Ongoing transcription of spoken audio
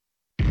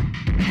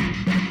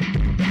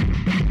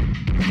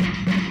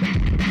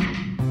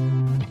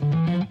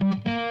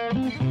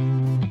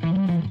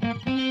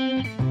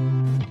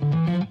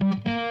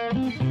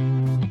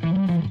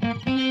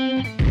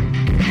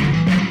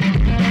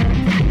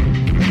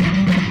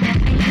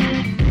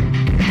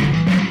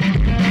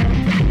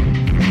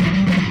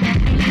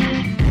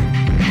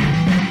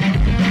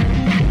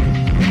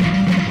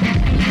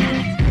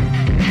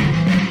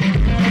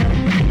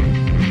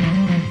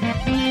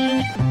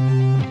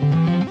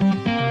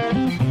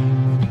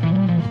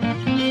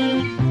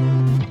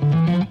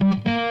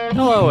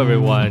Hello,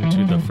 everyone,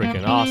 to the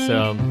Freaking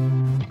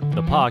Awesome,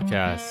 the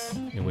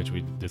podcast in which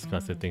we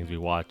discuss the things we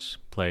watch,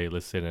 play,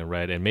 listen, and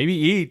read, and maybe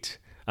eat.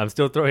 I'm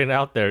still throwing it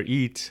out there.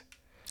 Eat.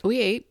 We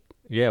ate.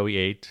 Yeah, we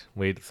ate.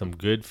 We ate some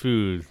good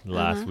food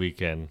last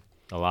weekend.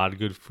 A lot of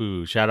good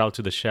food. Shout out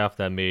to the chef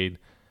that made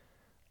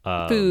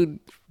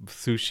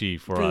sushi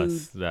for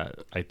us. That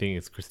I think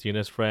is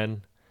Christina's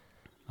friend.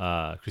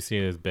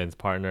 Christina is Ben's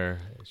partner.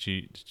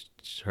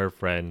 Her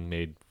friend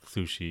made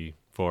sushi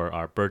for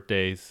our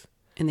birthdays.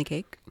 And the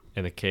cake.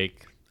 And the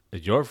cake.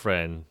 Your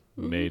friend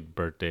made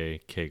birthday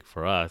cake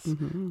for us.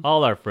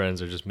 All our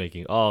friends are just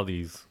making all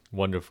these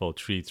wonderful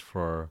treats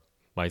for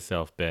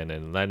myself, Ben,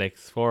 and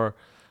Lennox for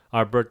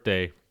our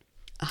birthday.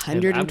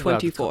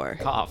 124.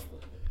 Cough.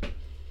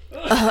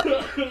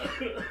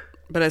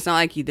 But it's not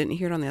like you didn't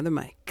hear it on the other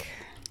mic.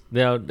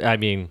 No, I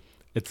mean,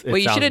 it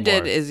what you should have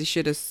more. did is you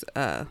should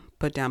have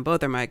put down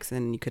both our mics,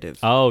 and you could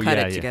have cut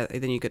it together.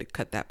 Then you could have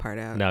cut that part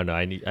out. No,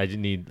 I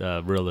need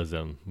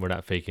realism. We're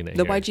not faking it.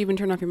 Then why'd you even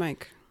turn off your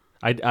mic?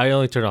 I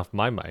only turn off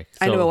my mic. So,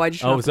 I know, but why'd you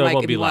turn off the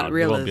mic if you want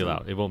realism? It won't be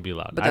loud. It won't be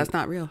loud. But that's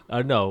not real.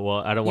 No, well,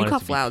 I don't want it to be You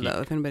cough loud, peak. though,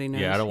 if anybody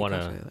knows. Yeah, I don't want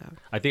to. Really loud.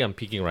 I think I'm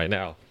peaking right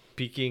now.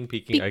 Peaking.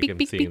 Peak, I peak, can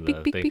peak, see peak, the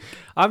peak, thing. peak.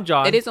 I'm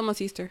John. It is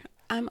almost Easter.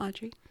 I'm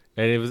Audrey.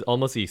 And it was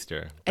almost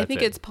Easter. I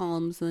think it's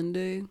Palm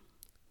Sunday.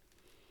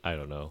 I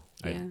don't know.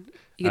 Yeah.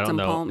 You get some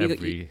palm.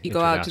 You go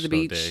out to the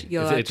beach. Is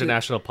it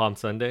International Palm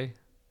Sunday?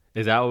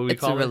 Is that what we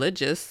call it? It's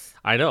religious.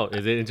 I know.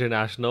 Is it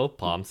International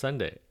Palm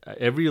Sunday?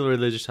 Every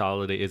religious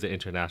holiday is an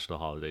international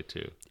holiday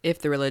too. If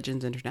the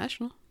religion's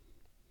international.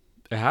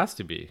 It has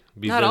to be.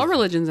 Not all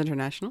religions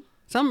international.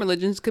 Some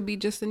religions could be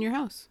just in your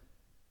house.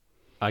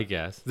 I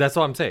guess. That's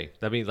what I'm saying.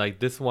 I mean, like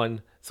this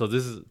one. So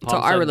this is Palm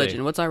our Sunday.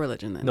 religion. What's our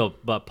religion then? No,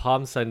 but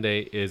Palm Sunday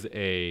is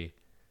a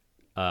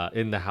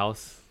in the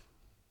house.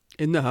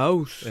 In the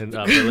house. In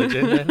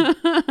religion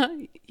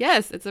then?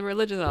 Yes, it's a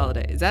religious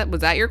holiday. Was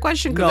that your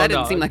question? Because that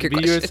didn't seem like your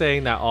question. You're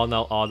saying that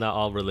not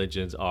all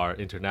religions are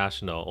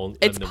international.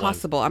 It's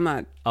possible. I'm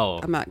not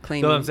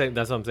claiming. No,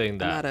 that's what I'm saying.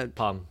 That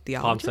Palm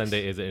theologist?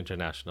 Sunday is an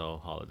international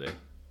holiday.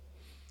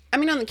 I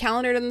mean, on the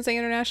calendar it doesn't say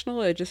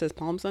international. It just says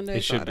Palm Sunday.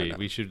 It should be.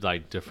 We should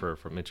differ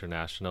from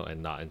international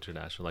and not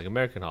international. Like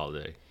American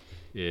holiday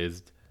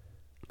is.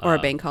 Or a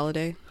bank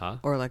holiday. Huh?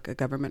 Or like a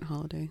government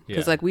holiday.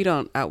 Because we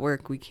don't at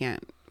work. We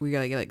can't. We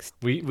gotta get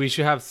We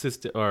should have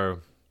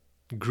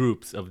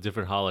groups of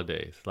different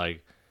holidays,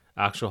 like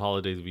actual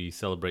holidays we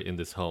celebrate in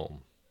this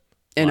home.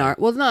 That's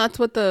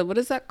what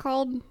is that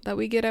called that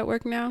we get at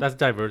work now? That's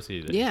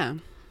diversity day. Yeah.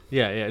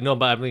 Yeah. No,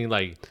 but I mean,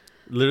 like,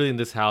 literally in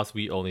this house,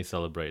 we only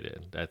celebrate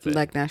it. That's it.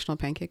 Like National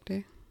Pancake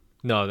Day?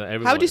 No,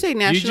 everyone. How would you say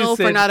national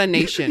for not a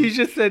nation? You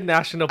just said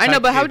national. I know,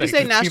 but how would you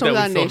say national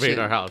without a nation? In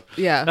our house.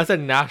 Yeah, that's a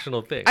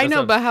national thing. I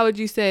know, but how would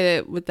you say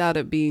it without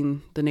it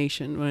being the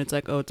nation? When it's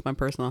like, oh, it's my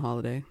personal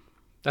holiday.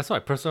 That's why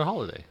personal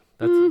holiday.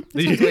 That sounds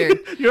weird.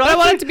 But I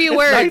want it to be a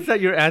word. It's nice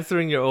that you're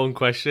answering your own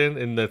question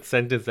in the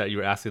sentence that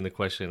you're asking the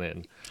question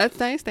in. That's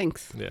nice.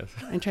 Thanks. Yes.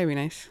 I try to be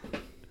nice.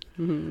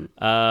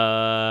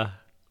 What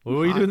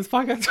were you doing this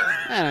podcast?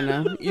 I don't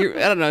know.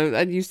 I don't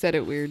know. You said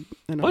it weird.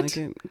 I don't like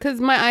it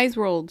because my eyes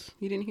rolled.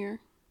 You didn't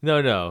hear?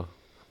 No.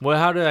 Well,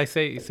 how did I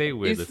say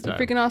weird this time?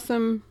 Freaking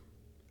awesome.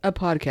 A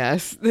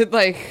podcast.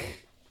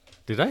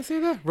 Did I say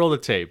that? Roll the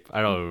tape.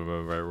 I don't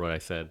remember what I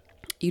said.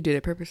 You did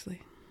it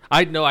purposely.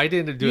 I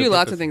didn't do it. You do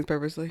lots of things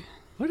purposely.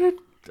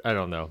 I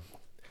don't know.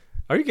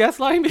 Are you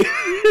gaslighting me?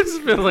 It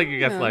just feels like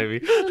you're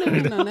gaslighting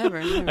me. No, never.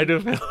 I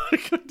don't feel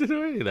like I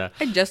do any of that.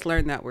 I just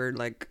learned that word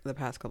like the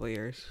past couple of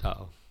years.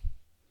 Oh.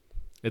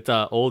 It's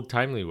an old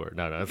timely word.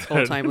 No. It's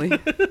old timely.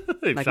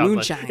 Like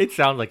moonshine. It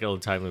sounds like an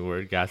old timely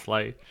word.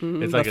 Gaslight.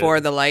 It's before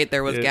the light,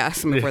 there was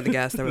gas. And before the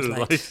gas, there was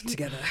light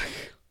together.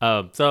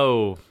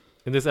 So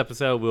in this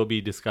episode, we'll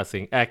be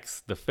discussing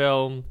X, the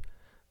film.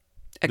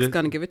 X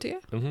gonna give it to you?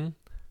 Mm-hmm.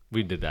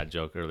 We did that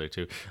joke earlier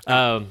too.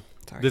 Sorry.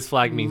 This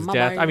flag means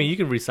death. I mean, you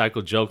can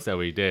recycle jokes that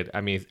we did.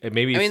 I mean,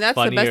 that's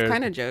funnier, the best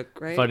kind of joke,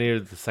 right? Funnier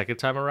the second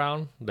time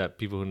around that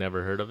people who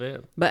never heard of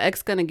it. But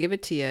X gonna give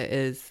it to you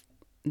is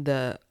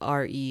the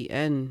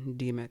REN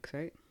DMX,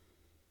 right?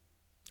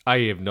 I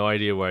have no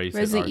idea where you said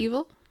Resident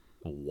Evil.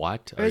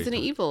 What?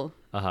 Resident Evil.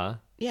 Uh-huh.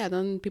 Yeah,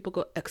 then people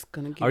go X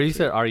gonna give. Or you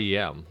said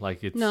REM,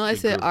 like it's. No, I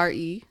said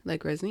RE,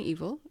 like Resident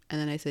Evil,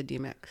 and then I said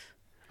DMX.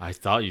 I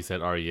thought you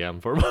said REM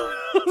for a moment.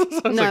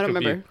 No, I don't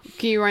remember.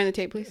 Can you rewind the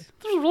tape, please?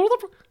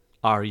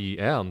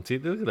 REM. See,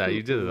 look at that.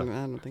 You did it. I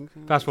don't think so.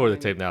 Fast forward the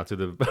tape now to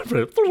the.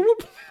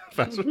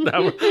 Fast forward.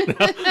 Now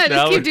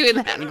just keep doing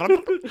that.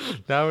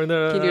 Now we're in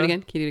the. Can you do it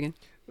again?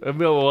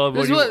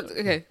 Rewind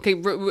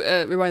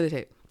the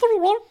tape.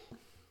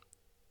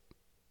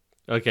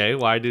 Okay,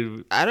 why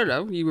did... I don't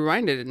know. You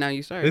rewinded it. Now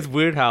you start. It's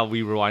weird how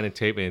we rewind a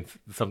tape and it's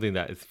something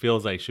that it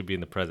feels like should be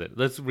in the present.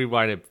 Let's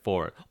rewind it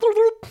forward.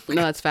 No,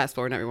 that's fast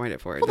forward, not rewind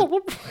it forward.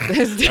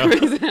 There's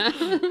difference.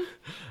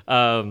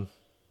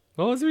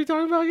 What was we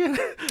talking about again?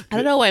 I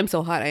don't know why I'm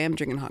so hot. I am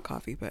drinking hot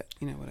coffee, but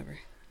whatever.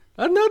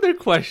 Another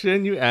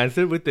question you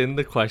answered within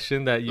the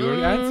question that you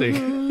were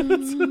answering.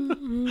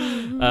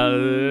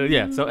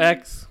 So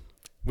X,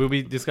 we'll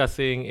be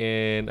discussing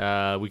in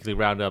Weekly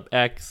Roundup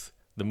X,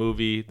 the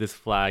movie, This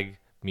Flag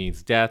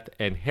Means Death,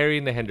 and Harry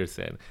and the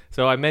Henderson.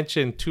 So I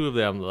mentioned two of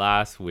them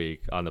last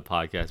week on the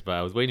podcast, but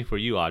I was waiting for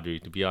you, Audrey,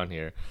 to be on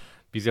here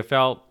because I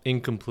felt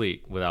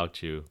incomplete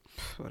without you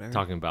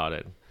talking about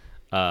it.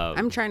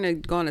 I'm trying to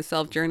go on a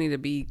self journey to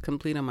be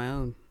complete on my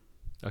own.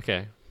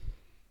 Okay.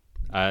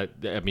 I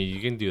mean, you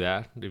can do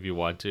that if you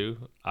want to.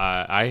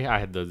 I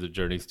had those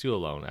journeys too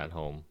alone at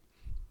home.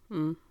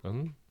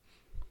 Mm-hmm.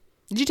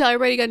 Did you tell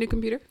everybody you got a new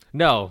computer?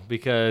 No,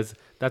 because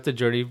that's a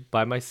journey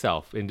by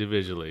myself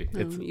individually.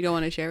 You don't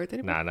want to share with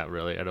anybody? Nah, not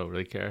really. I don't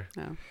really care.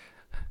 No.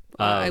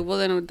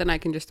 Well, then I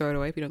can just throw it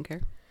away if you don't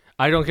care.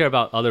 I don't care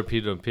about other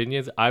people's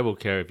opinions. I will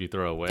care if you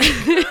throw away.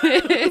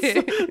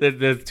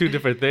 there's two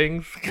different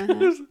things.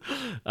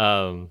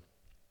 And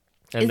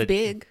it's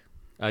big.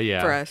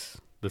 Yeah. For us.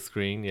 The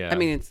screen, yeah. I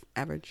mean, it's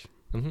average.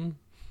 Mm-hmm.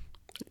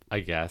 I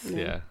guess,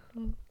 yeah.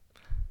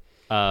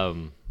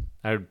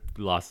 I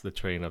lost the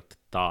train of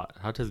thought.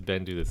 How does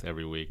Ben do this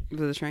every week?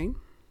 The train?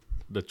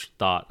 The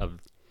thought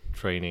of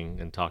training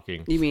and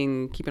talking. You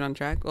mean keep it on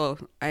track? Well,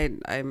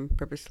 I'm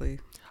purposely...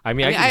 I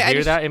can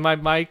hear that in my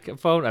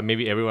microphone.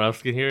 Maybe everyone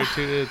else can hear it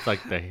too. It's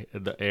like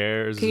the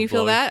air is... Can you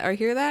feel that or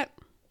hear that?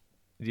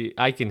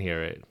 I can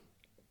hear it.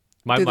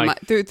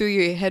 Through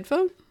your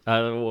headphone?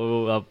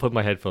 I'll put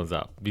my headphones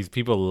up. These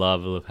people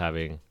love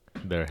having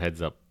their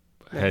heads up.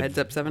 Heads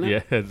up 7 up?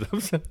 Yeah, heads up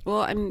 7.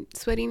 Well, I'm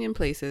sweating in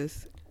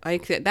places.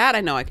 That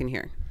I know I can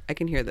hear. I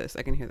can hear this.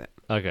 I can hear that.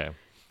 Okay.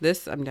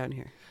 This, I'm down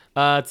here.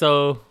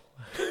 So...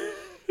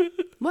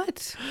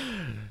 What?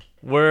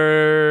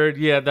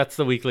 That's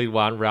the weekly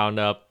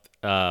roundup.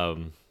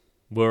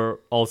 We're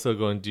also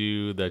going to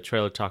do the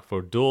trailer talk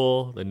for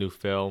Duel, the new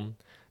film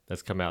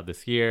that's come out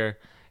this year.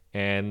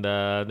 And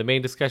the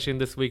main discussion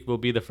this week will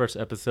be the first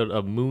episode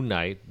of Moon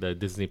Knight, the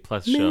Disney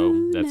Plus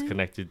show that's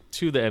connected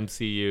to the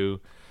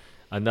MCU.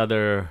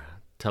 Another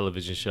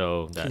television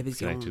show that's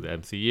connected to the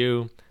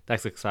MCU.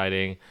 That's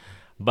exciting.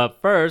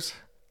 But first,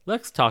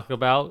 let's talk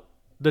about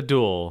the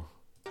Duel.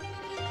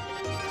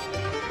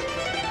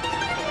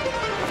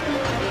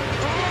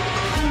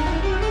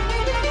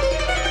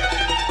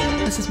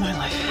 This is my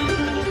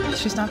life.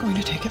 She's not going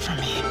to take it from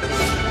me.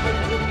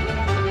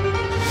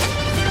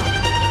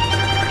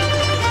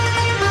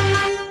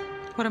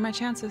 What are my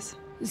chances?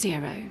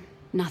 0.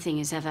 Nothing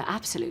is ever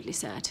absolutely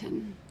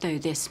certain, though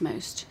this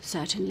most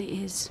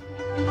certainly is.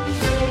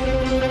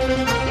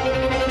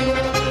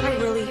 I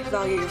really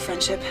value your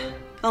friendship.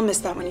 I'll miss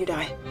that when you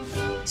die.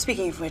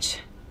 Speaking of which,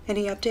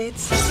 any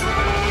updates?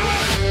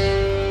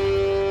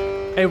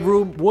 A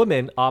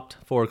woman opts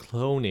for a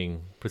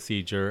cloning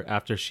procedure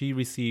after she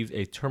receives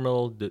a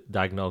terminal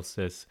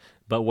diagnosis,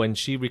 but when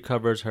she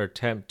recovers, her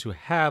attempt to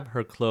have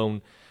her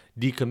clone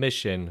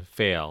decommissioned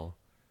fail,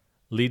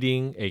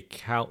 leading a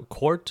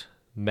court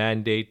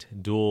mandate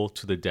duel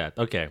to the death.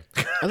 Okay.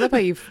 I love how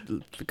you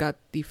forgot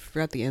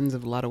the ends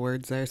of a lot of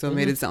words there, so it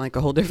made it sound like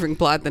a whole different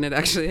plot than it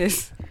actually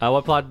is.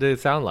 What plot did it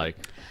sound like?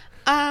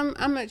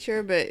 I'm not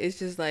sure, but it's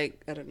just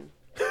like, I don't know.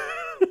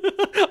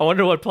 I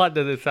wonder what plot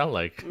did it sound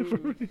like.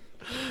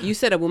 You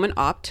said a woman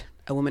opts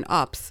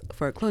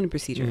for a cloning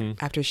procedure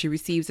after she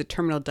receives a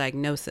terminal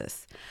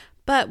diagnosis.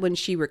 But when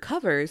she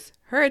recovers,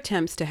 her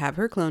attempts to have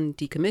her clone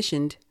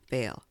decommissioned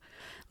fail,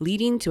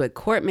 leading to a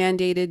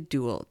court-mandated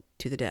duel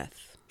to the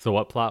death. So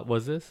what plot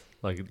was this?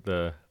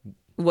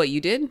 What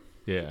you did?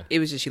 Yeah. It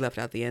was just she left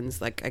out the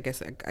ends. Like, I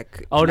guess I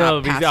could. Oh,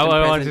 no. Because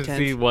I wanted to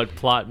see what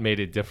plot made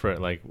it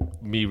different. Like,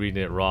 me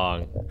reading it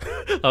wrong.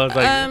 I was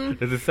like,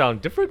 does it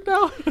sound different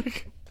now?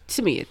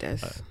 To me, it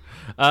does.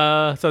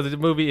 So the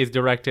movie is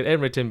directed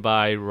and written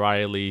by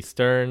Riley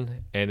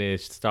Stern and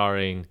is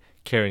starring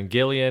Karen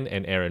Gillan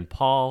and Aaron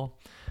Paul.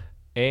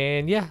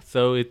 And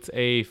so it's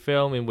a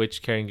film in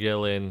which Karen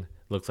Gillan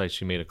looks like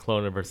she made a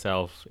clone of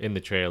herself in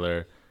the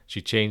trailer.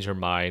 She changed her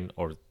mind,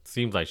 or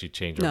seems like she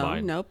changed her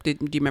mind. Nope. Do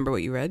you remember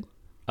what you read?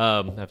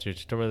 After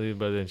she terminally,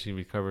 but then she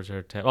recovers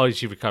her.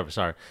 She recovers.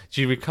 Sorry,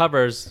 she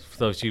recovers.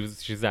 So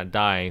she's not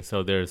dying.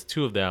 So there's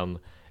two of them,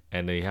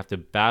 and they have to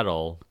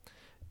battle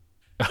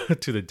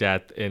to the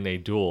death in a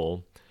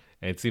duel.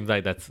 And it seems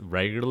like that's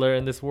regular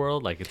in this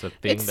world. Like it's a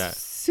thing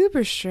that's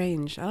super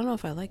strange. I don't know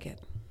if I like it.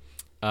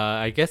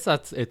 I guess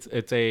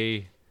it's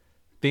a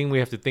thing we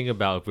have to think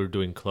about if we're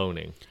doing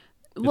cloning.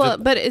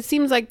 But it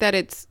seems like that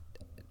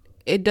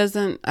it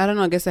doesn't. I don't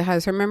know. I guess it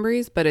has her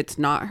memories, but it's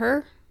not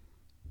her.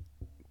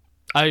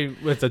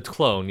 It's a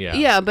clone, yeah.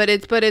 Yeah, but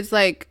it's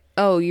like,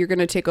 oh, you're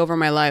gonna take over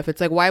my life.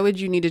 It's like, why would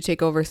you need to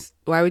take over?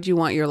 Why would you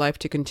want your life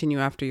to continue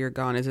after you're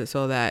gone? Is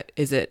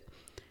it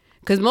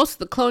Because most of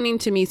the cloning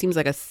to me seems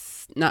like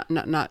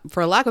not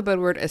for a lack of a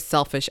better word, a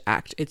selfish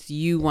act. It's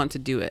you want to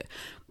do it.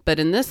 But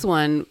in this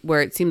one,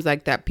 where it seems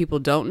like that people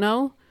don't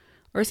know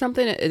or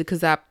something, because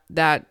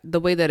that the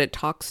way that it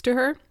talks to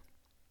her,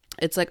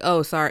 it's like,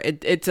 oh, sorry,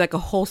 it's like a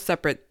whole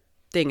separate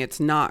thing. It's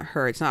not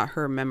her. It's not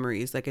her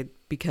memories. Like,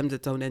 it becomes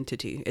its own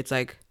entity. It's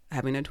like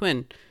having a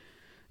twin,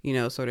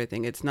 sort of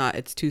thing. It's not.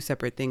 It's two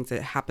separate things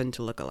that happen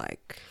to look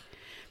alike.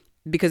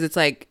 Because it's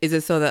like, is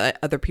it so that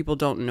other people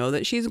don't know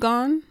that she's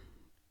gone?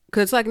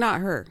 Because it's like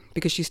not her,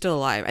 because she's still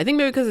alive. I think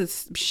maybe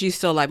because she's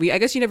still alive. I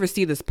guess you never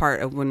see this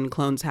part of when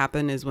clones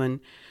happen, is when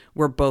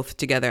we're both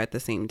together at the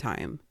same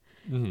time.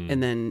 Mm-hmm.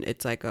 And then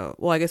it's like, oh,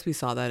 well, I guess we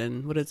saw that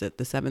in, what is it,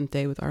 The Seventh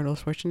Day with Arnold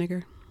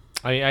Schwarzenegger?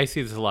 I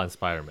see this a lot in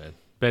Spider-Man.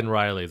 Ben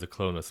Reilly is a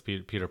clone of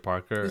Peter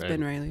Parker. Who's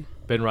Ben Reilly?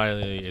 Ben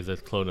Reilly is a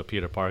clone of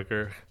Peter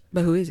Parker.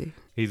 But who is he?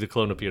 He's a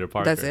clone of Peter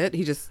Parker. That's it?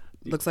 He just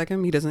looks like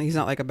him? He's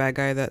not like a bad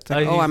guy that's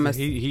like,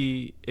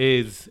 He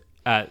is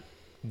at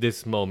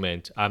this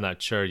moment, I'm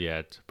not sure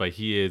yet, but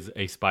he is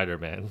a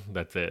Spider-Man.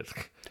 That's it.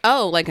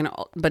 Oh,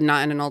 but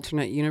not in an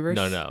alternate universe?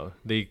 No.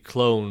 They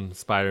clone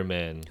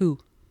Spider-Man. Who?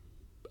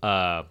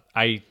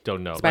 I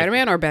don't know.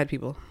 Spider-Man or bad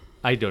people?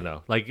 I don't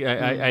know.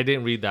 I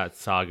didn't read that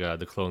saga,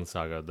 the clone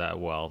saga,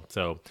 that well.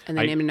 So. And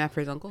they named him after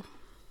his uncle?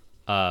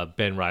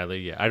 Ben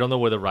Reilly, yeah. I don't know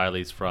where the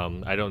Reilly's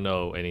from. I don't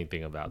know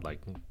anything about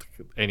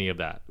any of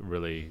that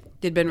really.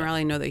 Did Ben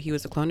Reilly know that he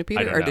was a clone of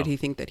Peter, or did he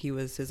think that he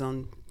was his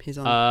own?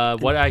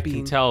 What I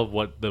can tell,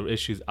 what the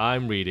issues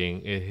I'm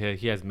reading,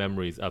 he has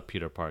memories of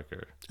Peter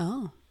Parker.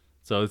 Oh.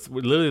 So it's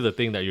literally the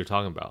thing that you're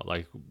talking about.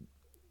 Like,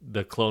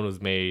 the clone was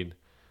made,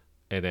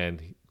 and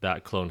then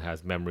that clone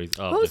has memories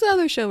of. What was the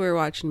other show we were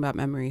watching about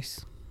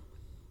memories?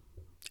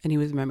 And he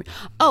was a memory.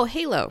 Oh,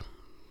 Halo.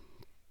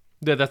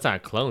 Yeah, that's not a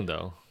clone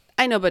though.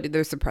 I know, but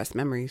there's suppressed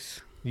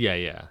memories.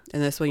 Yeah.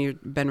 And this one,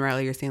 Ben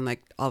Reilly, you're saying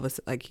like all of a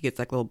like he gets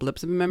like little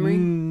blips of memory.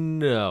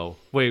 No,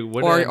 wait,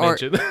 what did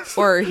I mention?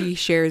 Or he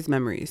shares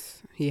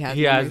memories. He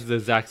has the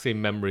exact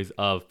same memories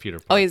of Peter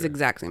Parker. Oh, he's the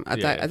exact same. I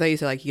thought you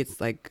said like he gets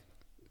like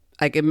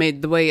it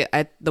made the way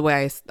I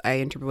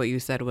interpret what you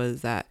said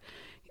was that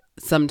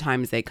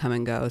sometimes they come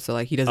and go, so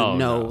like he doesn't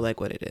know like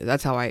what it is.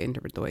 That's how I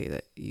interpret the way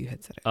that you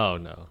had said it. Oh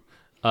no.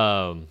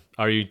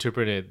 Are you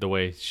interpreting it the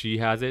way she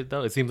has it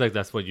though? It seems like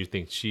that's what you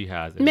think she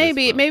has.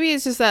 Maybe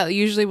it's just that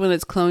usually when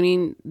it's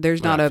cloning,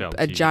 there's not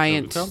a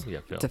giant. Film? Yeah,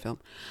 film. It's a film.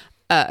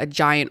 A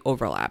giant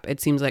overlap. It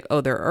seems like,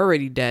 oh, they're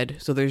already dead,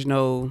 so there's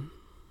no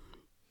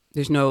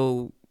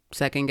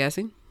second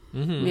guessing.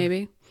 Mm-hmm.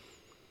 Maybe.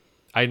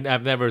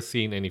 I've never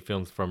seen any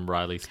films from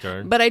Riley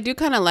Stern, but I do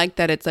kind of like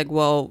that it's like,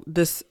 well,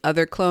 this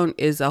other clone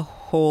is a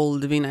whole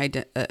living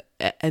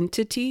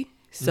entity.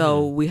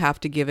 So we have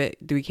to give it.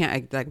 We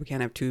can't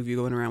have two of you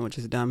going around, which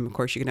is dumb. Of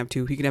course, you can have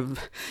two. You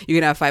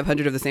can have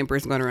 500 of the same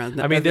person going around.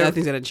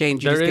 Nothing's gonna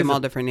change. You just give them all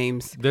different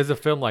names. There's a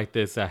film like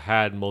this that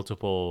had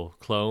multiple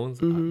clones.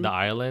 The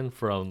Island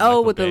from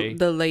with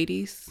the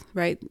ladies,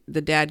 right?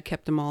 The dad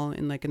kept them all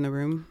in the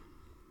room,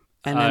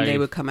 and then they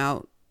would come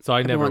out. So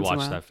I never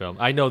watched that film.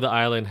 I know The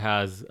Island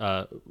has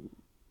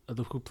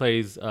who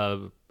plays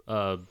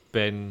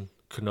Ben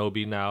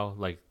Kenobi now,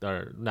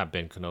 or not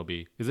Ben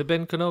Kenobi. Is it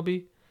Ben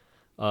Kenobi?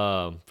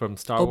 From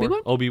Star Wars,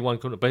 Obi-Wan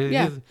Kenobi.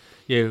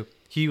 But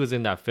he was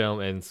in that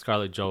film, and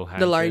Scarlett Johansson,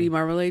 the Lardy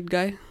Marmalade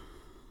guy.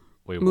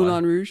 Wait,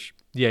 Moulin Rouge.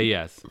 Yeah,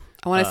 yes.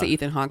 I want to say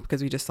Ethan Hawke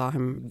because we just saw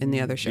him in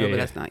the other show, but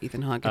that's not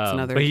Ethan Hawke. It's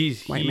another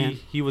white man.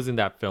 He was in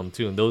that film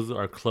too, and those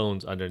are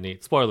clones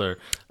underneath. Spoiler.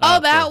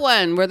 That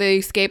one where they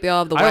escape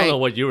all of the white. I don't know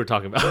what you were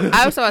talking about.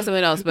 I was talking about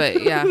something else,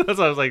 but yeah. That's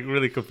why I was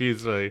really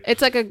confused.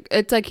 It's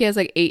like he has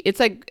 8.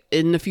 It's like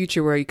in the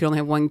future where you can only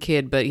have one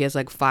kid, but he has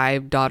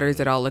 5 daughters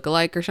that all look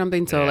alike or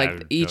something. So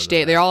each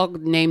day they're all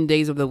named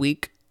days of the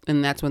week,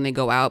 and that's when they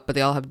go out. But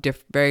they all have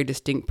very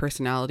distinct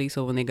personalities.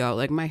 So when they go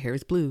out, my hair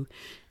is blue,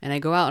 and I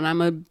go out and I'm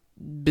a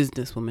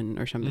businesswoman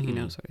or something,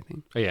 sort of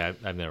thing. Oh, yeah,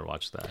 I've never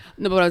watched that.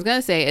 No, but what I was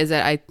gonna say is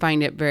that I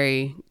find it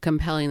very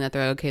compelling that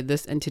they're okay.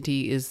 This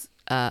entity is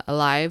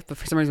alive, but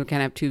for some reason we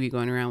can't have two of you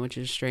going around, which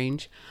is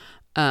strange.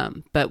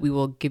 But we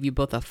will give you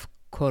both a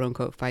quote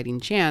unquote fighting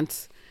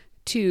chance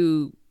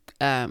to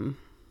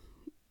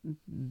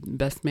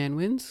best man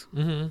wins.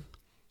 Mm-hmm.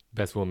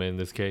 Best woman in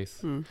this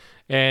case.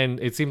 And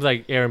it seems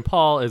like Aaron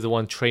Paul is the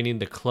one training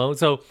the clone.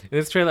 So in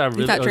this trailer,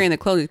 he's not training the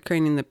clone, he's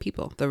training the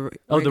people. The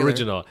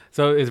original.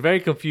 So it's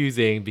very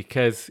confusing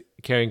because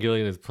Karen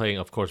Gillan is playing,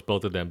 of course,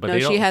 both of them.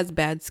 But she has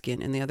bad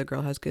skin and the other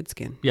girl has good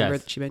skin.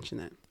 Yes. She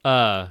mentioned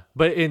that.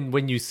 But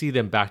when you see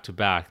them back to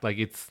back,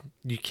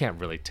 you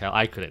can't really tell.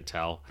 I couldn't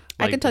tell.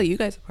 I can tell you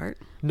guys apart.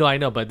 No, I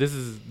know, but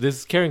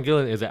this Karen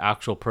Gillan is an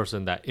actual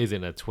person that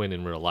isn't a twin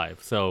in real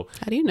life. So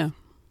how do you know?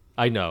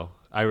 I know.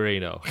 I already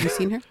know. You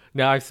seen her?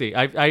 No, I see.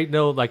 I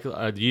know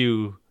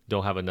you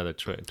don't have another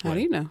twin. How do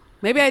you know?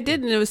 Maybe I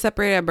did, and it was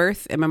separated at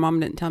birth, and my mom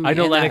didn't tell me. I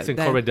know Lennox and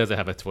Corbin doesn't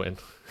have a twin.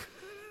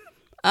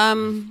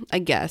 I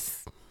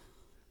guess.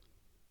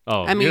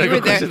 Oh, I mean, you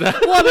were there.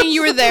 Well, I mean,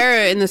 you were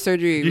there in the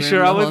surgery room. You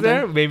sure I was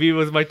there? Maybe it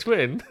was my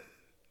twin.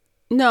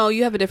 No,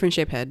 you have a different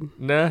shaped head.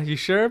 Nah, you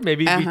sure?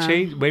 Maybe we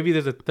change. Maybe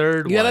there's a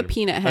third one. You have a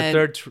peanut head,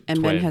 and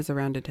twin. Ben has a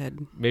rounded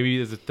head. Maybe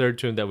there's a third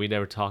twin that we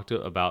never talked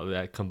about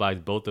that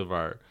combines both of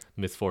our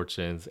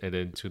misfortunes and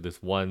into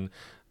this one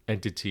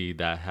entity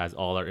that has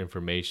all our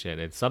information.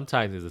 And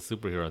sometimes it's a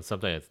superhero, and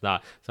sometimes it's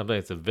not.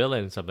 Sometimes it's a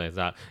villain, sometimes it's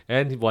not.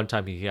 And one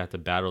time he had to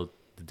battle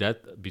the death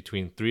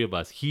between three of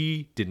us.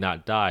 He did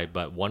not die,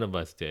 but one of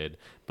us did.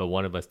 But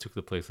one of us took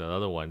the place of the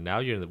other one. Now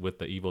you're with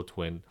the evil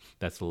twin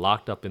that's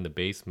locked up in the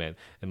basement,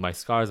 and my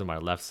scars on my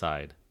left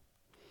side.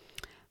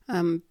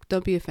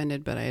 Don't be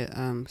offended, but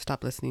I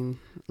stopped listening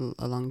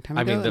a long time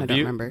ago. I don't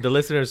remember. The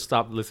listeners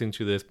stopped listening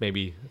to this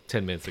maybe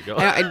 10 minutes ago.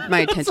 My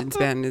attention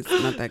span is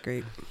not that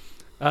great.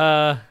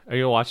 Are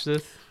you gonna watch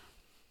this?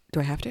 Do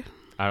I have to?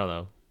 I don't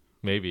know.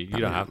 Maybe. Probably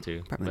you don't not. have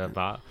to. Probably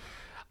not.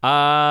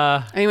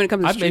 I mean, when it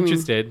comes to I'm streaming,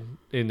 interested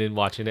in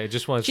watching it. I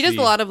just want to She does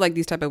a lot of like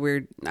these type of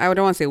weird. I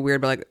don't want to say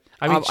weird, but like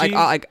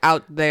like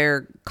out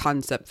there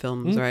concept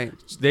films, right?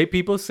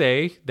 People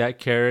say that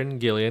Karen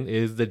Gillan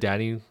is the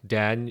Daniel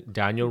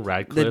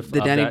Radcliffe,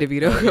 the Danny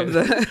DeVito of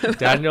the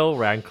Daniel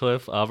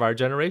Radcliffe of our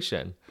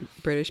generation.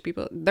 British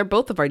people. They're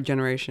both of our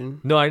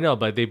generation. No, I know,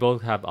 but they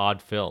both have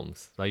odd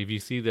films. Like if you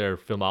see their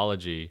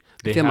filmology,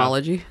 they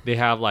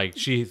have like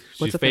she's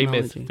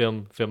famous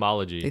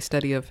filmology. They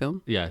study a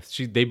film. Yeah,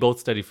 they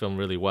both study film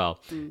really well.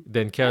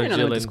 Then Karen Gillan.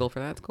 I went to school for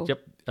that. It's cool.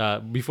 Yep.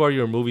 Before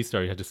you're a movie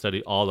star, you had to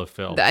study all of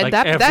film.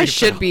 That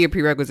should be a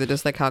prerequisite,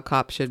 just like how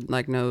cops should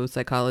like know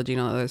psychology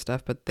and all that other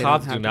stuff. But they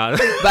cops don't have do not.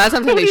 But that's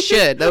something they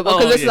should,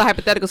 because this is a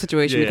hypothetical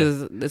situation,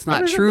 because it's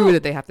not true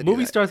that they have to.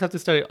 Movie stars have to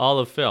study all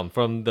of film,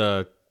 from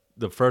the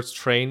first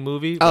Train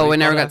movie. Oh,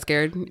 when everyone got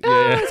scared.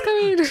 Yeah. It's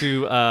coming.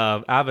 To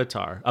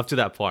Avatar, up to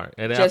that point,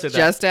 and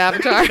just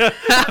Avatar.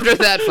 After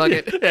that, fuck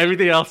it.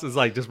 Everything else is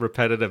like just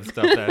repetitive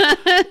stuff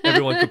that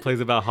everyone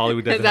complains about.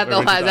 Hollywood doesn't. Is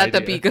that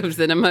the peak of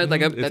cinema?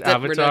 Like it's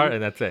Avatar,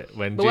 and that's it.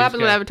 But what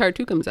happens when Avatar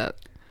 2 comes out?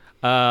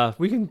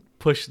 We can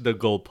push the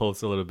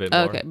goalposts a little bit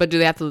more. Okay, but do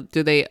they have to?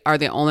 Are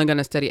they only going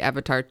to study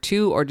Avatar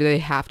 2, or do they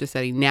have to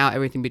study now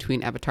everything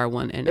between Avatar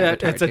 1 and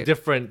Avatar 2? It's a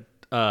different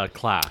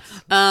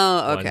class.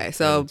 Oh, okay.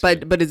 So,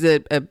 but is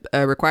it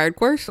a required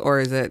course, or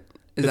is it?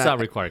 It's not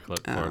required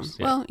course. Yeah.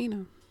 Well, you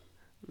know.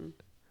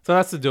 So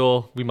that's the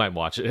duel. We might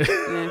watch it.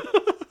 Yeah.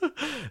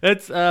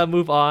 Let's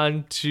move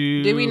on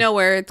to. Do we know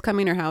where it's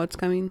coming or how it's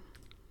coming?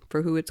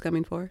 For who it's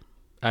coming for?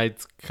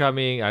 It's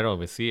coming. I don't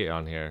even see it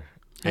on here.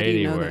 How do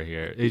you know Anywhere that?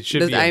 here. It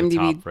should Does be on the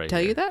IMDb top right tell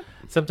here. you that?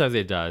 Sometimes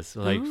it does,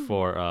 like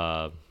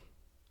for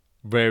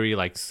very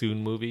like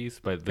soon movies,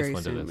 but this Very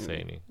one soon doesn't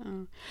say movie.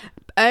 any.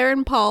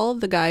 Aaron Paul,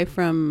 the guy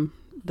from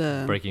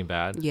the Breaking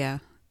Bad. Yeah.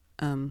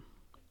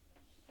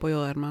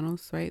 Pollo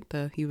Hermanos, right?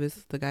 He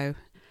was the guy.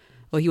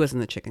 Well, he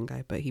wasn't the chicken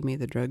guy, but he made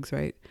the drugs,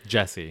 right?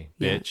 Jesse,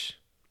 Yeah. bitch.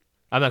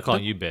 I'm not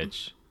calling you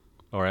bitch,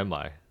 or am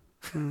I? I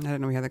don't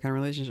know we have that kind of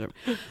relationship.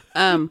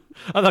 I'm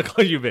not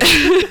calling you bitch.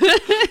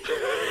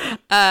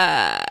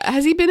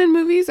 Has he been in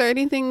movies or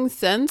anything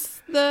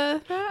since the?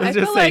 I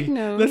feel like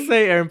no. Let's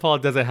say Aaron Paul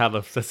doesn't have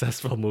a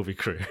successful movie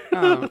career.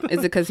 Is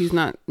it because he's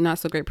not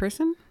so great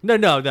person? No.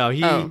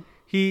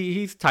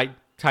 He's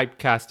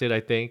typecasted. I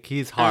think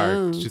he's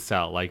hard to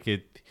sell. Like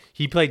it.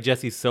 He played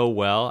Jesse so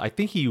well. I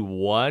think he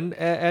won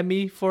an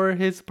Emmy for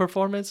his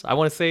performance. I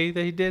want to say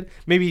that he did.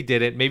 Maybe he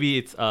didn't. Maybe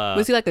it's.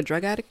 Was he like a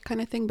drug addict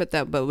kind of thing, but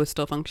was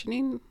still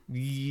functioning?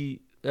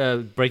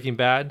 Breaking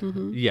Bad,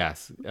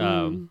 yes.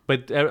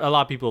 But a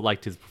lot of people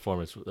liked his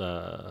performance.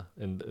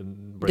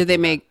 In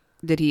Breaking Bad.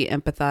 Did he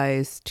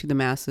empathize to the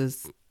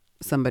masses?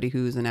 Somebody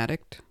who's an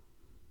addict.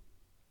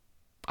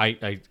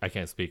 I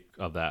can't speak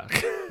of that.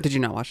 Did you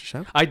not watch the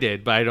show? I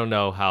did, but I don't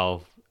know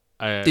how.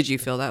 Did you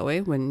feel that way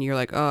when you're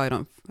like, oh, I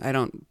don't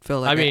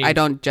feel like I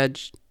don't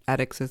judge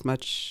addicts as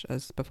much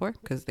as before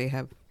because they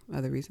have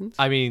other reasons?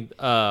 I mean,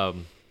 I've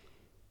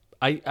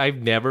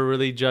never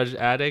really judged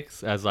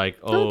addicts as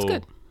like, that's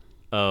good.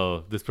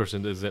 Oh, this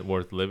person isn't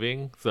worth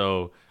living.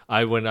 So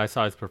when I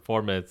saw his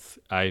performance,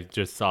 I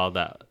just saw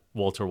that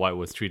Walter White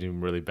was treating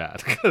him really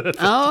bad.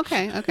 Oh,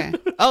 okay.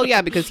 Oh,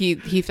 yeah, because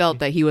he felt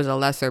that he was a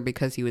lesser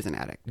because he was an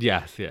addict.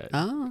 Yes, yeah.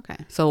 Oh,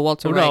 okay. So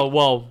Walter White. No,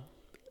 well,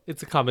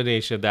 it's a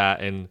combination of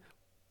that and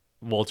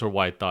Walter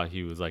White thought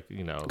he was like,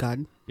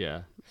 God.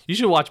 Yeah. You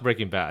should watch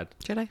Breaking Bad.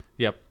 Should I?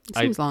 Yep. It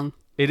seems long.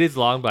 It is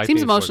long, but it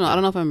seems emotional. I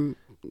don't know if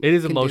It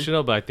is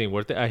emotional, but I think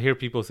worth it. I hear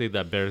people say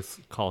that Better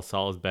Call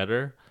Saul is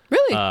better.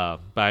 Really?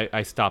 But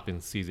I stopped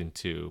in season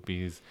 2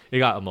 because it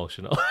got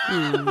emotional.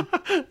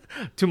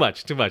 Too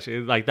much.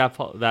 Like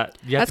that.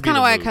 That's kind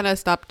of why I kind of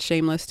stopped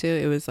Shameless too.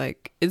 It was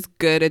like it's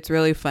good. It's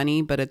really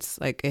funny, but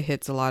it's like it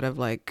hits a lot of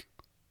like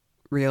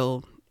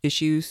real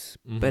issues.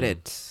 But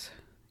it's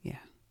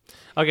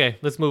okay.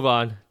 Let's move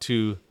on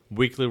to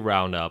Weekly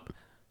Roundup.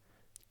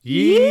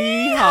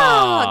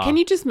 Yeehaw! Can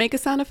you just make a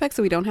sound effect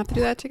so we don't have to do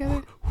that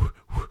together?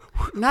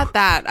 Not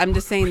that. I'm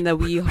just saying the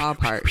weehaw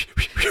part.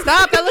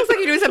 Stop. That looks like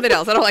you're doing something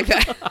else. I don't like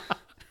that.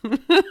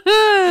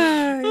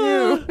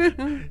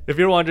 If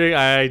you're wondering,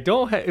 I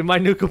don't have my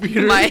new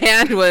computer. My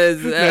hand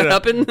was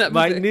up in the...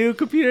 My new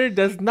computer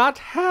does not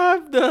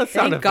have the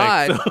sound Thank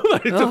effect.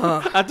 God.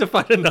 So I have to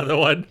find another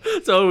one.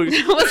 So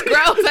That was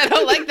gross. I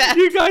don't like that.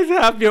 you guys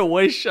have your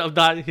wish of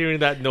not hearing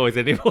that noise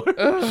anymore.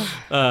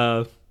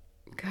 God.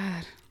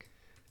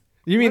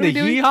 You mean What are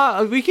the we doing?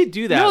 yeehaw? We could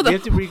do that. No, We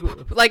have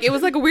to like, it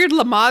was like a weird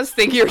Lamaze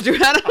thing you were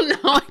doing. I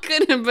don't know. I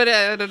couldn't, but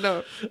I don't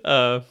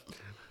know.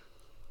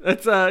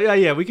 It's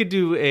yeah, we could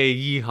do a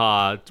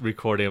yeehaw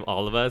recording of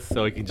all of us,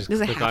 so we can just Does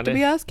it click have on to it.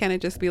 be us? Can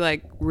it just be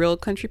like real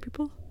country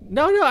people?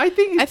 No, I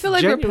think I it's feel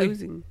like genuinely- we're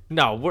posing.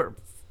 No, we're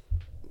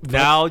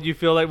now. You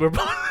feel like we're.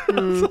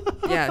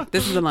 Yeah,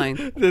 this is a line.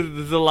 This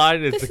is a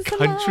line. It's This the is a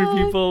country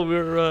line. people.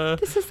 We're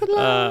This is the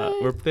line.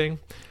 we're thing.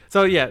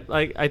 So yeah,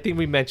 like I think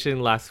we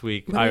mentioned last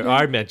week.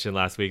 I mentioned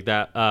last week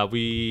that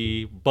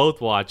we both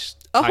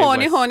watched A Ty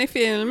horny, West- horny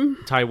film.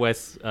 Ty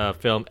West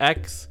film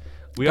X.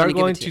 We Gonna are give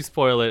going it to to you.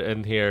 spoil it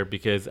in here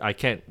because I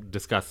can't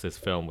discuss this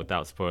film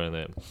without spoiling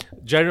it.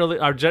 Generally,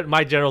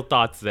 my general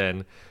thoughts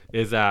then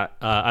is that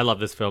I love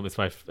this film. It's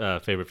my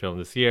favorite film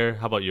this year.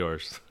 How about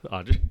yours,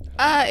 Audrey?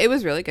 It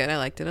was really good. I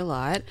liked it a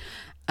lot.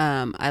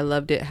 I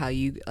loved it how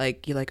you're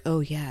like, oh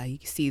yeah, you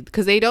can see,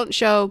 because they don't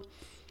show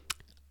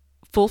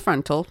full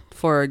frontal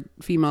for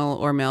female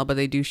or male, but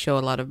they do show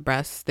a lot of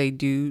breasts. They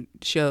do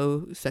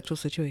show sexual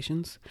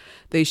situations.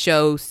 They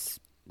show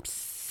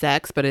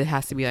sex, but it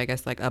has to be, I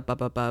guess, like up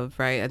above,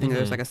 right? I think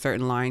there's like a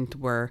certain line to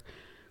where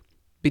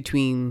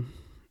between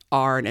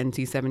R and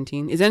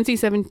NC-17 is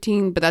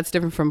NC-17, but that's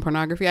different from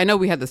pornography. I know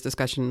we had this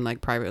discussion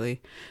like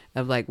privately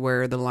of like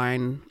where the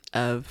line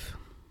of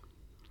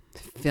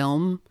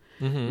film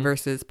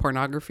versus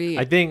pornography.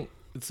 I think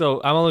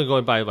so. I'm only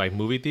going by like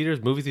movie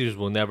theaters. Movie theaters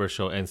will never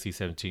show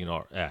NC-17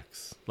 or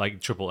X,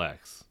 like triple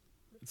X.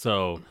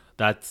 So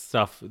that's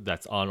stuff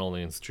that's on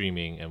only in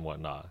streaming and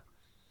whatnot.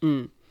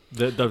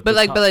 But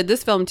like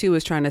this film too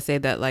was trying to say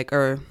that like,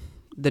 or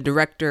the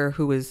director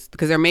who was,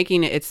 because they're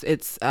making it,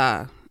 it's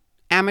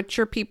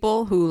amateur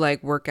people who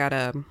like work at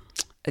a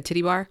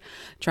titty bar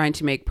trying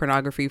to make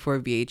pornography for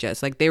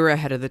VHS. Like they were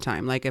ahead of the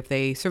time. Like if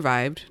they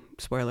survived,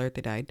 spoiler,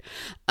 they died.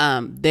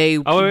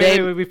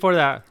 Wait, before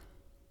that.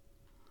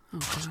 Oh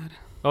God.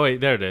 Oh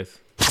wait, there it is.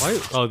 Why?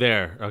 Oh,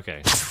 there.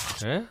 Okay.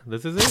 Yeah,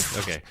 this is it.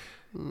 Okay,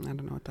 I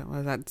don't know what that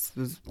was. that's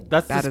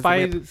bad the as a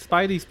whip.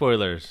 Spidey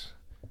spoilers.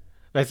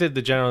 I said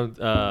the general,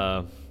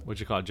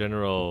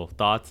 general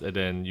thoughts, and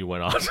then you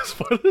went on to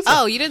spoilers.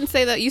 Oh, you didn't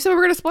say that. You said we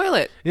were gonna spoil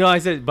it. You know, I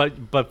said,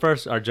 but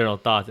first our general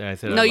thoughts, and I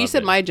said, No, I you loved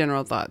said it. my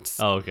general thoughts.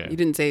 Oh, okay. You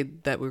didn't say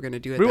that we were gonna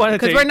do it We wanna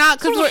because take- we're not,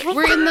 because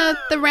we're in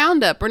the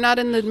roundup. We're not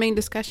in the main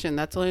discussion.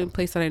 That's the only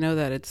place that I know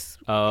that it's.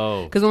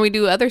 Oh, Because when we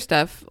do other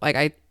stuff,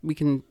 like we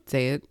can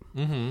say it.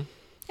 Mm-hmm.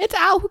 It's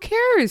out. Who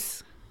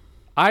cares?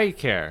 I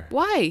care.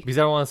 Why? Because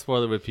I don't want to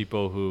spoil it with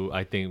people who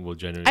I think will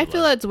genuinely. I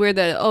feel love it. it's weird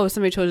that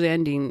somebody chose the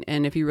ending,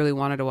 and if you really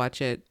wanted to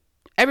watch it,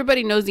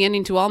 everybody knows the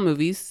ending to all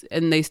movies,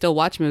 and they still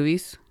watch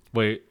movies.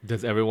 Wait,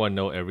 does everyone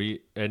know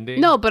every ending?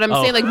 No, but I'm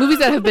saying like movies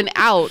that have been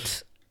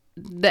out,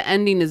 the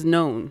ending is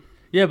known.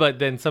 Yeah, but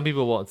then some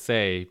people won't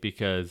say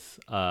because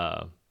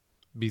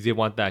they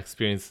want that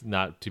experience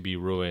not to be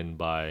ruined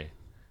by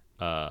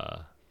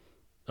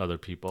other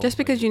people. Just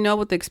because you know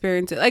what the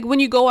experience is. Like when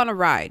you go on a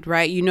ride,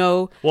 right? You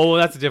know. Well,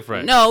 that's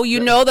different. No, you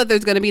know that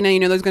there's going to be, you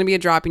know, there's going to be a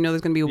drop, you know,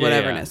 there's going to be a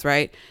Yeah, whateverness,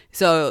 right?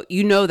 So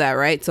you know that,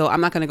 right? So I'm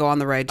not going to go on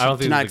the ride I don't to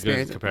think not it's a good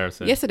experience it.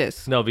 comparison. Yes, it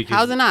is. No, because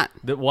how's it not?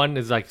 The one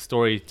is like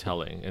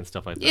storytelling and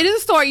stuff like that. It is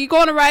a story. You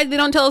go on a ride, they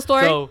don't tell a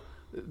story. So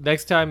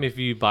next time, if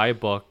you buy a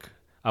book,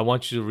 I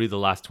want you to read the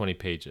last 20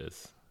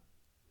 pages.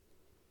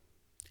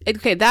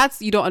 Okay,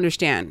 that's, you don't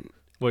understand.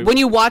 Wait, When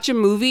you watch a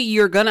movie,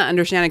 you're going to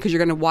understand it because you're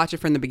going to watch it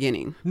from the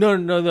beginning.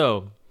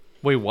 No.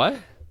 Wait, what?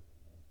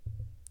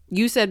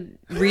 You said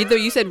read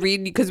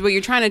because what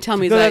you're trying to tell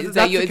me is No, that,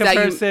 that's you, the is that you.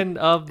 comparison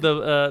of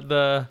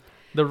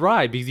the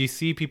ride because you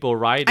see people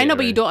riding. I know,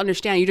 but you right? don't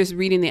understand. You're just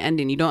reading the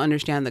ending. You don't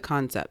understand the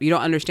concept. You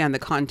don't understand the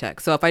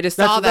context. So if I just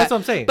saw that, that's what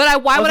I'm saying.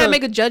 But why would I Also-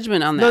 make a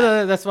judgment on that?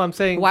 No, that's what I'm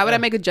saying. Why would I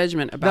make a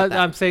judgment about that?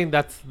 I'm saying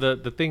that's the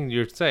thing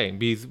you're saying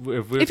because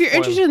If you're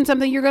interested in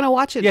something, you're gonna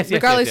watch it, Yes,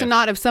 regardless yes. or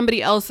not. If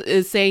somebody else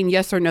is saying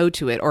yes or no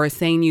to it, or is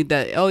saying you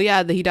that, oh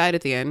yeah, that he died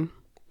at the end,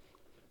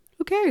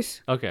 who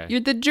cares? Okay. You're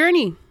the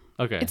journey.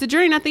 Okay. It's a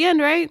journey, not the end,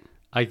 right?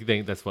 I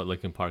think that's what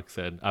Linkin Park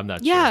said. I'm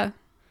not Yeah. sure.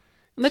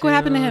 Look what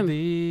happened to Till him.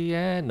 the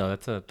end. No,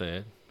 that's not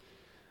it.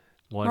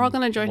 One, We're all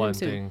gonna join him one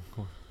soon.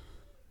 thing.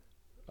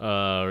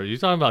 Are you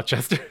talking about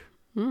Chester?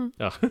 Hmm.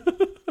 Oh.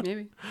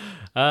 Maybe.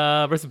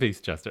 Rest in peace,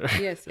 Chester.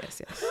 Yes.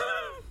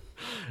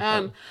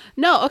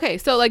 No, okay.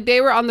 So like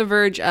they were on the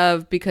verge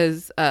of,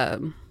 because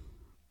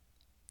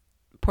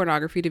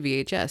pornography to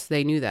VHS.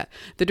 They knew that.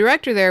 The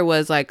director there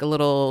was like a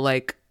little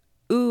like,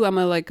 ooh, I'm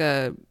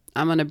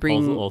gonna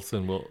bring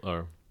Olsen will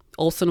or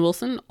Owen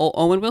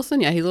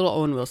Wilson. Yeah, he's a little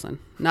Owen Wilson,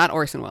 not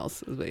Orson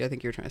Welles, is what I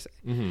think you were trying to say.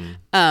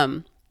 Mm-hmm.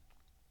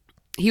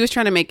 He was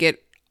trying to make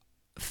it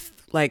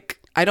like,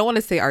 I don't want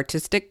to say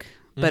artistic,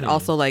 but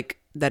also like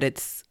that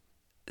it's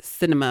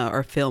cinema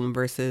or film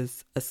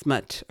versus a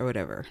smut or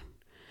whatever.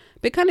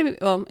 They kind of,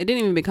 well, it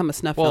didn't even become a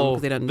snuff film Well,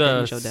 because they the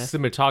didn't show death.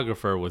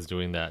 cinematographer was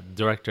doing that.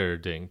 Director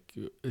didn't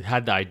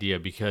had the idea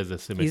because the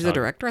cinematographer. He's the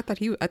director.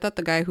 I thought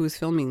the guy who was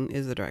filming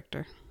is the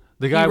director.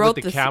 The guy wrote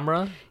with the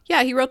camera.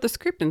 Yeah, he wrote the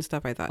script and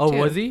stuff. I thought. Oh, too.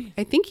 was he?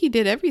 I think he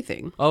did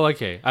everything. Oh,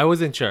 okay. I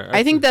wasn't sure.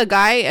 I think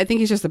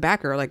he's just a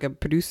backer, like a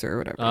producer or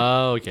whatever.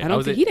 Oh, okay. I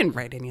don't think he didn't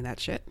write any of that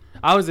shit.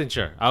 I wasn't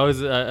sure. I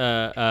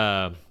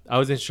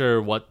wasn't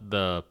sure what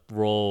the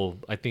role.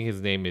 I think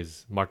his name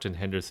is Martin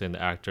Henderson.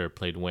 The actor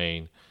played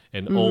Wayne,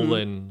 and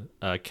Olin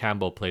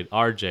Campbell played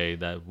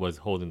RJ. That was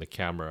holding the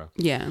camera.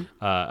 Yeah.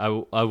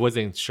 I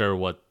wasn't sure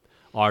what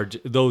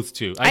RJ those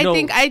two. I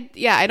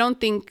don't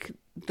think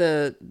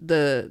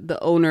the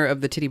owner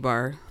of the titty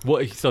bar.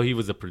 Well, so he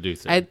was a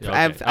producer. I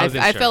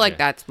sure, feel like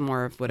that's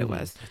more of what it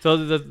was. So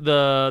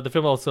the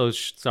film also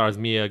stars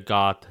Mia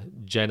Goth,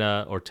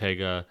 Jenna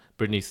Ortega,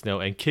 Brittany Snow,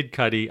 and Kid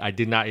Cudi. I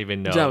did not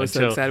even know. Joe was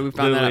so excited we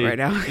found that out right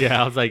now.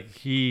 Yeah, I was like,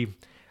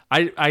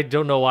 I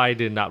don't know why I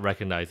did not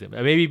recognize him.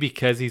 Maybe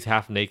because he's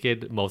half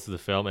naked most of the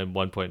film and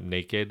one point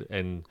naked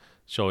and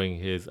showing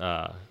his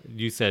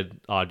you said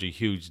Audrey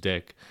huge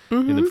dick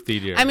in the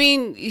theater. I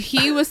mean,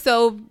 he was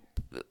so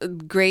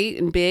great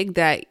and big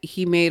that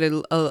he made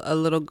a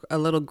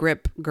little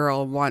grip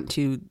girl want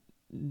to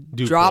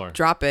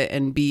drop it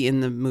and be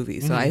in the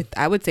movie. So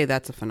I would say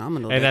that's a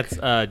phenomenal. And that's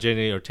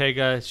Jenny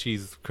Ortega.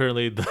 She's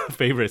currently the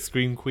favorite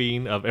scream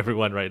queen of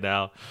everyone right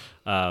now,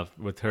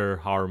 with her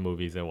horror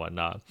movies and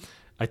whatnot.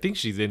 I think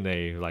she's in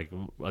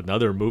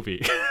another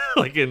movie,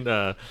 like in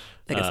like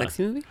a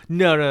sexy movie.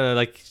 No.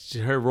 Like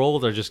her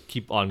roles are just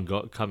keep on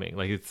coming.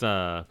 Like it's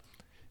so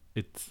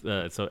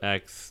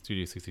X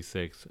Studio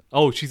 66.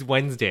 Oh, she's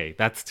Wednesday.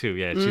 That's too.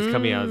 Yeah, she's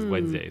coming out as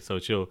Wednesday. So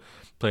she'll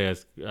play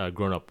as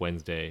grown up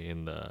Wednesday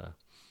in the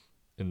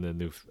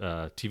new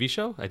TV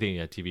show. I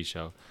think TV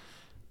show.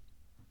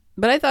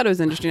 But I thought it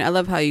was interesting. I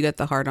love how you got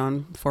the hard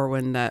on for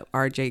when that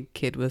RJ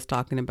kid was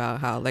talking about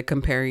how like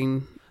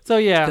comparing. So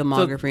yeah,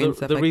 filmography and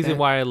stuff the like reason that.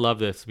 why I love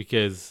this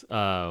because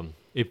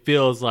it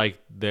feels like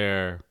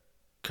they're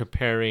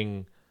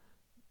comparing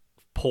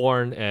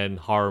porn and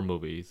horror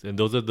movies, and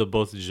those are the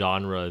both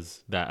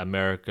genres that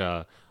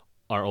America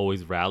are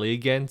always rally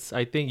against.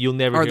 I think you'll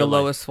never or hear the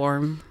like, lowest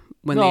form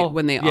when No,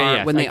 they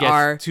yeah, when I they guess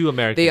are to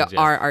Americans, they yes.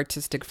 are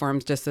artistic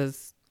forms just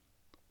as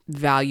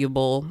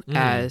valuable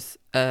as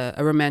a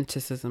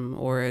romanticism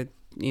or a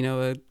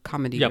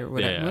comedy Yep, or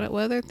whatever. yeah.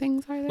 What other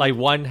things are there? like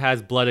one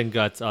has blood and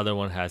guts, other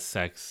one has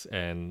sex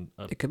and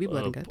It could be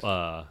blood and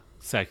guts.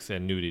 Sex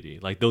and nudity.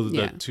 Like those are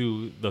Yeah. the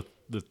two the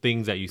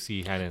things that you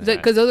see hand in hand.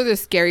 Because those are the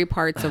scary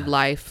parts of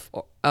life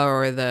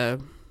or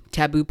the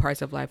taboo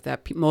parts of life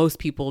that most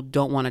people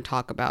don't want to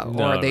talk about,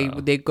 No, or they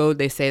no. they go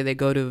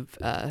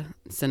to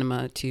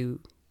cinema to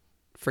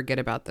forget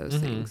about those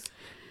things.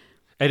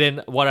 And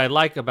then what I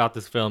like about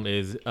this film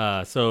is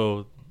Mia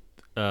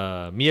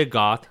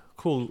Goth,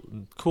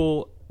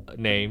 cool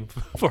name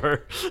for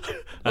her.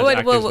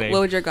 What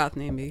would your goth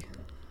name be?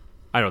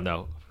 I don't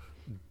know.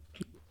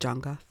 John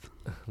Goth?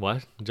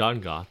 What? John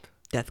Goth.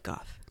 Death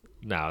Goth.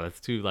 No, that's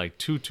too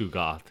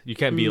goth. You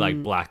can't be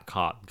like Black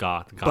Cock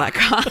Goth. Black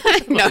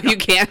Goth? No, you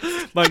can't.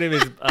 My name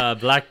is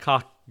Black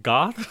Cock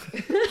Goth.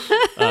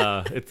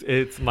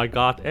 It's my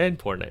goth and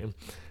porn name.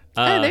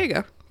 There you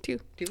go. Two.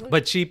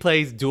 But she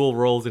plays dual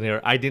roles in here.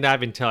 I did not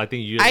even tell. I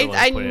think you.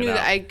 I knew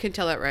that. I could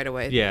tell it right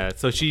away. Yeah.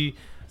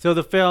 So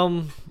the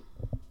film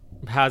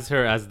has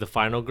her as the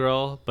final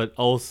girl, but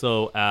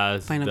also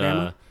as Final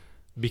grandma?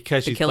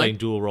 Because she's killer? playing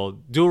dual role.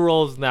 Dual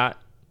roles not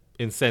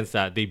in sense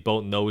that they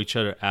both know each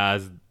other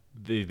as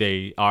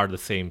they are the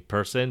same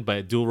person,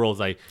 but dual roles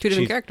like Two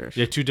different characters.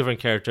 Yeah, two different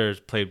characters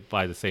played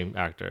by the same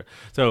actor.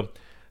 So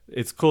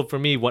it's cool for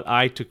me. What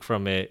I took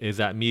from it is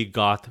that Mia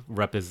Goth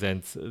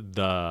represents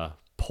the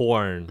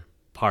porn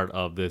part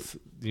of this,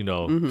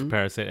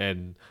 comparison,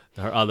 and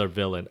her other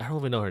villain. I don't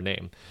even know her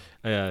name.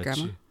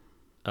 Grandma?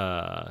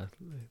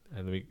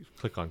 And let me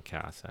click on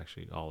cast.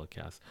 Actually, all the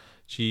cast.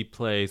 She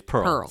plays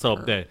Pearl.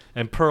 Pearl.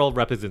 And Pearl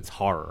represents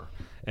horror.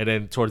 And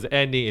then towards the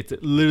ending, it's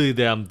literally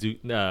them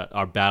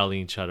are battling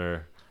each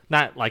other,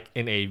 not like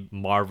in a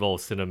Marvel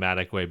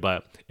cinematic way,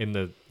 but in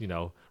the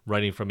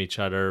running from each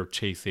other,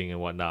 chasing and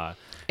whatnot.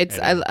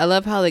 I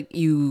love how like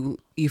you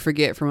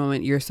forget for a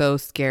moment. You're so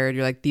scared.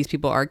 You're like, these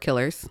people are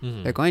killers.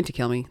 They're going to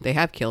kill me. They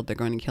have killed. They're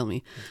going to kill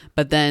me.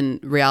 But then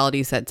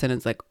reality sets in.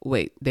 It's like,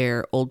 wait,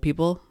 they're old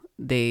people.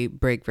 They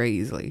break very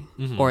easily,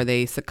 or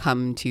they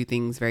succumb to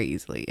things very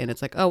easily. And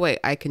it's like, oh wait,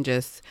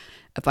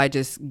 if I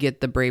just get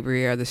the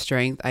bravery or the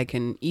strength, I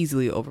can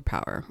easily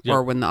overpower. Yep.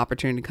 Or when the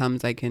opportunity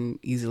comes, I can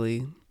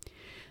easily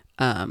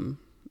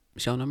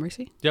show no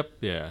mercy. Yep.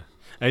 Yeah.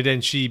 And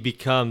then she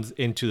becomes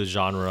into the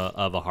genre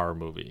of a horror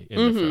movie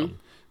in the film.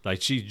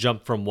 Like she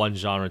jumped from one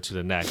genre to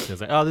the next. And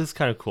it's like, oh, this is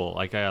kind of cool.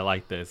 Like I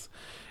like this.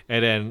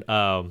 And then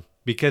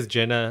because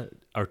Jenna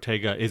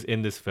Ortega is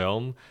in this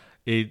film,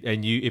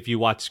 if you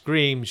watch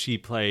Scream, she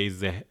plays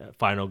the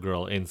final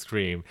girl in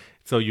Scream.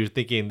 So you're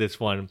thinking this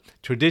one,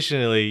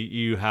 traditionally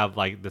you have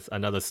like this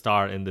another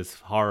star in this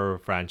horror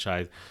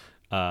franchise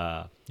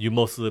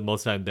most of the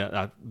time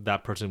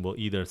that person will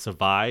either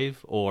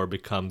survive or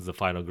becomes the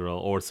final girl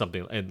or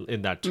something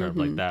in that term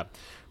like that.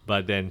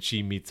 But then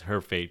she meets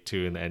her fate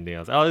too in the ending. I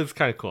was like, oh, it's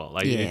kind of cool.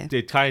 Like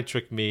it kind of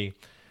tricked me,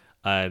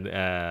 and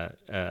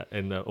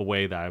in a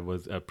way that I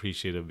was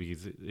appreciative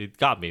because it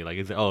got me. Like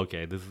it's like, oh,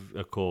 okay, this is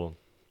a cool.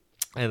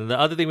 And the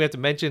other thing we have to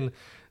mention,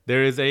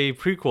 there is a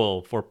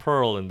prequel for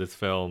Pearl in this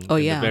film. Oh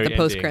yeah, the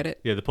post credit.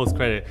 Yeah, the post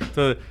credit.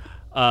 So.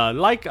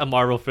 Like a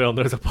Marvel film,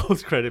 there's a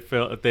post-credit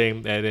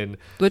thing, and then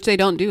which they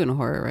don't do in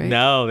horror, right?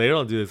 No, they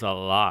don't do this a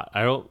lot.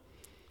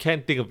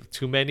 Can't think of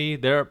too many.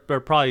 There are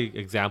probably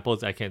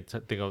examples I can't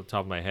think of the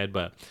top of my head,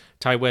 but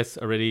Ty West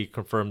already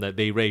confirmed that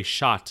they already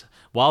shot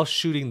while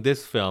shooting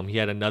this film. He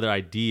had another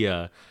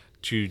idea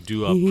to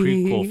do a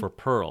prequel for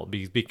Pearl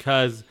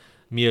because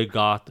Mia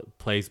Goth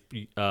plays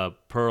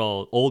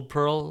Pearl, old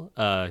Pearl.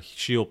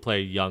 She'll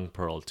play young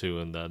Pearl too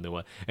in the new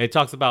one. And it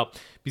talks about,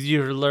 because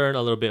you learn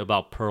a little bit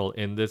about Pearl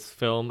in this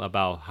film,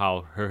 about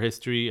how her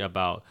history,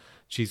 about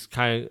she's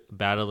kind of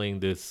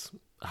battling this,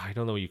 I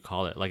don't know what you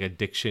call it, like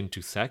addiction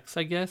to sex,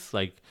 I guess.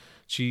 Like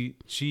she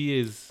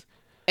is.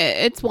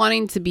 It's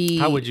wanting to be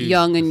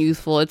young and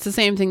youthful. It's the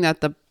same thing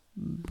that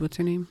what's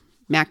her name?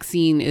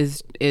 Maxine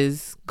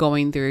is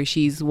going through.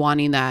 She's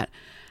wanting that.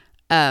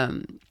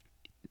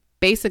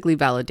 Basically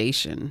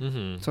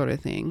validation sort of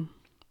thing.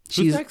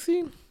 Who's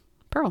Maxine?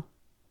 Pearl.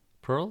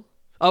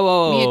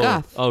 Oh, Mia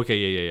Goth. Oh, okay,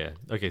 yeah.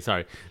 Okay,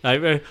 sorry.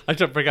 I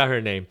just forgot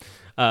her name.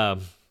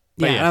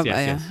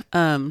 Yes.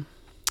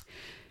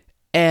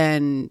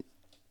 And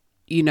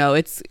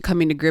it's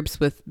coming to grips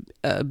with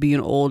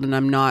being old and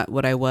I'm not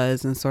what I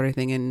was and sort of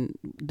thing. And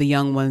the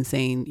young one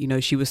saying,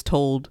 she was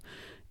told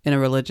in a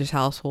religious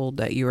household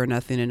that you are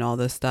nothing and all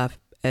this stuff,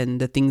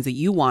 and the things that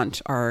you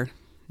want are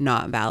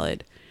not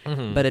valid.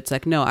 But it's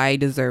like, no, I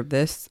deserve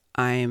this.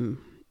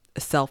 I'm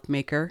a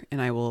self-maker, and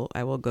I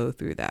will go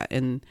through that.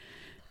 And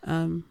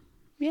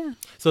yeah.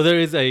 So there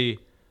is a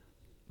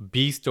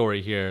B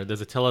story here.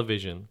 There's a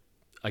television.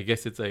 I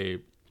guess it's a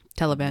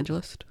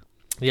televangelist.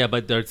 Yeah,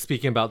 but they're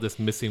speaking about this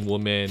missing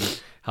woman,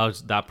 how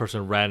that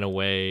person ran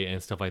away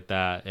and stuff like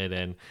that, and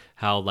then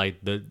how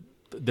like the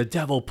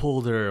devil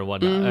pulled her and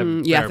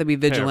whatnot. You have to be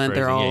vigilant.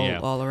 They're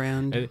all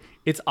around. And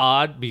it's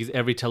odd because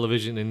every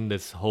television in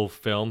this whole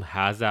film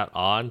has that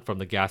on, from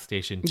the gas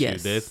station to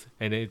this.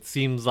 And it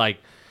seems like,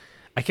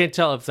 I can't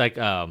tell if it's like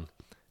a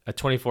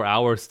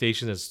 24-hour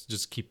station that's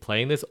just keep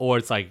playing this, or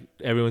it's like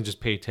everyone just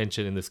pay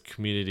attention in this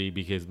community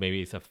because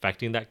maybe it's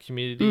affecting that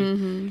community.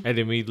 And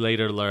then we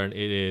later learn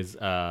it is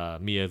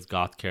Mia's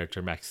goth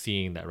character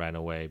Maxine that ran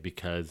away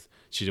because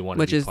she didn't want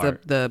to be part. Which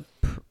is the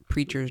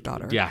preacher's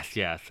daughter. Yes.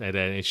 And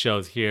then it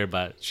shows here,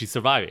 but she's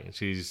surviving.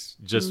 She's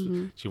just,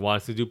 she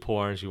wants to do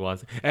porn.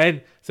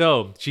 And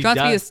so she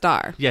wants to be a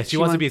star. Yeah, she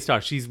wants to be a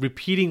star. She's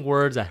repeating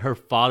words that her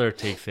father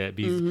takes it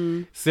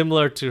because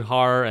similar to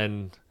horror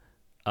and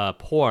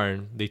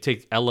porn, they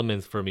take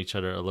elements from each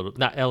other a little,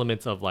 not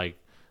elements like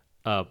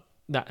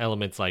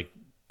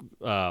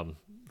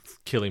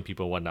killing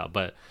people and whatnot,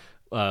 but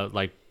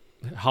like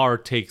horror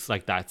takes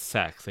like that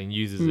sex and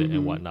uses it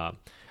and whatnot.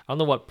 I don't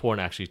know what porn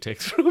actually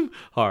takes from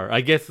horror. I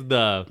guess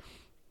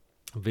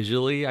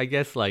visually,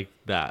 like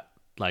that,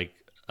 like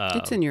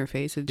it's in your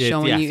face. It's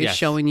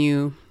showing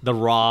you the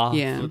raw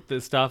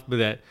stuff, but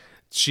that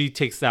she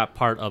takes that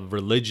part of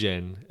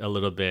religion a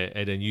little bit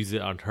and then uses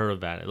it on her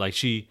advantage. Like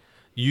she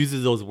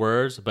uses those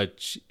words, but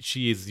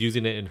she is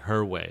using it in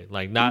her way,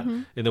 like not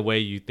in the way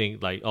you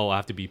think like, oh, I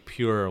have to be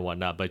pure or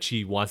whatnot, but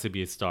she wants to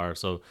be a star,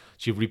 so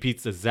she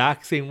repeats the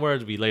exact same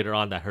words later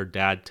on that her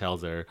dad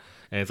tells her,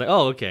 and it's like,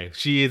 oh, okay,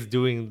 she is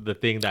doing the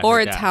thing that,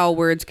 or it's how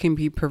words can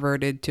be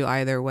perverted to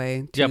either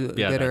way,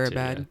 good or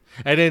bad.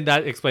 And then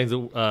that explains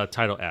the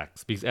title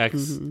X, because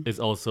X is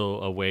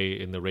also a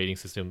way in the rating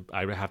system.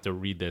 I have to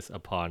read this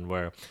upon,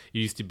 where it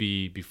used to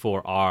be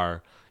before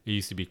R, it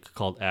used to be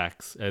called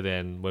X, and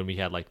then when we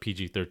had like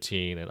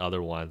PG-13 and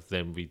other ones,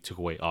 then we took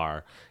away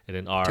R, and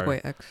then R took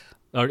away X.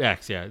 Or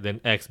X, yeah. Then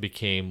X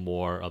became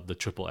more of the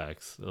triple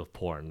X of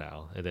porn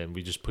now, and then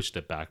we just pushed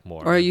it back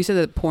more. Or you said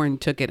that porn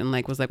took it and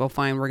like was like, well,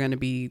 fine, we're gonna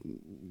be,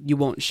 you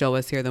won't show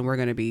us here, then we're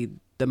gonna be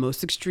the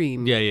most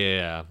extreme.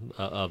 Yeah,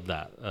 of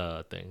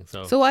that thing.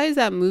 So why is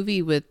that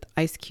movie with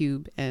Ice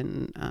Cube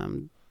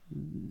and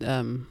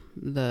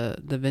the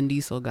Vin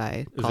Diesel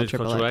guy called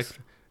Triple X?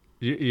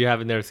 You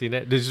haven't never seen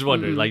it? Just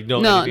wondering, like,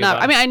 no.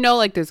 I mean, I know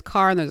like there's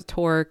car and there's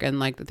torque, and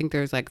like I think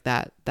there's like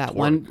that torque.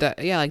 One like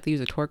they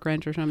use a torque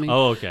wrench or something.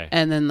 Oh, okay.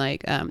 And then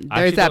like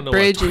there's that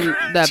bridge and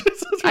that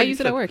I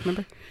use it at work.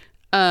 Remember?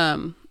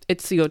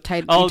 It's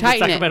tight. Oh, you the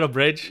Sacramento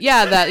Bridge.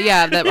 Yeah,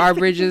 that our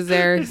bridge is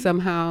there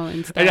somehow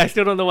and stuff. And I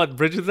still don't know what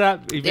bridge is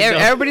that.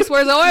 Everybody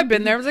swears, oh, I've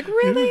been there. I was like,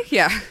 really?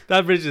 Yeah.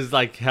 That bridge is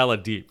like hella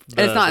deep.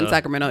 And it's not in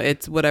Sacramento.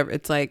 It's whatever.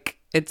 It's like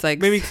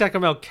maybe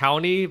Sacramento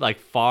County, like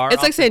far.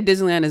 It's like saying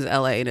Disneyland is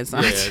LA and it's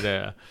not.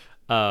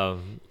 Yeah.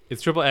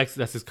 It's Triple X.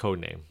 That's his code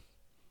name.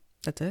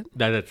 That's it.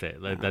 That's it.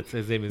 Like, that's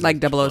his name is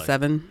like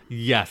 007.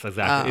 Yes,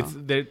 exactly.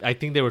 Oh. I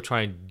think they were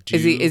trying to.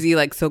 Is he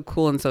like so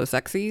cool and so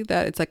sexy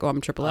that it's like, oh,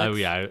 I'm Triple X? Oh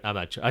yeah, I'm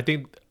not sure. I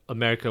think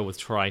America was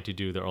trying to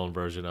do their own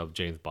version of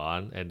James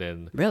Bond, and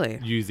then Really?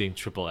 using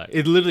triple X.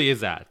 It literally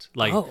is that.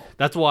 Like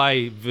that's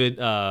why.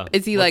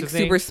 Is he like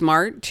super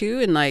smart too,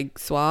 and like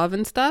suave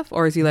and stuff,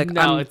 or is he like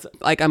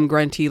I'm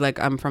grunty, like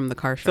I'm from the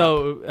car shop?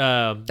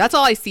 So that's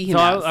all I see him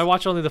as. I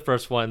watched only the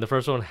first one. The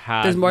first one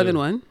has. There's more than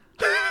one.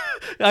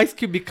 Ice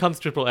Cube becomes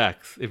triple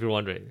X. If you're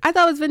wondering. I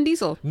thought it was Vin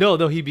Diesel. No,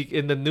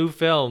 in the new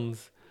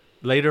films.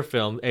 Later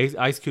films,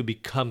 Ice Cube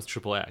becomes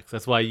triple X.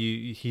 That's why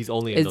he's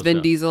only in Is those Vin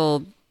films.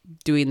 Diesel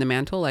doing the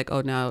mantle? Like,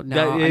 oh, now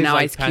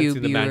like Ice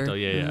Cube. The mantle.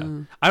 Yeah.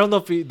 I don't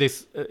know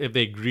if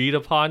they agreed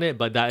upon it,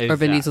 but that is. Or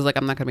Vin Diesel's like,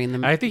 I'm not gonna be in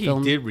the. I think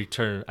film. he did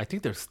return. I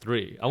think there's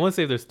 3. I want to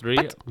say there's 3.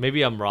 What?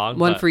 Maybe I'm wrong.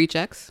 One for each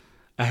X.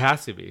 It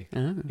has to be.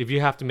 If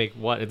you have to make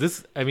one,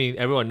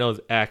 everyone knows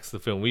X, the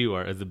film we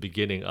were, as the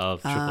beginning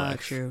of triple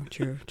X.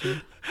 True.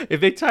 If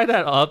they tie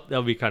that up, that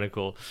would be kind of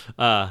cool.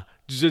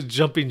 Just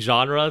jumping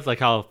genres, like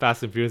how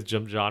Fast and Furious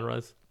jump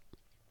genres.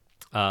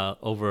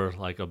 Over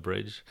like a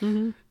bridge.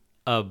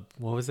 What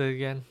was it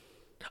again?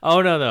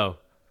 Oh no!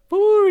 What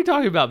were we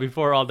talking about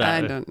before all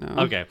that? I don't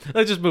know. Okay,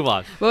 let's just move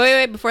on. But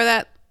wait! Before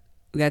that,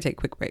 we gotta take a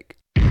quick break.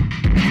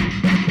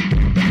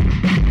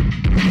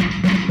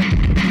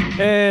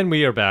 And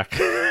we are back.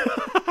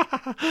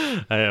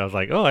 I was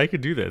like, oh, I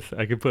could do this.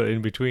 I could put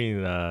in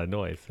between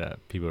noise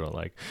that people don't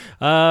like.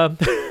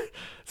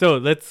 So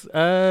let's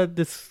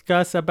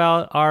discuss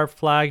about our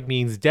flag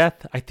means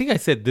death. I think I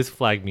said this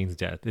flag means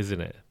death,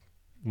 isn't it?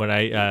 When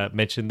I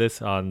mentioned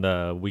this on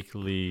the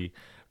weekly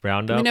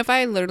roundup. I mean, if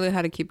I literally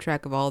had to keep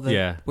track of all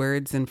the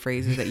words and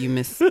phrases that you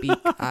misspeak,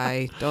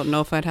 I don't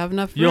know if I'd have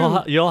enough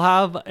room. You'll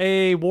have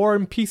a War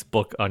and Peace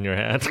book on your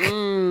hand.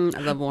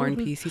 I love War and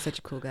Peace. He's such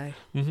a cool guy.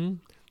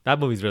 That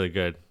movie's really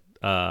good.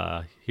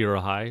 Hero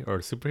High or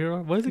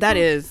Superhero? What is it That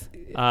called? is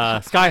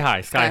Sky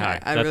High. Sky High.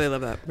 I really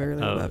love that. I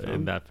really love that film.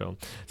 In that film.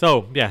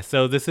 So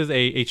so this is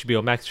a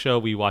HBO Max show.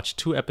 We watched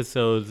 2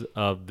 episodes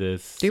of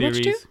this series.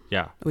 Did we watch 2?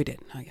 Yeah. We did.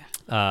 Oh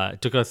yeah.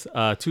 It took us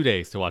 2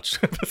 days to watch 2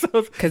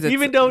 episodes,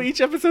 even though each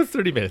episode's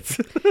 30 minutes.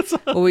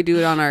 Well, we do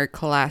it on our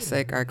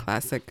classic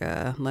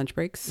lunch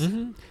breaks.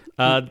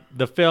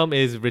 The film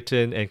is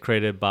written and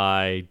created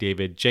by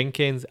David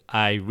Jenkins.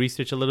 I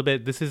researched a little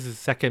bit. This is his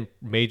second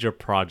major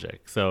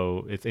project,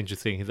 so it's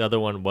interesting. His other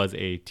one was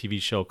a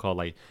TV show called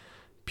like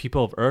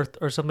People of Earth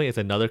or something. It's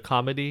another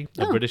comedy,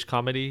 a British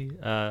comedy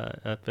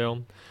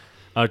film,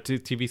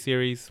 TV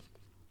series.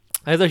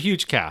 It has a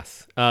huge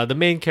cast. The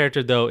main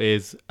character though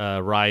is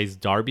Rhys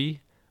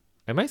Darby.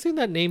 Am I saying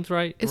that name's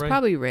right? It's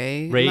probably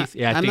Ray.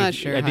 I'm not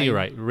sure. I think you're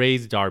right.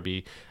 Rhys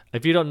Darby.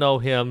 If you don't know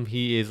him,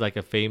 he is like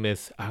a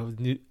famous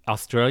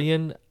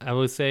Australian, I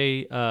would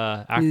say,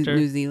 actor.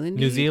 New Zealand?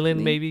 New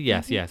Zealand, maybe?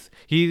 Yes.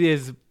 He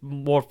is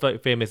more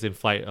famous in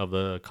Flight of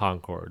the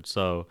Conchords.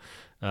 So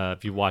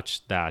if you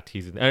watch that,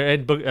 he's in.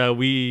 And What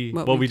We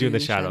Do in the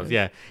Shadows.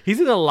 Yeah. He's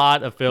in a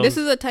lot of films. This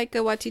is a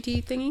Taika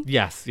Waititi thingy?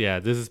 Yes. Yeah.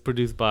 This is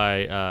produced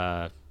by,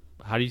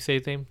 how do you say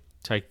his name?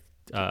 Taika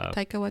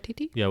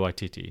Waititi? Yeah,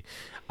 Waititi.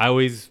 I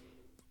always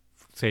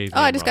say his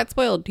name I just wrong. got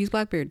spoiled. He's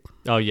Blackbeard.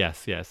 Oh,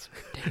 yes.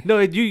 No,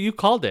 you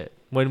called it.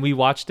 When we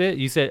watched it,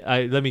 you said,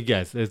 let me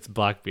guess, it's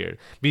Blackbeard.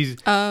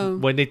 Because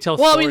when they tell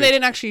Well, stories, I mean, they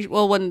didn't actually...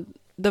 Well, when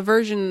the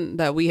version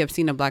that we have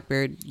seen of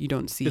Blackbeard, you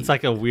don't see... It's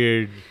like a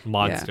weird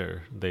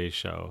monster they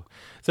show.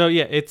 So,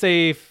 yeah, it's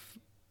a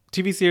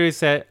TV series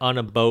set on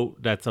a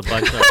boat that's a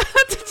bunch of...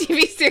 It's a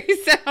TV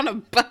series set on a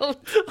boat.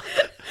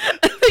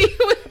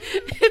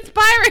 It's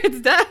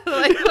pirates, duh.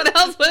 Like, what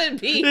else would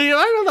it be? I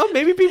don't know.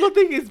 Maybe people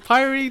think it's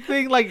pirate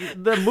thing, like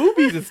the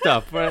movies and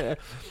stuff. Right?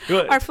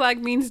 Our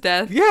flag means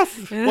death. Yes.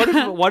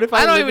 What if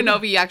I don't even know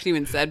if he actually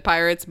even said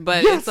pirates,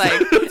 but it's like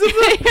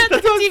that's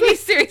a TV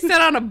series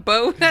set on a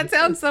boat. That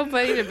sounds so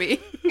funny to me.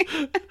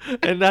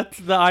 And that's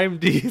the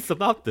IMDb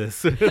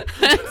synopsis.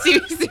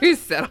 TV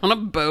series set on a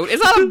boat.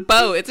 It's not a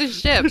boat. It's a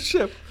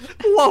ship.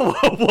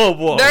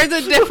 Whoa. There's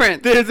a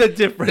difference. There's a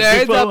difference.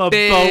 There's between a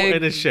big boat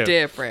and a ship.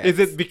 difference. Is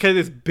it because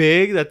it's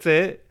big? That's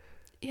it.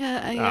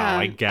 Yeah.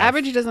 I guess.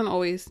 Average doesn't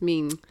always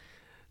mean.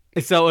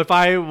 So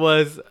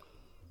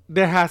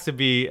there has to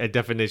be a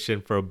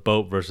definition for a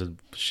boat versus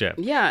ship.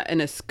 Yeah,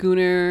 and a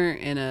schooner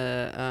and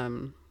a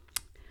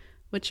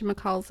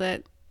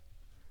whatchamacallit.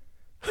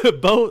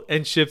 Boat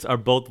and ships are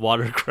both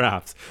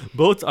watercrafts.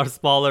 Boats are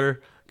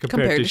smaller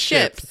compared to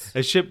ships.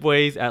 A ship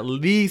weighs at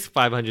least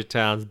 500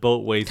 tons.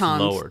 Boat weighs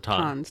lower.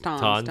 Tons.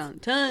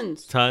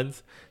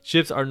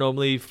 Ships are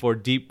normally for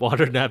deep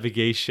water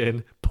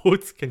navigation.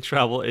 Boats can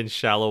travel in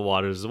shallow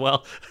waters as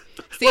well.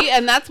 See,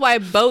 and that's why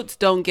boats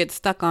don't get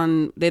stuck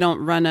on. They don't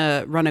run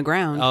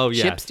aground. Oh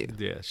yeah, ships do.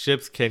 Yeah,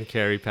 ships can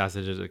carry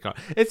passengers in car.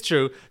 It's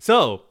true.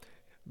 So,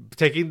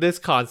 taking this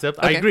concept,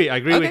 okay. I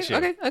agree with you.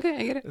 Okay, I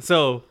get it.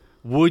 So,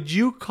 would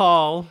you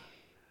call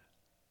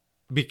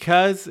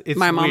because it's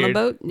my mama weird,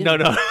 boat? Yeah.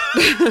 No.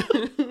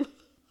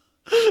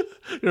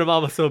 Your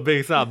mama's so big,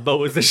 it's not a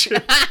boat, it's a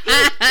ship.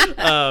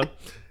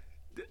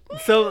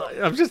 So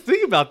I'm just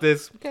thinking about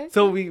this. Okay.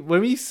 So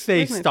when we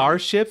say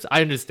starships,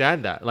 I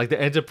understand that. Like the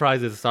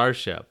Enterprise is a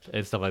starship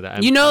and stuff like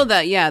that. You know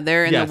that, yeah,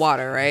 they're in the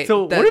water, right?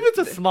 So what if it's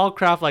a small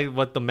craft like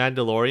what the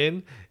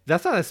Mandalorian?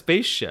 That's not a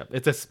spaceship.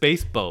 It's a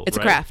space boat. It's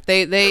right? a craft.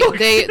 They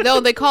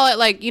call it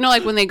like,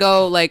 like when they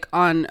go like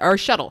on or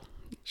shuttle.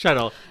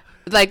 Shuttle.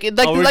 Like we're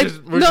no,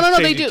 just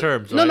they changing do.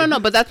 terms, No,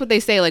 right? but that's what they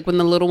say. Like when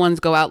the little ones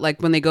go out,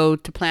 like when they go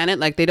to planet,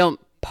 like they don't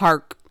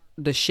park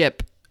the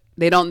ship.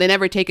 They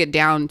never take it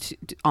down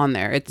on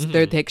there. It's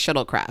they take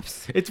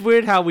shuttlecrafts. It's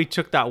weird how we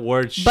took that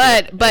word. Ship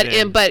But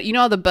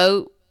the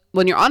boat,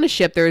 when you're on a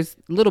ship, there's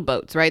little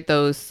boats, right?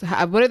 Those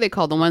what are they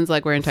called? The ones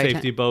like we're in Titanic.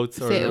 safety boats.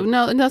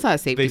 No, it's not a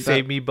safety. They boat.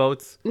 save me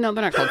boats. No,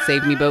 they're not called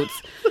save me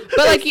boats.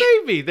 But like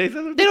Save me. They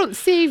don't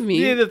save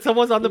me. Yeah, that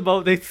someone's on the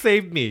boat. They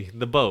saved me.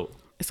 The boat.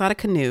 It's not a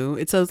canoe.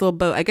 It's those little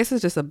boat. I guess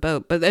it's just a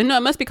boat. But no,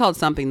 it must be called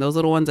something. Those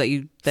little ones that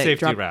Safety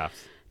drop.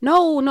 rafts.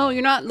 No,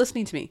 you're not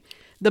listening to me.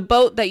 The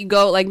boat that you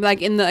go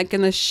like in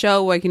the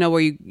show, like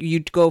where you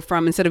go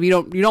from, instead of you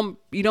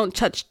don't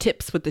touch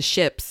tips with the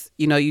ships.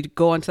 You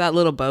go onto that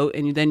little boat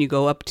and then you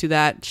go up to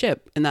that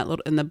ship in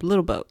the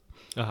little boat.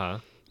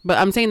 But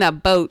I'm saying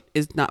that boat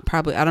is not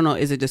probably, I don't know,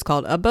 is it just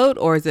called a boat,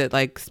 or is it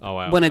like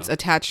when it's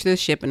attached to the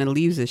ship and it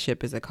leaves the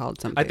ship, is it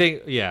called something? I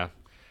think yeah.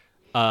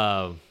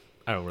 I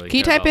don't really. Can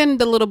you type in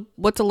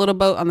what's a little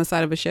boat on the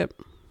side of a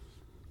ship?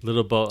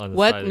 Little boat on the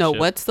side of a ship?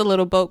 What's the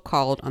little boat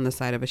called on the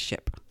side of a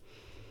ship?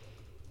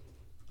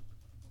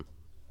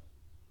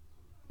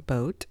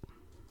 Boat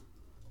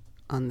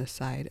on the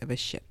side of a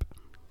ship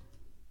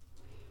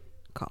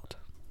called.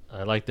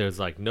 I like there's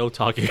like no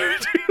talking.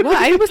 Well,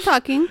 I was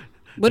talking.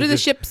 What are the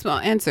ship's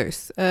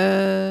answers?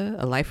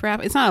 A life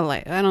raft? It's not a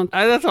life.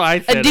 That's what I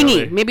said. A dinghy.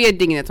 Earlier. Maybe a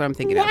dinghy. That's what I'm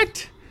thinking of.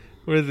 What?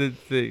 What is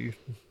it? The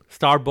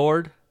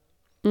starboard?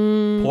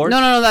 Port?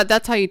 No.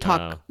 That's how you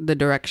talk the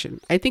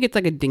direction. I think it's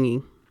like a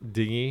dinghy.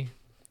 Dinghy?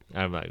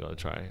 I'm not going to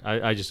try.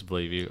 I just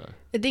believe you.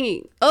 A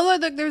dinghy. Oh,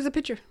 look, there's a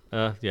picture.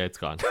 Yeah, it's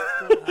gone.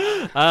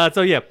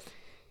 So, yeah.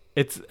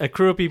 It's a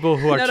crew of people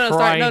who are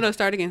trying...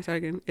 Start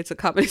again. It's a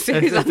comedy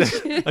series.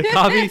 A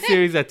comedy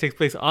series that takes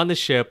place on the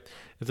ship.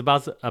 It's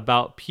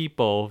about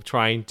people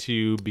trying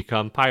to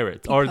become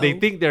pirates. Or they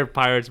think they're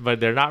pirates, but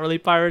they're not really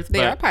pirates.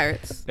 They are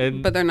pirates,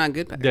 but they're not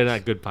good pirates. They're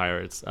not good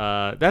pirates.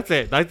 That's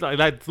it. That's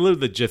literally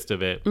the gist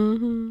of it.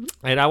 Mm-hmm.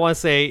 And I want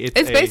to say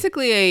it's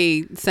basically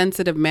a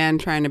sensitive man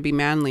trying to be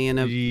manly in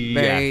a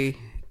very...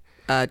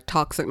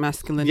 toxic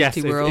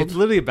masculinity world. It's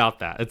literally about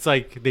that. It's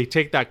like they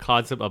take that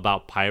concept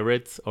about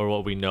pirates or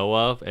what we know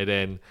of and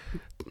then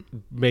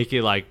make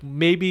it like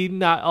maybe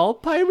not all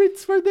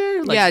pirates were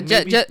there. Like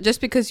just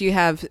because you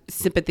have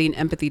sympathy and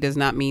empathy does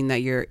not mean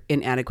that you're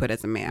inadequate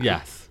as a man.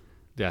 Yes.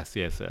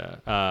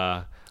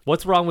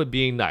 What's wrong with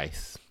being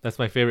nice? That's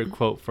my favorite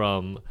quote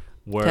from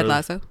Ted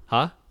Lasso.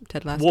 Huh?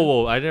 Ted Lasso.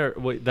 Whoa! I never.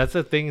 Wait, that's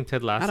a thing in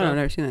Ted Lasso. I don't know. I've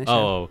never seen that show.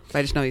 Oh,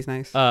 I just know he's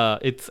nice.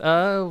 It's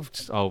now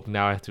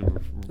I have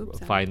to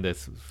find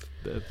this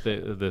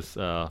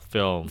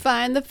film.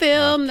 Find the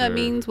film that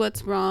means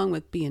what's wrong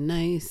with being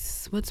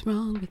nice. What's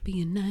wrong with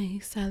being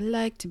nice? I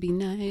like to be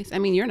nice. I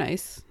mean, you're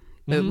nice.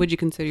 But would you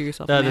consider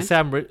yourself a man? The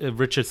Sam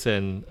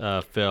Richardson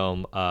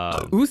film.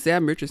 Who's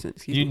Sam Richardson?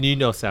 Excuse me. You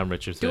know Sam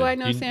Richardson. Do I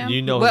know Sam?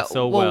 You know him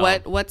so well.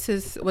 What's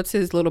his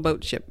little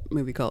boat ship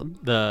movie called?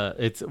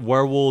 It's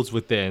Werewolves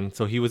Within.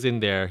 So he was in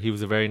there. He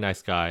was a very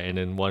nice guy. And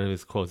then one of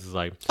his quotes is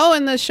like, "Oh,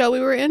 and the show we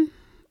were in."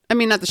 I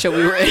mean, not the show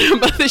we were in,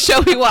 but the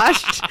show we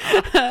watched.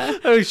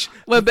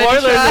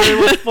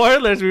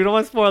 Spoilers. We don't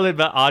want to spoil it,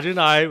 but Audrey and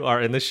I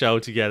are in the show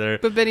together.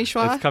 But Benny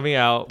Schwa? It's coming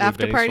out.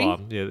 After with Party?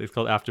 Schwa. Yeah, it's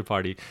called After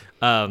Party.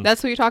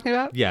 That's what you're talking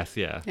about? Yes,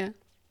 yeah. Yeah.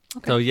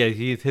 Okay. So, yeah,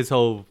 his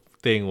whole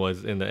thing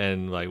was in the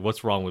end, like,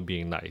 what's wrong with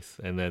being nice?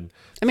 And then...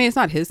 I mean, it's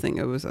not his thing.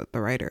 It was what the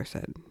writer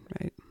said,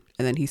 right?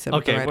 And then he said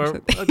what the writer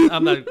said.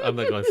 I'm not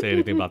going to say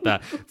anything about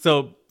that.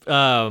 So...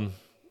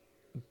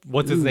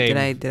 what's his name?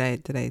 Did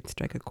I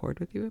strike a chord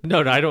with you? No,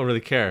 I don't really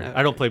care. Okay.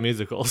 I don't play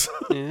musicals.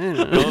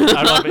 Yeah,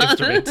 I don't have an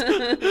instrument.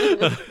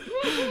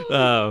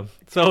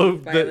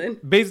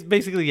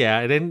 Basically, yeah.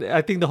 And then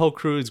I think the whole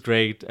crew is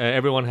great.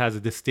 Everyone has a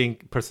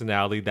distinct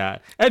personality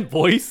and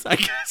voice. I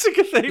guess you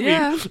could say.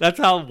 Yeah. That's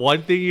how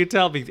one thing you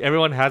tell, because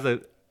everyone has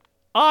an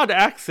odd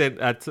accent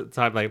at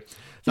time. Like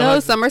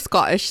some are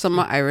Scottish, some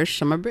are Irish,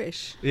 some are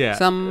British. Yeah,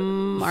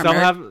 some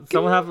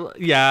have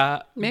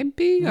yeah.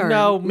 Maybe or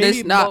no,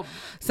 maybe not.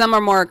 Some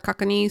are more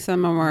Cockney,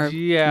 some are more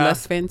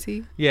less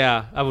fancy.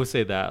 Yeah, I would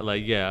say that.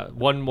 Like, yeah,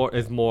 one more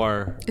is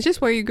more. It's just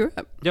where you grew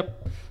up.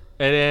 Yep,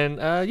 and then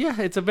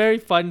it's a very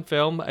fun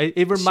film.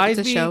 It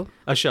reminds me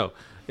a show.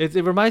 It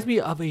reminds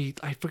me of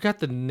I forgot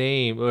the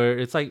name, or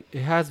it's like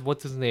it has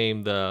what's his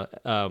name, the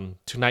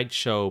Tonight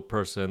Show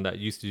person that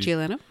used to Jay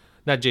Leno.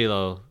 Not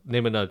J-Lo.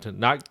 Name another.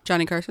 Not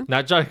Johnny Carson.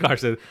 Not Johnny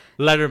Carson.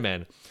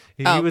 Letterman.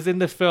 He was in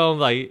the film.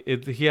 Like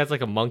he has like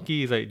a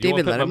monkey. He's like,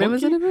 David Letterman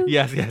was in it.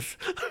 Yes.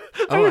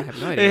 Oh, I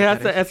have no idea. It has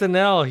the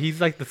SNL.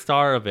 He's like the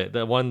star of it.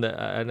 The one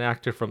an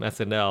actor from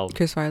SNL.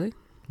 Chris Farley.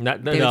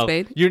 No.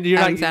 Spade? You're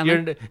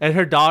not. And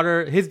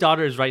his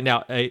daughter is right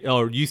now,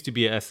 or used to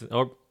be a SNL,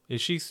 or is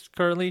she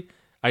currently?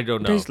 I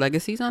don't know. There's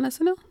legacies on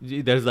SNL.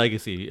 There's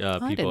legacy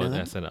people in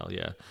SNL.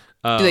 Yeah.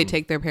 Do they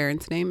take their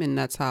parents' name and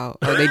that's how,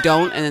 or they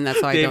don't, and then that's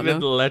how I don't know?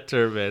 David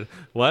Letterman.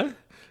 What?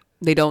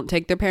 they don't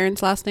take their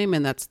parents' last name,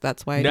 and that's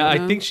why. No, I I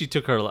don't know? think she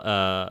took her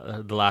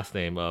the last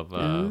name of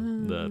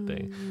the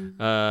thing.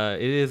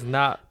 It is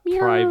not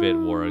Private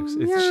Works.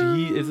 It's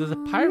a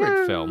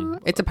pirate film.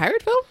 It's a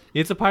pirate film.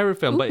 It's a pirate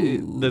film, but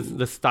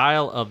the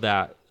style of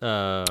that.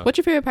 What's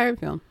your favorite pirate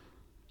film?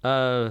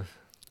 I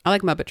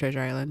like Muppet Treasure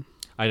Island.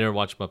 never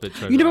watched Muppet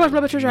Treasure. You never watched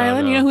Island. Muppet Treasure No,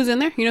 Island? no. You know who's in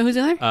there? You know who's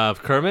in there?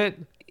 Kermit,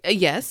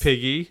 Yes.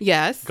 Piggy,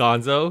 Yes.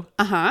 Gonzo,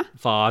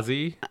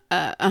 Fozzie,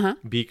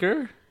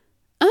 Beaker.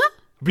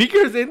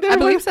 Beaker's in there. I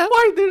believe so.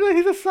 Why?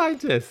 He's a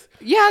scientist.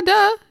 Yeah,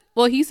 duh.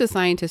 Well, he's a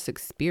scientist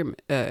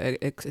experiment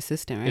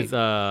assistant, right? Is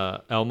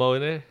Elmo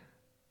in it?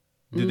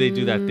 Did they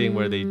do that thing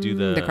where they do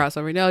the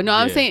crossover? No, I'm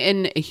Yeah. saying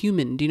in a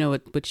human. Do you know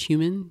which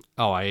human?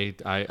 Oh, I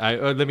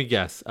let me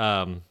guess.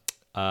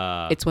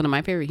 It's one of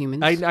my favorite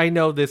humans. I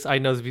know this. I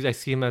know this because I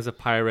see him as a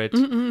pirate.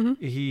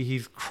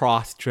 He's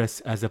cross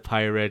dressed as a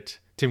pirate.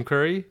 Tim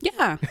Curry.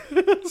 Yeah.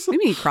 What do you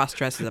mean he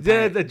cross-dresses a Yeah,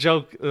 pirate? the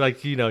joke, like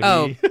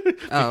Oh.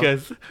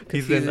 because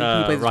he's in he plays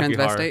a Rocky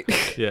Horror.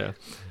 transvestite. Yeah.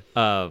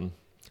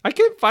 I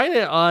can't find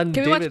it on.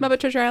 Can we watch Muppet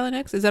Treasure Island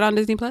next? Is that on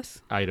Disney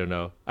Plus? I don't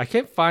know. I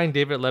can't find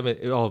David Lemon.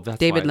 Oh, that's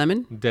David why.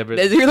 Lemon? David.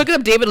 You're looking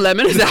up David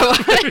Lemon? Is that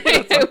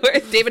why?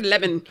 Where's David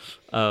Lemon?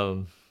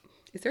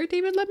 Is there a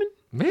David Lemon?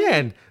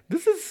 Man,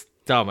 this is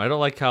dumb. I don't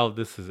like how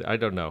this is. I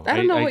don't know. I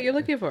don't know what you're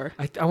looking for.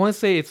 I want to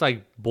say it's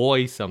like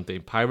boy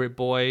something. Pirate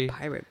boy.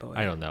 Pirate Boy.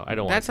 I don't know. I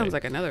don't want That to sounds say.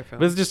 like another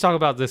film. Let's just talk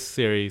about this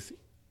series.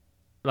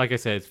 Like I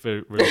said, it's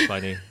really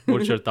funny.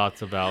 What's your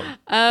thoughts about?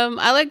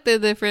 I like the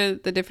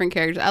different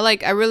characters.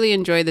 I really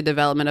enjoy the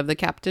development of the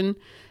captain,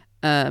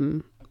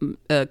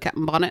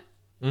 Captain Bonnet.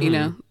 You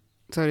know,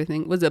 sort of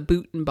thing. Was a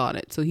boot and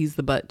bonnet, so he's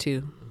the butt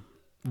too.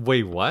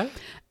 Wait, what?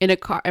 In a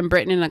car, in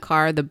Britain, in a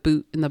car, the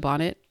boot and the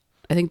bonnet.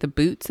 I think the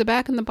boot's the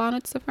back and the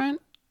bonnet's the front.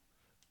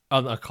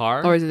 On a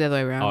car? Or is it the other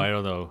way around? Oh, I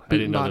don't know. Boot I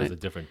didn't and know there bonnet. was a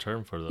different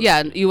term for those.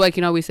 Yeah, you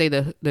always say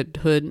the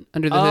hood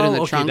under the hood and the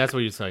okay, trunk. that's what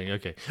you're saying.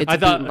 Okay, It's I a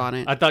boot thought and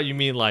bonnet. I thought you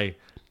mean like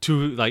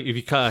two. Like if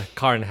you cut a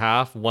car in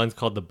half, one's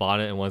called the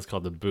bonnet and one's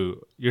called the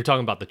boot. You're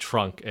talking about the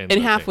trunk and In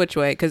the half thing. which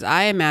way? Because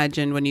I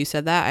imagined when you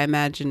said that, I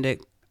imagined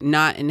it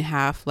not in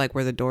half like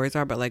where the doors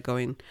are, but like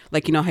going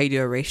like you know how you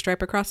do a race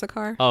stripe across a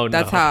car. Oh,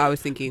 that's no. how I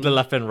was thinking. The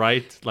left and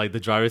right, like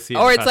the driver's seat.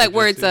 Or and it's like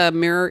where it's passenger a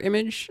mirror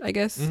image, I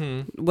guess.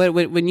 Mm-hmm. What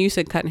when you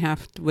said cut in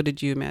half, what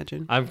did you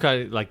imagine? seat. I'm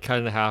kind of like cut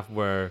in half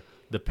where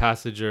the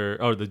passenger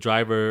or the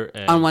driver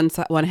and On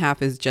one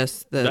half is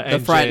just the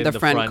engine,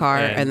 front car,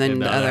 end, and then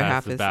the other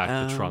half the is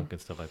back, the trunk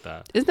and stuff like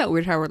that. Isn't that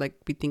weird how we're like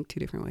we think two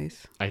different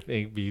ways? I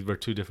think we're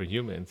two different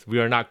humans. We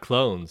are not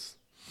clones.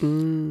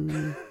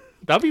 Mm.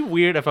 That'd be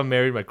weird if I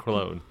married my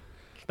clone.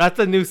 That's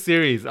a new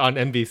series on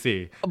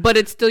NBC. But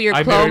it's still your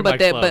I clone, married my but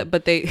they clone.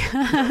 but they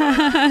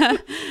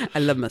I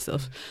love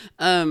myself.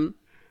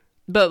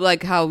 But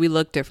like how we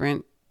look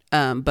different,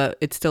 but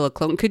it's still a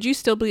clone. Could you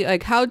still be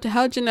like how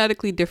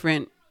genetically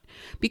different?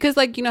 Because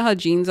like you know how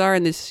genes are,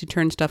 and this you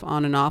turn stuff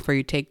on and off, or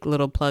you take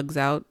little plugs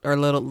out or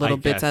little I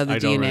bits guess. out of the I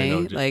don't DNA.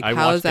 really know. Like I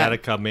how watched is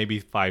that? Gattaca maybe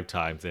 5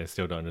 times and I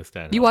still don't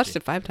understand. You how watched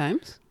it 5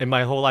 times? in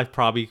my whole life,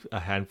 probably a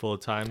handful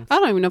of times. I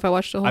don't even know if I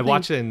watched the whole I thing.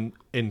 watched it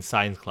in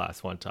science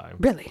class one time.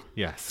 Really?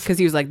 Yes. Because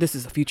he was like, "This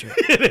is the future.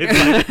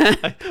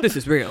 This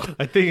is real."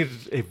 I think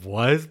it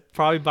was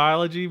probably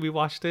biology. We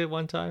watched it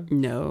one time.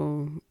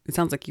 No, it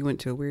sounds like you went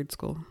to a weird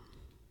school.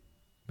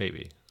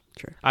 Maybe.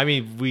 Sure. I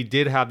mean, we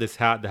did have this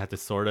hat that had to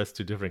sort us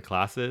to different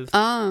classes.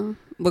 Oh,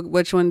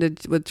 which one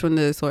did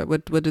sort?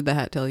 What did the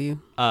hat tell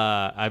you?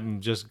 I'm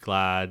just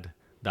glad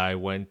that I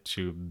went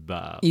to.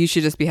 You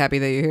should just be happy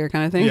that you're here,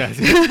 kind of thing. Yes.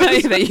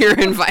 That you're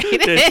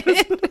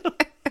invited.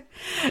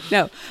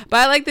 No, but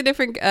I like the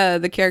different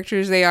the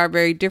characters. They are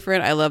very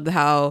different. I love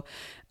how,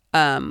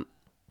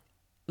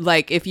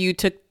 like if you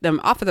took them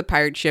off of the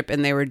pirate ship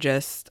and they were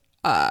just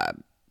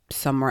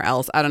somewhere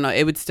else, I don't know,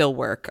 it would still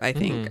work. I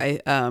think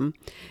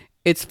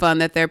it's fun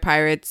that they're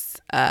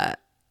pirates. I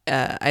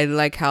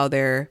like how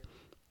they're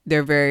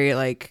very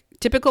like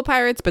typical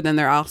pirates, but then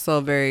they're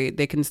also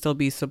they can still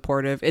be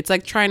supportive. It's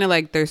like trying to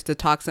like there's the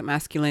toxic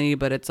masculinity,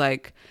 but it's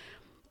like,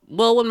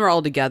 well, when we're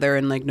all together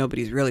and like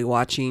nobody's really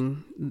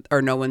watching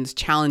or no one's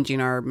challenging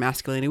our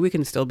masculinity, we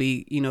can still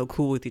be, you know,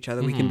 cool with each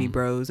other. We can be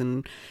bros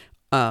and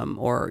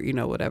or you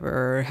know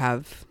whatever, or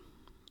have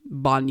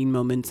bonding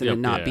moments and it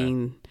not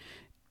being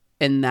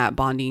in that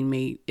bonding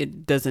mate.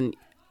 It doesn't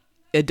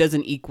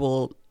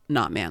equal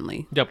not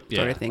manly. Yep. Sort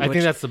Yeah. of thing, I which-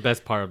 think that's the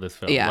best part of this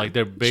film. Yeah. Like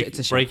they're It's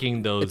a show. breaking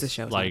It's those a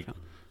show, it's not a like film.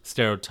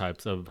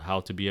 stereotypes of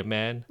how to be a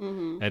man,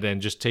 and then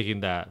just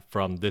taking that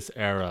from this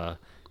era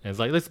and it's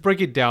like let's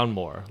break it down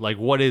more. Like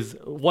what is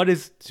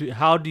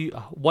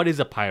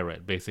a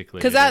pirate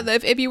basically? Because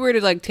if you were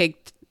to like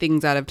take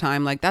things out of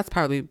time, like that's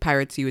probably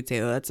pirates, you would say,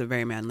 oh, that's a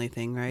very manly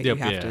thing, right? Yep,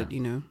 you have to, you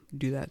know,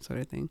 do that sort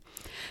of thing.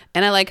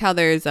 And I like how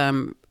there's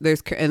and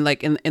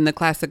like in the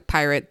classic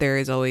pirate, there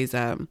is always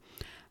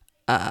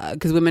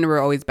because women were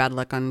always bad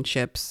luck on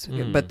ships,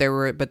 but there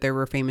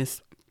were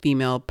famous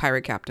female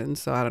pirate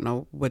captains. So I don't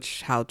know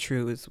how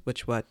true is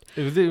what.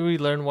 Did we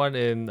learn one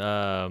in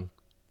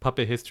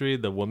Puppet History?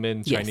 The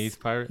woman Yes. Chinese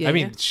pirate. Yeah, I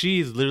mean, yeah.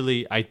 she's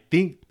literally. I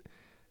think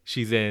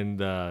she's in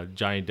the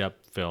Johnny Depp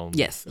film.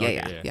 Yes. Yeah,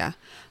 Okay, yeah.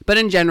 But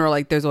in general,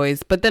 like there's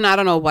always, but then I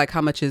don't know like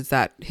how much is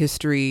that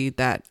history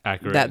that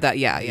Accurate.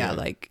 yeah.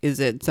 Like is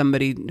it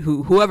somebody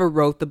whoever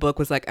wrote the book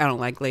was like, I don't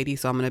like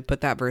ladies, so I'm gonna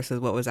put that versus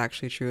what was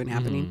actually true and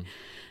happening.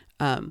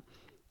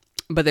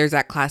 But there's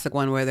that classic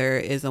one where there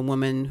is a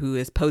woman who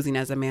is posing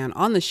as a man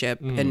on the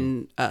ship,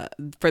 and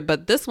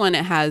but this one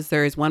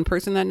there is one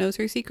person that knows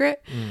her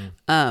secret.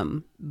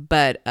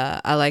 But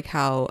I like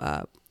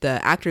how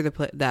the actor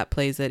that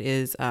plays it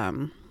is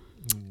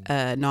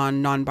a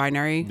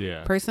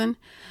non-binary person.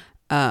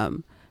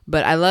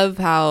 But I love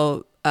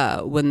how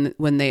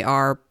when they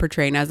are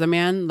portraying as a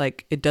man,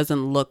 like it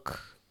doesn't look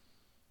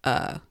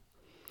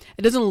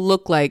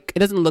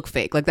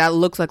fake. Like that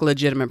looks like a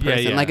legitimate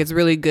person. Yeah. Like it's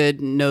really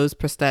good nose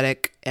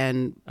prosthetic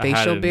and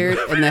facial beard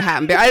and the hat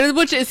and beard.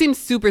 Which it seems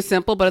super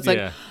simple, but it's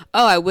like,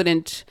 oh, I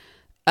wouldn't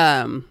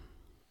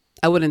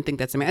think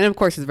that's a man. And of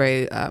course, it's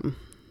very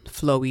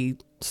flowy,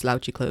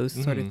 slouchy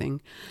clothes sort of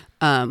thing.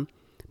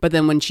 But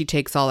then when she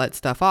takes all that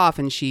stuff off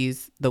and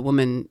she's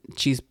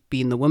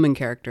being the woman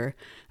character,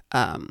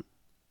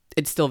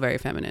 it's still very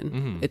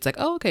feminine. It's like,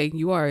 oh, okay,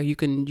 you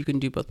can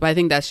do both. But I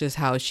think that's just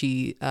how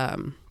she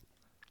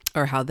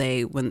or how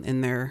they, when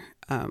in their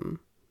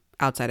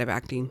outside of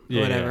acting or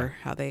whatever,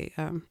 how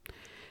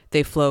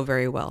they flow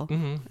very well,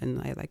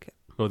 and I like it.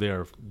 Well, they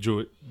are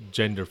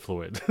gender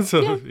fluid.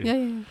 So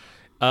Yeah.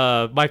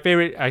 my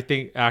favorite, I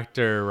think,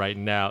 actor right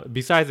now,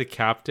 besides the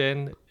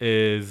captain,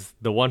 is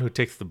the one who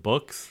takes the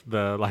books,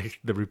 the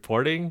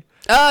reporting.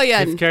 Oh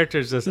yeah, His character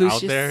is just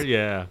Lucius. out there.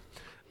 Yeah.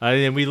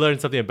 And we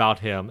learned something about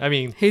him. I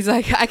mean, he's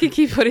like, I can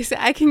keep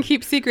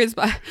secrets,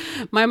 but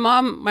my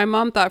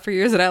mom thought for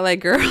years that I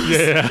like girls.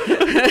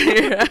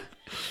 yeah.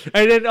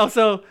 And then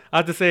also, I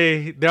have to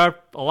say, there are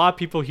a lot of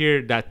people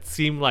here that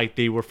seem like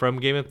they were from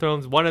Game of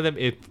Thrones. One of them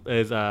is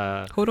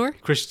Hodor?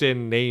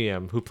 Christian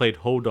Namium, who played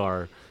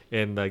Hodor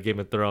in the Game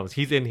of Thrones.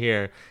 He's in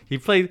here. He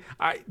played.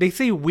 They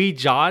say Wee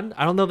John.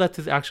 I don't know if that's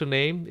his actual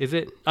name. Is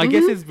it? I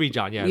guess it's Wee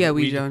John. Yeah. Yeah,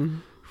 Wee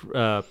John.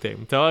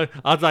 Thing. So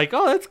I was like,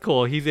 oh, that's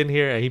cool. He's in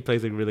here and he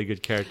plays a really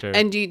good character.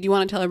 And do you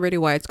want to tell everybody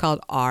why it's called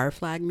Our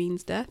Flag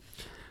Means Death?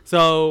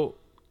 So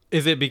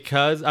is it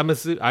because I'm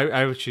assuming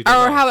I should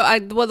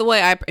the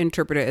way I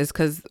interpret it is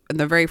because in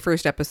the very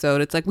first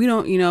episode it's like we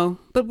don't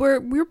but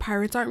we're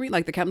pirates, aren't we?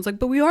 Like the captain's like,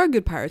 but we are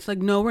good pirates. Like,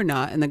 no, we're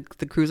not. And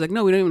the crew's like,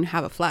 no, we don't even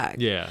have a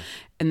flag. Yeah.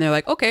 And they're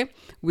like, okay,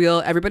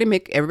 everybody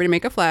make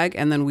a flag,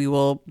 and then we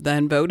will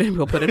then vote and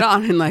we'll put it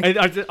on. And like,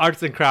 and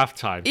arts and craft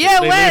time. Yeah,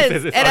 it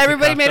was. And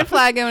everybody made a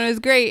flag, and it was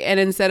great. And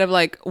instead of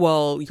like,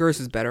 well, yours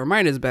is better,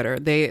 mine is better,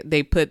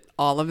 they put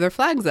all of their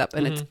flags up,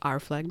 and it's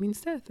Our Flag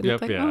Means Death. And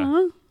it's like, There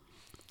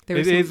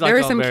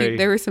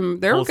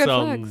were good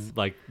flags.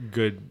 Like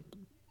good.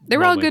 They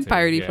were all good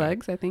piratey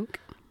flags, I think.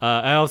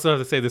 I also have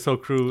to say this whole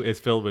crew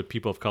is filled with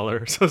people of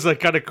color, so it's like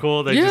kind of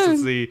cool that just to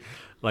see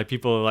like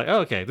people are like, oh,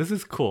 okay, this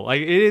is cool.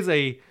 Like it is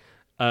a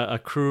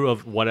crew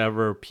of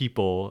whatever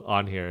people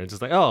on here. It's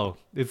just like, oh,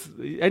 it's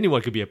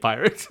anyone could be a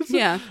pirate.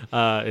 Yeah.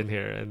 In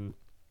here, and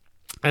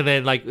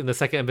then like in the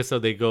second episode,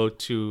 they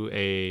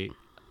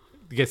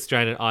get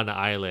stranded on an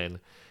island,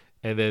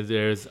 and then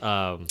there's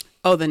the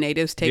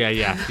natives take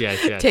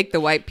take the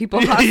white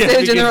people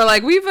hostage, and they were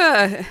like, we've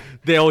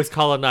they always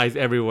colonize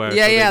everywhere.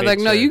 Yeah, so like,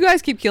 no, you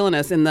guys keep killing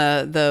us. And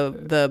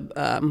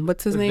the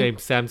what's his name?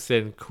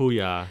 Samson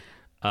Kuya.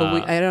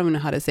 I don't even know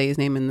how to say his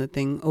name in the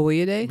thing.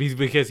 Oyede?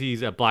 Because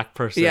he's a black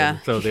person. Yeah.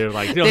 So they're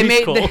like, no,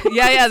 he's cool.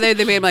 They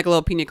made him like a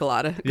little pina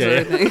colada.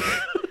 Yeah. Sort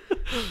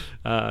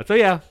of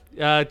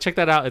thing. Check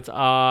that out. It's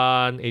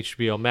on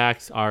HBO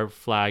Max. Our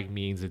Flag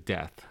Means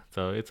Death.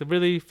 So it's a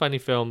really funny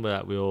film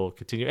that we'll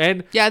continue.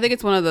 And yeah, I think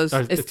it's one of those.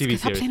 It's TV series.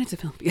 Stop saying it's a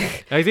film.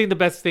 I think the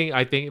best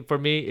thing for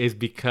me is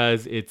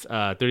because it's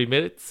 30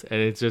 minutes and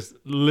it's just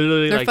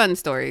literally they're fun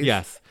stories.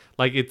 Yes.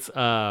 Like it's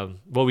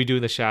what we do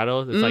in the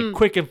shadows. It's like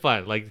quick and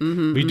fun. Like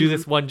we do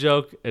this one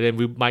joke and then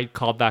we might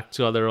call back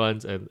to other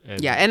ones. And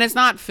and it's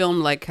not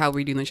filmed like how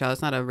we do in the show.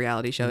 It's not a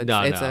reality show. It's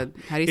a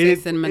how do you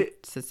say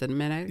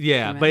cinematic?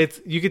 Yeah,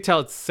 but you could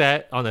tell it's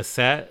set on a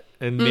set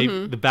and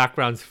maybe the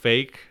background's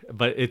fake,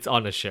 but it's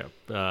on a ship.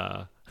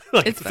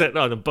 It's set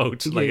on a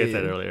boat, like I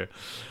said earlier.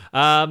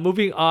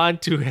 Moving on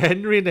to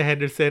Henry and the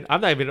Henderson.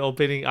 I'm not even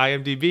opening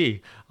IMDb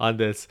on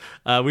this.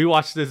 We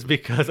watched this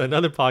because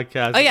another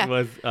podcast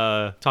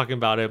was talking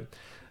about it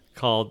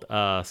called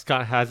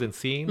Scott Hasn't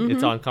Seen.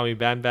 It's on Comedy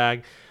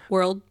Bag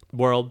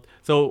World.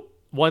 So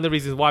one of the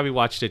reasons why we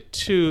watched it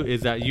too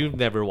is that you've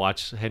never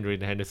watched Henry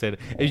and the Henderson.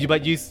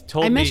 But you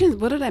told me.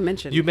 What did I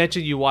mention? You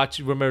mentioned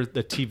remember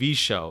the TV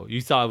show.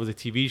 You thought it was a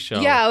TV show.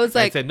 Yeah, I was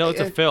like. I said, no, it's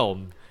a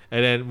film.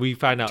 And then we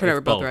found out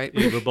we're both right.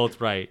 Yeah, we're both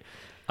right.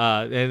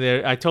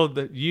 I told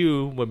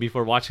you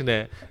before watching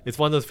it, it's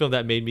one of those films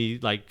that made me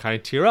like kind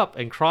of tear up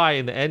and cry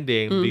in the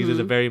ending because it's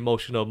a very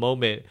emotional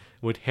moment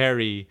with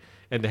Harry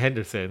and the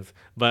Hendersons.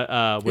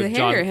 But with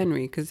Harry or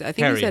Henry, because I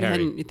think Harry, you said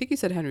Harry. I think you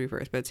said Henry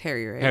first, but it's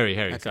Harry, right? Harry.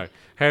 Okay. Sorry,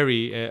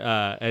 Harry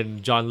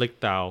and John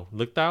Lithgow.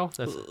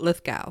 That's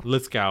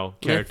Lithgow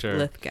character.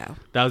 Lithgow.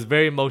 That was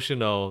very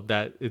emotional.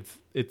 That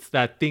it's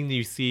that thing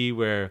you see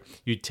where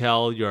you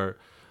tell your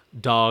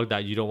dog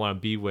that you don't want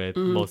to be with.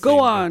 Mostly. Go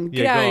on,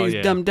 Yeah, get out go of on, here,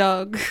 yeah. dumb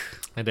dog.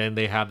 And then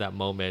they have that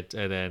moment,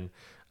 and then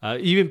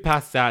even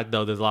past that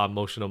though, there's a lot of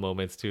emotional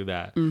moments too.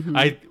 That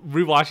I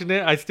rewatching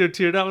it, I still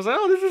teared up. I was like,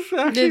 oh, this is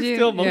actually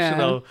still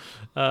emotional.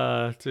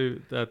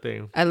 To that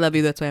thing. I love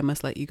you. That's why I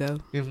must let you go.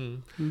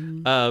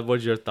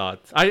 What's your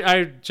thoughts?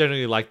 I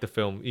generally like the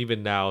film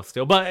even now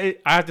still, but I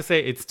have to say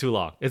it's too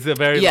long. It's a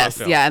very long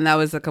film. Yeah, and that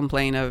was a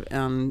complaint of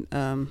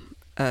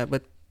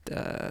with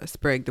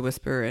Sprig the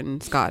Whisperer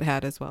and Scott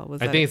had as well.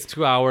 I think it's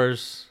 2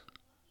 hours.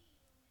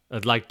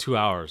 Like 2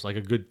 hours, like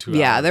a good 2 hours.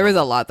 Yeah, there was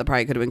a lot that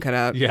probably could have been cut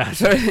out. Yeah,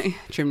 sort of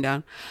trimmed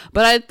down.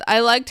 But I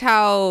liked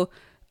how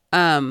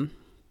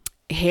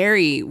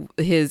Harry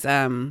his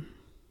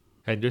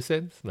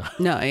Henderson's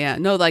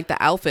like the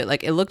outfit,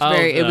 like it looked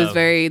it was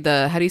very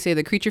the how do you say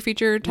the creature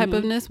feature type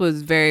ofness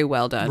was very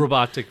well done.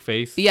 Robotic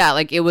face. Yeah,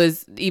 like it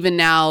was even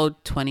now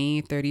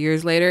 20 30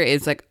 years later,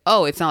 it's like,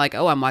 oh, it's not like,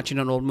 oh, I'm watching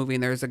an old movie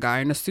and there's a guy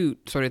in a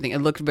suit sort of thing. It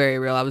looked very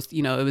real. I was,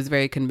 it was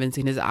very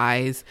convincing. His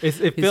eyes,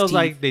 it feels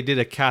like they did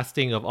a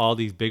casting of all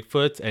these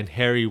Bigfoots and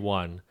Harry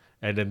won.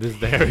 And then this is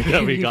the Harry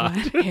that we got.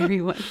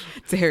 Harry won.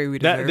 It's a Harry we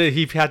deserve.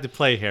 He had to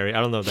play Harry. I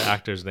don't know the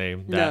actor's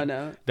name.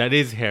 No. That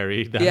is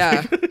Harry.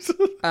 Yeah.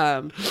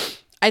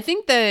 I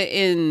think that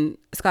in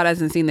Scott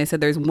hasn't seen, they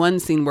said there's one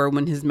scene where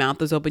when his mouth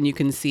is open, you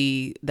can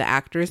see the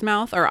actor's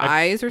mouth or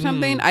eyes or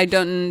something. I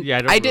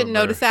didn't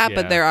notice that,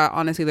 but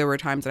there were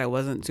times that I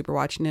wasn't super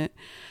watching it.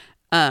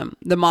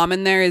 The mom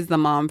in there is the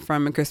mom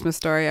from A Christmas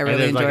Story. I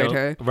really enjoyed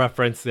her.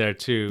 Reference there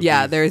too.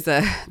 Yeah, there's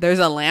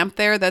a lamp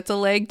there that's a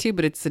leg too,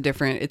 but it's a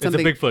different. It's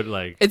something. A Bigfoot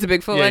leg. It's a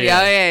Bigfoot leg.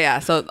 Yeah.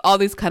 So all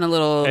these kind of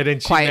little and then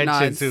she quiet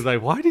mentions, nods. she's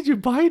like, "Why did you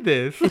buy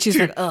this?" And she's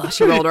like, "Oh,"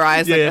 she rolled her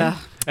eyes like, "Ugh."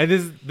 And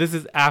this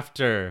is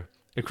after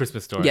A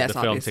Christmas Story. Yes, the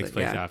film obviously, takes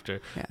place yeah.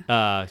 after.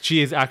 Yeah.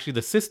 She is actually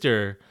the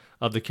sister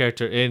of the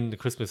character in The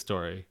Christmas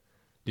Story.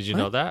 Did you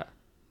know that?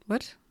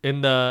 What?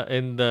 In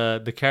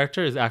the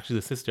character is actually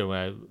the sister.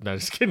 No,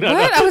 just kidding.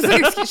 What? I was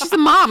like, she's a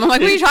mom. I'm like,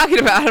 what are you talking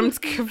about? I'm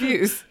just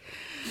confused.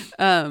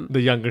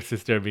 The younger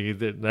sister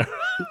being it. No.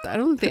 I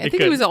don't think. I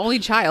think he was the only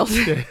child.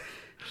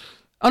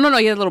 Oh no,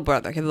 he had a little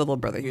brother. He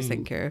was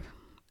taken care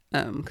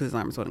of, because his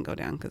arms wouldn't go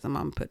down because the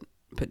mom put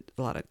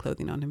a lot of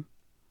clothing on him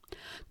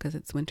because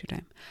it's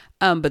wintertime.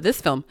 But this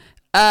film,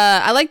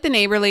 I like the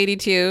neighbor lady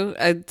too.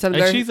 And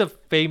she's a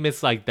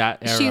famous like that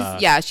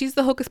era. She's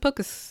the Hocus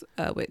Pocus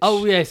witch.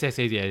 Oh yes.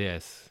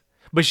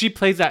 But she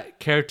plays that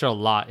character a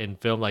lot in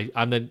film. Like,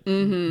 I'm the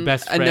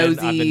best friend. I'm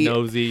the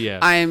nosy. Yeah.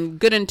 I'm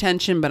good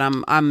intention, but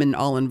I'm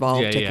all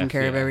involved, taking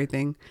care of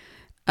everything.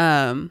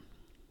 What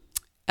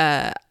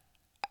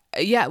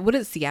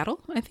is Seattle?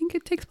 I think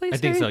it takes place. I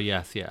think so.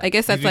 Yes. Yeah. I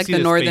guess that's like the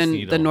northern,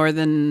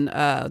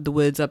 the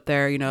woods up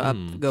there. Up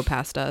go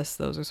past us.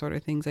 Those are sort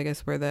of things. I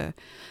guess where the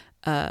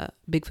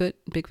Bigfoot.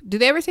 Do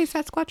they ever say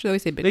Sasquatch? Or do they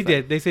always say Bigfoot? They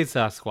did. They say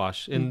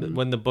Sasquatch. And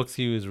when the books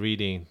he was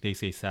reading, they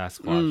say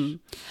Sasquatch.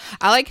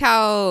 I like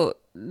how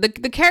the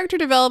character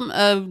development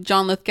of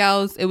John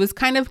Lithgow's, it was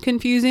kind of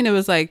confusing. It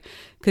was like,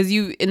 because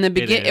you in the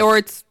beginning,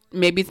 or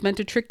maybe it's meant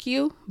to trick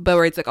you, but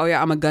where it's like, oh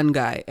yeah, I'm a gun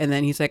guy, and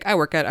then he's like, I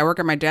work at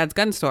my dad's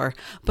gun store,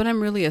 but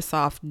I'm really a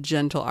soft,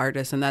 gentle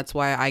artist, and that's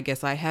why I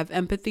guess I have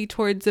empathy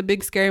towards a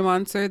big scary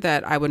monster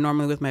that I would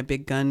normally with my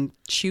big gun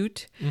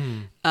shoot,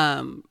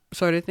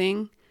 sort of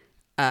thing.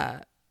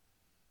 I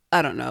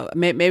don't know.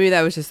 Maybe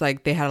that was just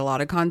like they had a lot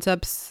of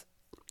concepts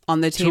on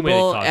the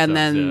table, and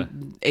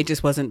then it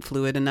just wasn't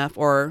fluid enough,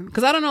 or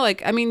because I don't know.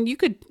 Like, I mean, you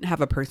could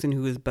have a person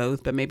who is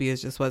both, but maybe it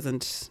just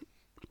wasn't.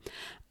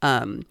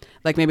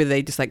 Like maybe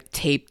they just like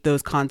taped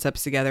those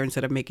concepts together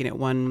instead of making it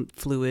one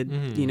fluid,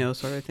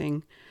 sort of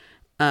thing.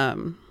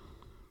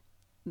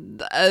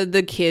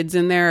 The kids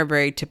in there are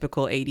very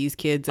typical 80s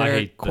kids that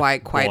are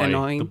quite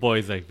annoying. The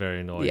boy's like very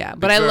annoying. Yeah,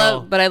 but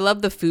I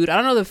love the food. I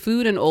don't know, the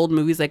food in old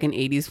movies, like in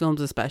 80s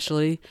films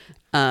especially,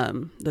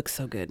 looks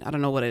so good. I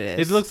don't know what it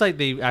is. It looks like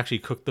they actually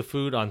cooked the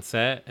food on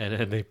set and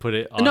then they put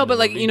it on. No, but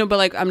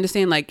like I'm just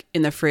saying, like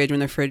in the fridge when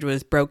the fridge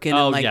was broken,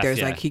 and like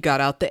like he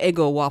got out the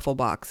Eggo waffle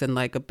box and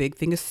like a big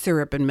thing of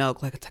syrup and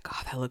milk. Like it's like,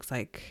 oh, that looks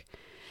like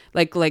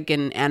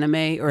in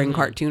anime or in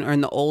cartoon or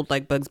in the old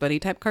like Bugs Bunny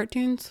type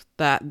cartoons,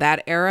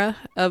 that era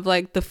of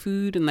like the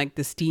food and like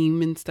the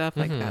steam and stuff,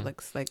 like that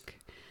looks like,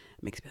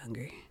 makes me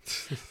hungry.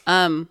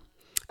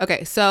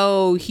 Okay,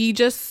 so he's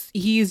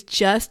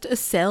just a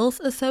sales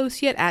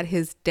associate at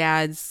his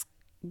dad's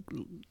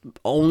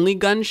only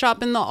gun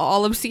shop in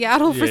all of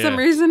Seattle for some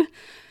reason,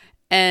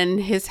 and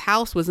his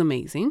house was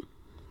amazing.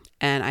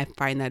 And I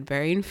find that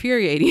very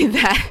infuriating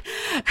that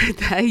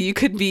you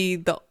could be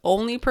the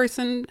only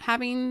person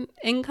having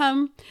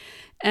income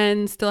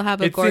and still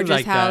have a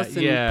gorgeous house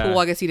and pool.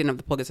 I guess he didn't have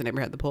the pool because I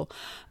never had the pool.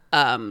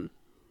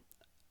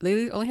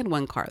 They only had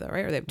one car though,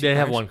 right? Or they have two cars?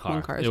 Have one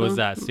car. It was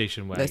that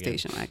station wagon. The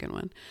station wagon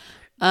one.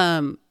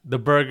 The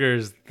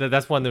burgers.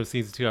 That's one of those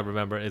scenes too. I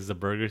remember is the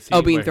burger scene.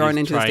 Oh, being where thrown he's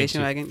into the trying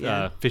station to, wagon.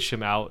 Yeah. Fish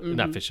him out.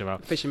 Not fish him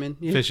out. Fisherman.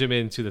 Yeah. Fish him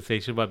into the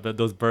station. But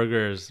those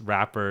burgers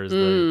wrappers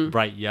were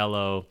bright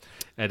yellow,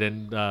 and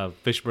then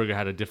Fish Burger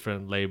had a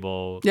different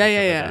label. Yeah, and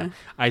yeah, stuff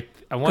like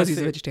that. I want to he's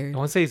say a vegetarian. I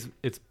want to say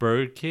it's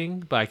Burger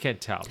King, but I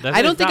can't tell.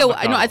 I don't think no.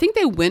 I think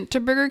they went to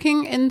Burger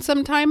King in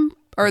some time,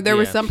 or there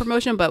was Yeah. some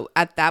promotion, but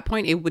at that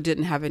point it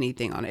didn't have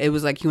anything on it. It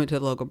was like you went to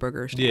the local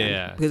burger stand.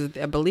 Yeah. Because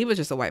I believe it was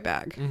just a white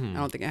bag. I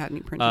don't think it had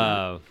any print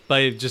on it.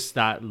 But it just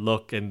that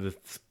look and the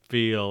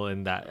feel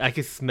and that I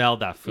could smell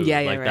that food. Yeah,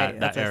 yeah, like right. that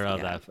That's era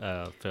what- of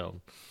that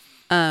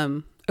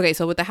film. Okay,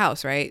 so with the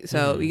house, right?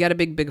 So you got a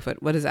big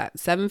Bigfoot. What is that?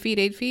 7 feet,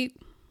 8 feet?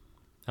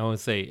 I want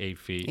to say 8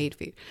 feet. 8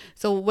 feet.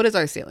 So what is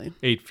our ceiling?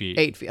 8 feet.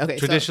 8 feet. Okay.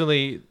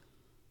 Traditionally,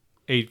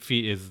 8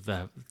 feet is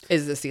the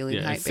Is the ceiling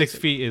yeah. height? 6 basically.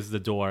 feet is the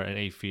door, and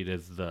 8 feet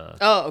is the.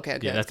 Oh, okay.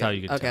 Okay, Yeah, that's good. how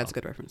you can Okay, tell. that's a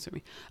good reference for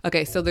me.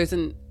 Okay, so there's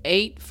an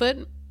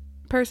 8-foot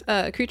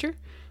creature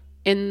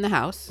in the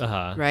house,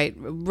 right?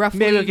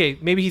 Roughly.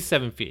 Maybe he's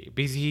 7 feet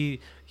because he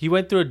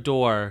went through a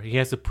door. He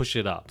has to push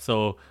it up,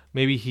 so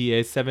maybe he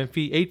is 7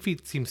 feet. 8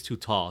 feet seems too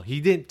tall.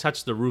 He didn't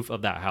touch the roof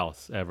of that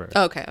house ever.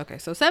 Okay.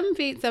 So 7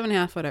 feet,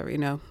 7.5,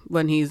 whatever,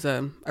 when he's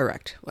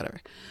erect,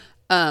 whatever.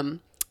 Well,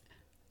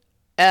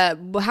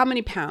 how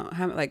many pounds?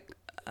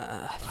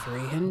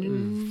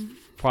 300?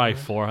 Probably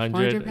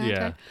 400. pounds,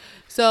 Yeah. right?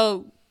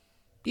 So,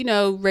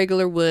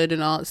 regular wood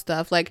and all that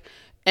stuff.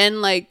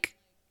 And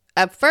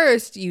at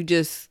first you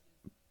just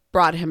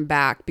brought him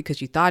back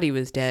because you thought he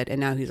was dead and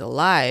now he's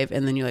alive.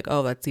 And then you're like,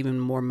 oh, that's even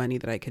more money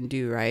that I can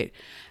do, right?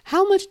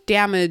 How much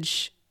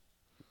damage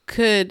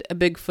could a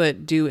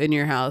Bigfoot do in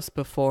your house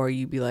before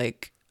you be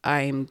like,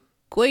 I'm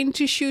going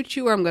to shoot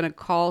you or I'm going to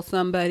call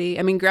somebody?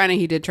 I mean, granted,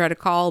 he did try to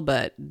call,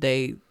 but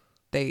they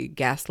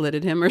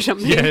gaslitted him or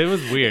something. Yeah, it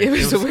was weird. It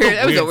was a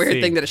weird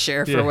scene. thing that a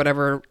sheriff or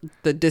whatever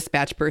the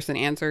dispatch person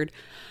answered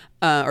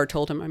or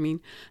told him. I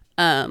mean,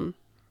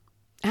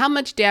 how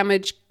much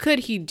damage could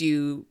he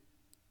do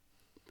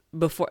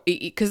before?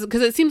 Because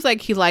it seems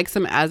like he likes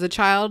him as a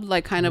child,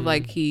 kind of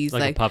like he's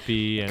like a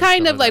puppy, and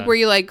kind stuff of like that. where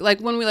you like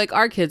when we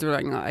our kids were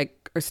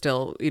are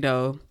still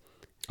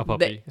a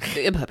puppy.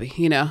 a puppy.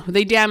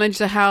 They damage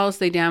the house,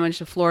 they damage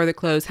the floor, the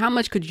clothes. How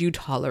much could you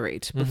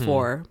tolerate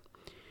before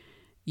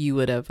you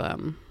would have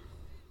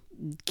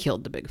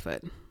killed the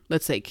Bigfoot?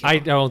 Let's say kill. I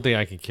don't think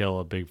I can kill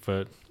a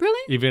Bigfoot.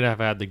 Really? Even if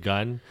I had the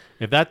gun.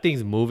 If that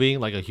thing's moving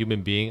like a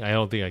human being, I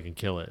don't think I can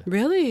kill it.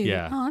 Really?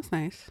 Yeah. Oh, that's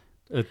nice.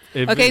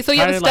 Okay, so you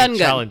have a stun gun.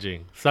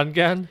 Challenging. Stun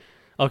gun?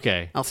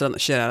 Okay. I'll stun the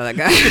shit out of that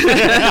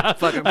guy.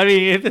 Fuck him. I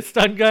mean, if it's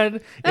stun gun,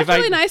 That's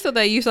really nice though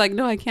that you're like,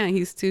 no, I can't.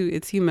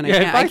 It's human.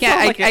 Yeah, I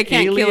can't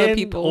kill alien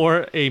people.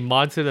 or a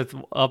monster that's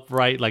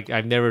upright like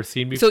I've never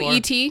seen before. So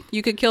E.T.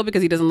 you could kill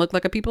because he doesn't look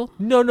like a people.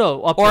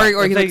 No, upright.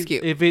 Or he I'm looks saying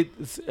cute. If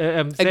it's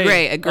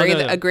A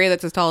gray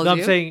that's as tall as No,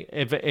 you. I'm saying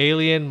if an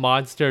alien,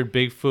 monster,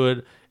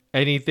 Bigfoot,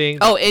 anything.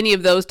 Oh, any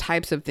of those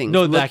types of things.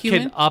 No, look that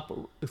human?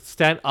 can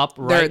stand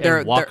upright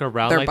and walk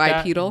around they're like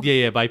that. bipedal?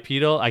 Yeah,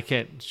 bipedal. I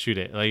can't shoot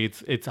it. Like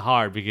it's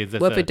hard because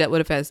that's What if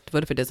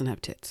it doesn't have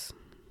tits?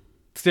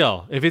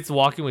 still if it's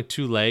walking with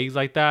 2 legs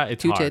like that,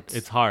 it's Two hard. tits.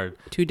 It's hard.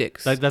 2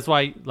 dicks. That's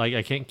why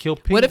I can't kill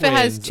penguins. What if it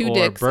has 2 or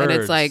dicks and it's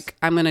birds. like,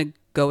 I'm gonna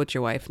go with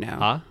your wife now?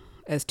 Huh?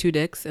 As 2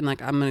 dicks and I'm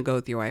gonna go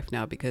with your wife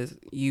now because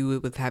you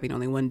with having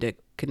only 1 dick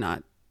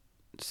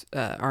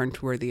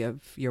aren't worthy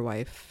of your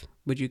wife.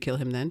 Would you kill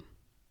him then?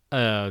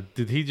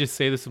 Did he just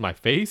say this in my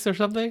face or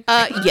something?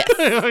 Yes.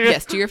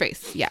 Yes, to your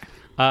face. Yeah.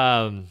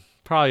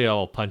 Probably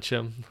I'll punch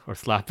him or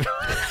slap him.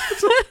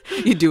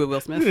 You do it,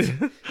 Will Smith.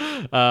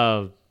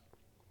 Why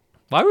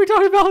are we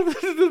talking about this?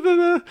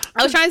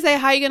 I was trying to say,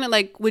 how you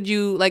gonna would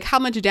you how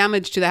much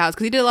damage to the house?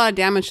 Because he did a lot of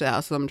damage to the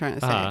house. So I'm trying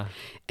to say,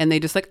 and they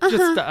just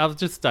I'll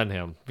just stun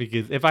him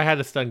because if I had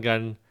a stun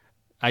gun,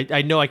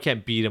 I know I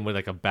can't beat him with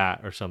a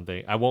bat or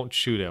something. I won't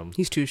shoot him.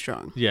 he's too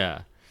strong.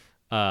 Yeah.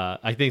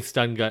 I think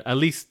stun gun, at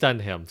least stun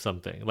him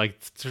something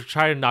to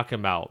try to knock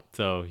him out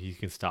so he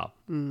can stop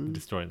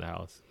destroying the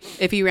house.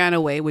 If he ran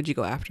away, would you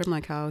go after him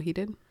like how he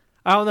did?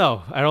 I don't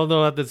know. I don't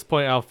know at this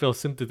point. I'll feel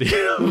sympathy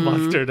of a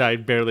monster that I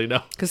barely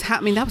know. Because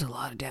that was a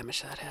lot of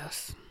damage to that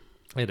house.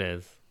 It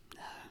is.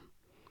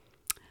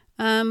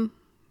 How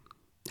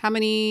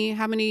many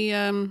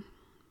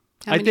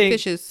think-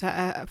 fishes?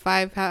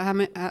 5. How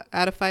many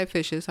out of 5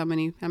 fishes? How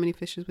many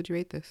fishes would you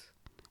rate this?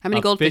 How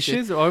many goldfishes?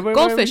 Fishes? Or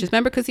Goldfishes.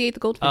 Remember, because he ate the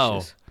goldfishes.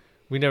 Oh,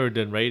 we never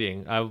did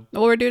rating. Well,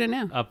 we're doing it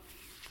now.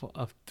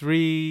 A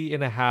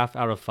 3.5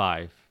 out of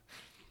 5.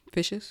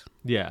 Fishes.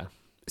 Yeah.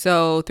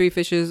 So 3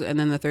 fishes, and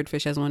then the third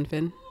fish has 1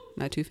 fin,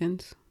 not 2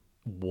 fins.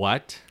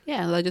 What?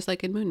 Yeah, just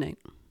like in Moon Knight.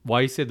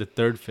 Why you said the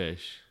third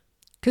fish?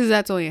 Because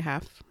that's only a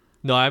half.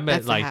 No, I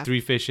meant That's a half.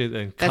 3 fishes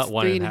and That's cut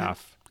one 3 in and a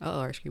half.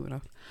 Oh, our screen went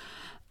off.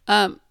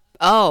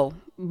 Oh,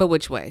 but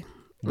which way?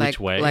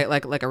 Which way?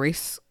 Like a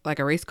race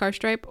car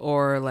stripe,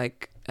 or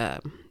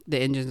the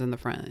engines in the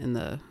front and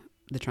the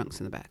trunks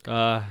in the back.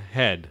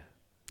 Head.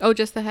 Oh,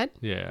 just the head?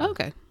 Yeah. Oh,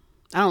 okay.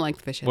 I don't like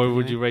the fish head. What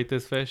would you rate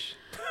this fish?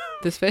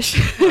 This fish?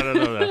 I don't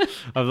know that.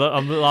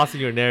 I'm lost in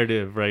your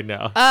narrative right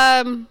now.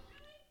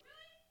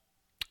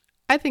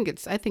 I think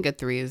a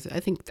 3 is. I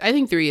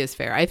think 3 is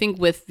fair. I think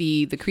with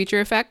the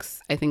creature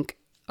effects, I think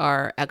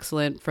are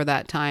excellent for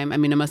that time. I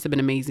mean, it must have been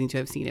amazing to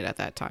have seen it at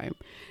that time,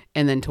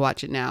 and then to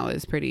watch it now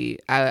is pretty.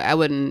 I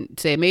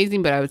wouldn't say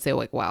amazing, but I would say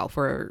like wow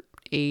for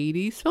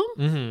 80s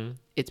film.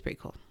 It's pretty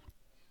cool.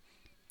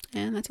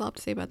 And that's all I have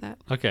to say about that.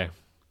 Okay,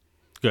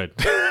 good.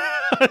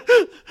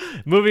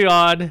 Moving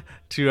on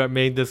to our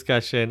main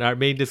discussion. Our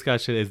main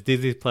discussion is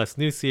Disney Plus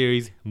new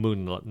series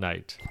Moon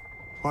Knight.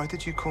 Why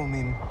did you call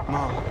me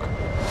Mark?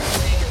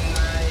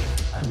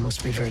 It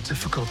must be very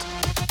difficult.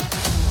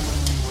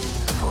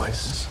 The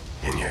voice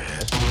in your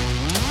head.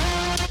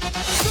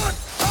 Shut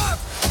up!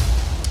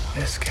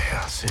 There's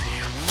chaos in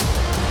you.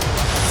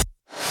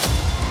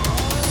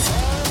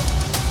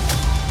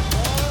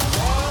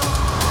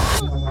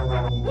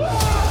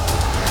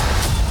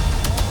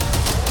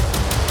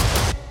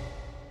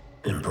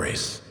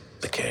 Embrace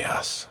the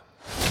chaos.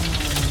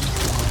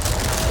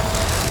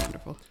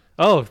 Wonderful.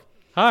 Oh,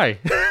 hi.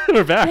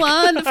 We're back.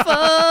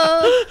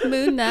 Wonderful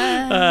Moon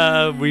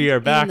Knight. We are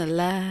back. In the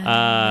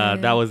light.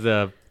 That was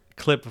a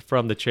clip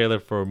from the trailer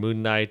for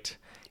Moon Knight.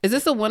 Is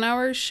this a 1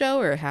 hour show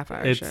or a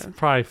half-hour show? It's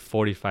probably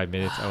 45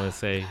 minutes, I want to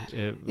say.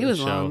 It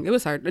was long. It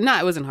was hard. No,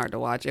 it wasn't hard to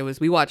watch.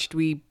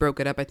 We broke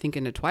it up, I think,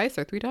 into twice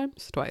or 3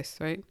 times? Twice,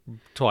 right?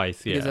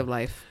 Twice, yeah. Because of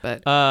life.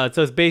 But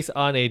so it's based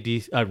on a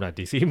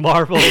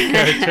Marvel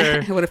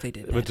character. what if they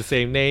did with the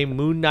same name,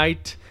 Moon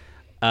Knight,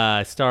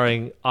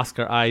 starring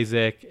Oscar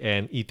Isaac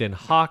and Ethan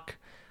Hawke.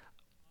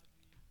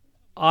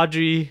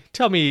 Audrey,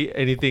 tell me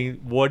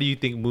anything. What do you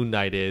think Moon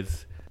Knight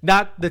is?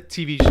 Not the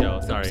TV show.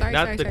 Sorry,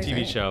 the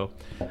TV show.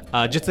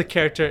 Just a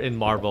character in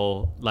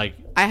Marvel. Like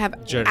I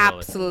have generally.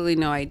 Absolutely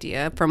no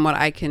idea. From what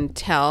I can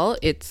tell,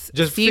 it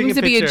Just seems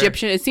to be picture.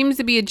 Egyptian. It seems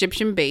to be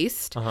Egyptian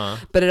based,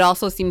 but it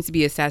also seems to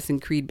be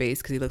Assassin's Creed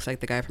based because he looks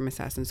like the guy from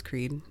Assassin's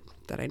Creed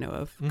that I know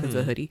of because of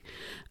the hoodie.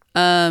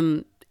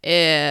 I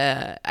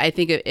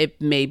think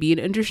it may be an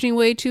interesting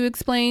way to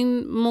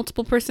explain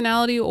multiple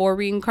personality or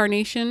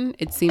reincarnation.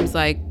 It seems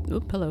like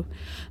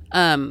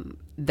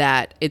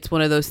that it's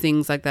one of those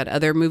things like that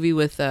other movie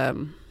with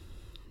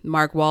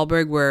Mark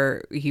Wahlberg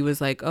where he was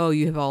like, oh,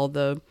 you have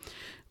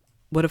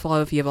what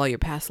if you have all your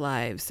past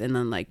lives, and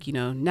then like, you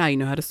know, now you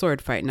know how to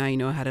sword fight, now you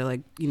know how to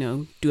like, you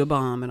know, do a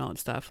bomb and all that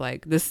stuff.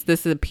 Like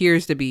this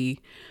appears to be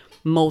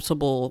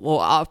multiple.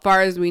 Well, as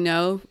far as we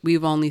know,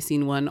 we've only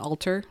seen one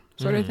altar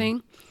sort of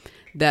thing.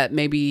 That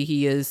maybe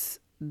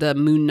the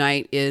Moon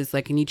Knight is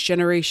like in each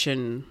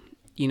generation,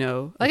 you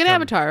know, like an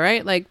Avatar,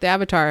 right? Like the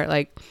Avatar,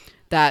 like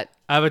that.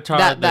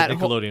 Avatar, the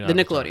Nickelodeon. The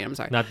Nickelodeon, I'm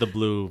sorry. Not the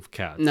blue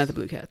cats. Not the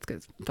blue cats,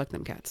 because fuck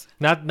them cats.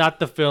 Not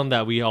the film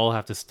that we all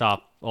have to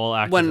stop. All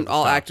actors. When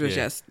all actors,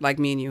 yes. Like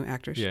me and you,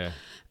 actors. Yeah.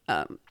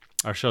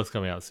 Our show's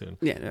coming out soon.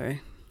 Yeah,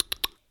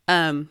 all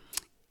right.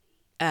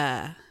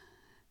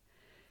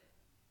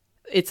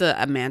 It's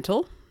a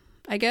mantle,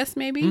 I guess,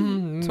 maybe.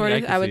 Sort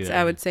of.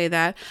 I would say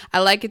that.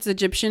 I like it's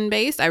Egyptian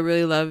based. I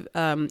really love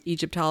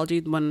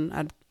Egyptology. One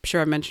I'm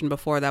sure I mentioned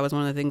before, that was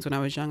one of the things when I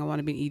was young. I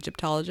wanted to be an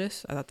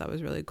Egyptologist. I thought that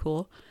was really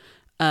cool.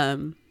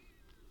 But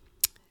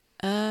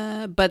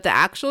the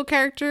actual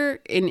character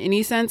in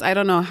any sense, I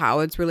don't know how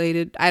it's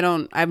related.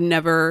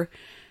 The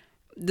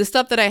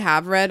stuff that I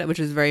have read, which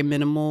is very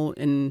minimal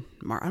in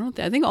I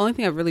think the only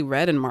thing I've really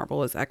read in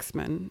Marvel is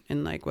X-Men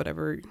and like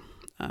whatever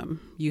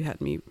you had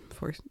me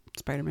for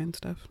Spider-Man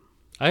stuff.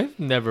 I've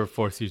never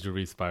forced you to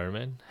read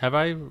Spider-Man. Have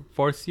I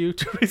forced you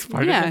to read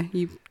Spider-Man? Yeah,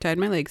 you tied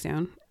my legs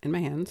down in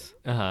my hands.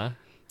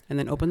 And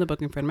then opened the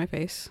book in front of my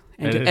face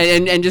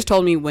and just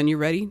told me, when you're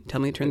ready,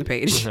 tell me to turn the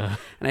page. And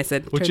I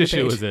said, which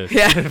issue was this?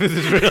 Yeah. This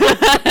is real.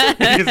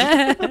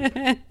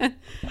 And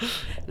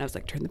I was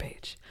like, turn the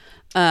page.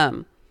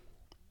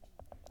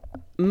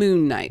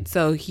 Moon Knight.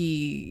 So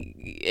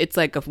it's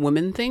like a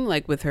woman thing,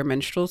 like with her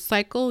menstrual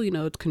cycle, you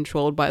know, it's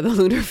controlled by the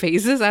lunar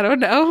phases. I don't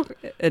know.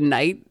 A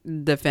knight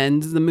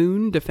defends the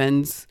moon,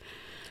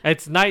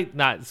 It's night,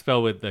 not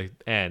spelled with the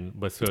N,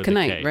 but spelled with the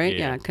K. Right?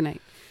 Yeah,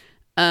 Knight.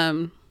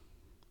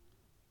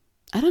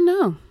 I don't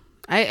know.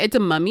 It's a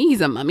mummy.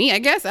 He's a mummy, I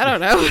guess. I don't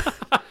know.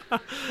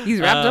 He's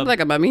wrapped up like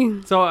a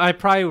mummy. So I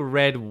probably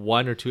read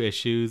 1 or 2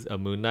 issues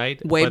of Moon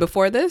Knight.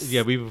 Before this?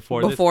 Yeah,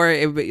 before this. Before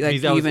it,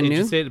 like, you even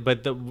knew?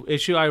 But the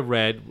issue I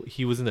read,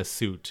 he was in a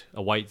suit,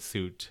 a white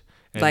suit.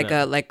 And like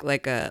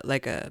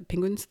a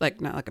penguin's,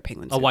 like not like a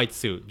penguin suit. A white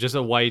suit, just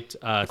a white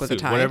with a suit.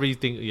 tie? Whatever you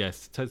think,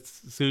 yes.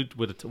 Suit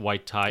with a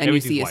white tie. And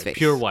everything's you see his white. face.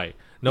 Pure white.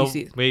 No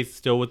face,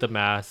 still with the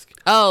mask.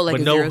 Oh, like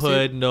but a no zero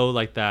hood, suit? no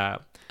like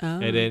that. Oh.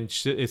 And then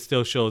it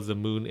still shows the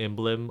moon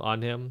emblem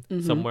on him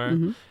somewhere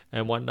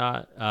and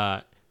whatnot.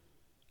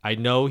 I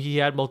know he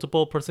had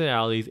multiple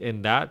personalities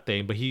in that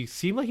thing, but he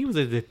seemed like he was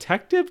a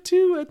detective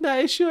too in that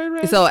issue I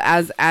read. So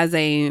as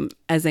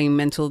a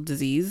mental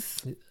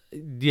disease.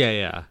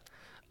 Yeah.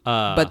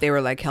 But they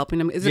were like helping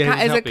him. Is it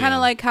kind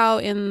of like how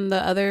in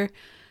the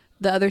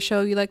other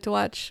show you like to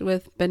watch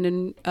with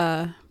Brendan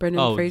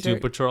Fraser? Doom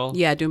Patrol?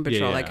 Yeah, Doom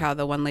Patrol. Yeah. Like how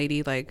the one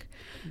lady, like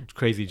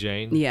Crazy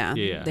Jane. Yeah.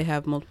 They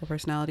have multiple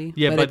personality.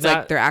 Yeah, but it's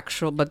like they're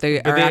actual, but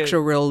they are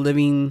actual real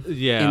living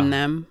in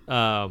them.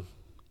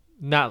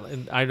 not.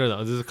 I don't know.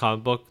 This is a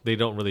comic book. They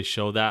don't really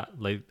show that.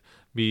 Like,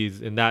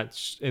 because in that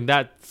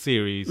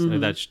series,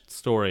 in that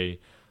story,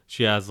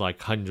 she has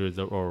like hundreds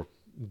or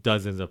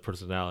dozens of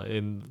personality.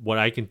 And what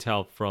I can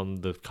tell from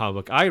the comic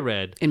book I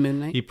read, in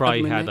Moon Knight, he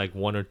probably had like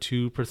one or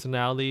two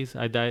personalities.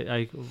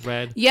 I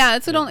read. Yeah,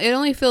 it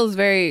only feels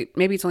very.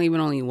 Maybe it's only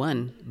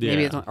one. Yeah.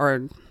 Maybe it's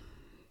or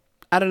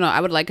I don't know. I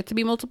would like it to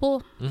be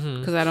multiple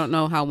because I don't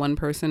know how one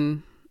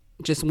person,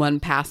 just one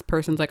past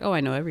person's like, oh,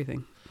 I know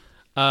everything.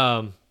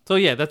 So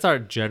yeah, that's our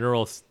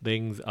general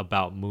things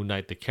about Moon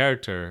Knight, the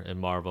character in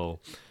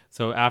Marvel.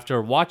 So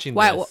after watching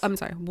this, I'm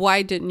sorry.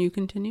 Why didn't you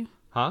continue?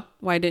 Huh?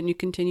 Why didn't you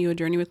continue a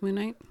journey with Moon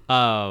Knight?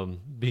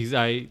 Because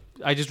I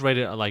just read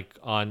it like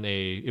on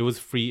it was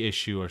free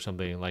issue or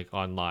something, like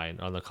online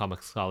on the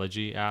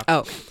Comixology app.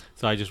 Oh.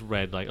 So I just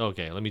read like,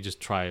 okay, let me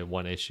just try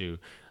one issue.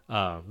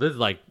 This is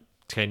like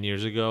 10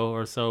 years ago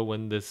or so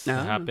when this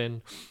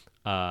happened.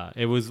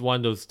 It was one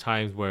of those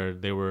times where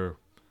they were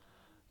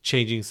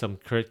changing some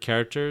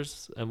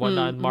characters and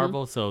whatnot in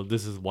Marvel. So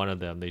this is one of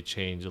them. They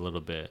changed a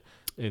little bit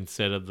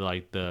instead of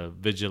like the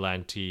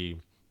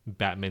vigilante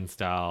Batman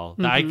style.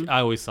 I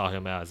always saw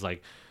him as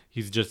like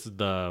he's just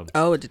the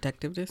a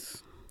detective.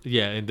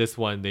 In this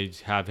one they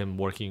have him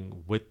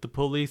working with the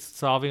police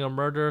solving a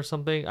murder or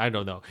something. I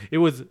don't know. It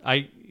was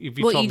if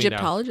you told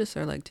Egyptologists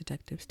are like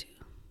detectives too.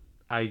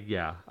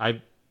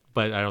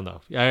 But I don't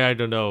know. I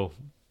don't know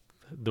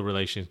the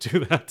relation to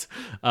that.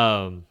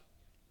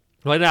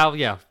 But now,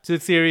 to the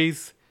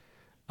series.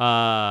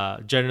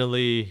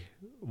 Generally,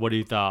 what do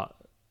you thought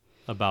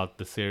about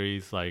the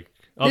series? Like,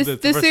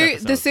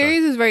 the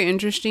series is very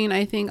interesting.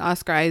 I think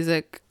Oscar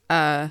Isaac.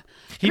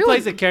 He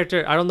plays a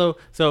character. I don't know.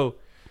 So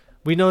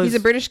we know he's a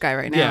British guy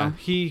right now.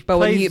 Yeah,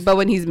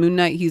 when he's Moon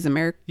Knight, he's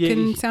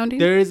American sounding.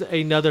 There is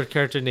another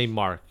character named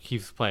Mark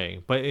he's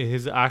playing, but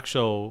his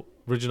actual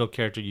original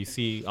character, you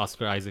see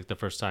Oscar Isaac the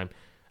first time.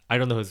 I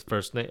don't know his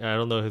first name. I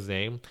don't know his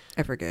name.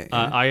 I forget.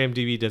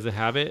 IMDb doesn't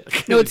have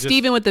it. No, it's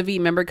Steven with the V.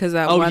 Remember, because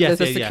the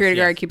security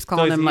guard keeps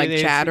calling him like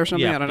Chad or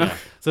something. I don't know. Yeah.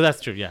 So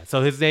that's true. Yeah.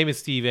 So his name is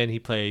Steven. He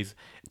plays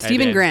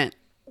Steven Grant.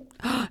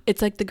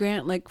 It's like the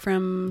Grant, like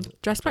from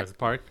Jurassic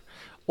Park,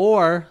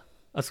 or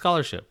a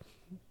scholarship.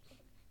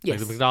 Yes.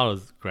 Like the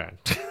McDonald's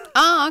grant.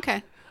 Oh,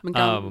 okay.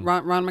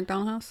 Ron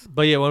McDonald House.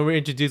 But yeah, when we're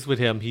introduced with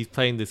him, he's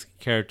playing this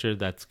character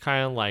that's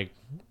kind of like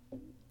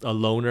a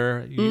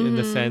loner in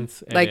the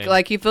sense,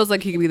 like he feels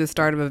like he could be the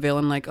start of a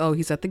villain. Like, oh,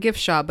 he's at the gift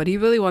shop, but he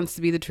really wants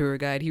to be the tour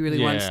guide. He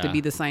really wants to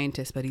be the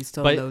scientist, but he's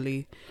still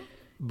lowly.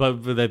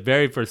 But for the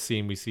very first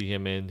scene we see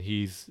him in,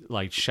 he's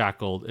like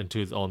shackled into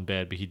his own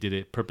bed, but he did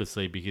it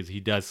purposely because he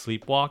does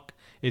sleepwalk.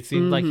 It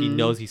seems like he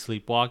knows he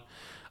sleepwalk.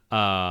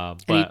 But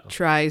and he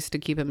tries to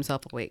keep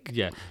himself awake.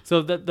 Yeah.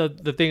 So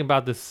the thing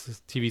about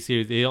this TV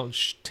series, they don't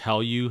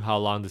tell you how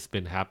long this has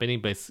been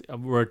happening, but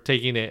we're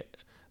taking it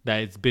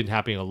that it's been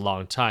happening a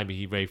long time. But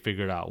he already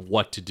figured out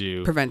what to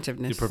do.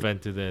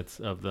 Preventiveness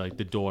of the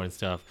door and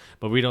stuff.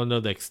 But we don't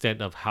know the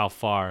extent of how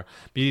far.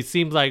 But it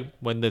seems like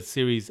when the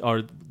series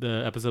or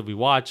the episode we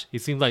watch,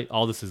 it seems like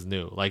all this is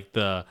new. Like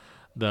the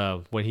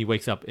when he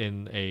wakes up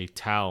in a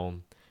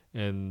town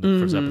in the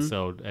first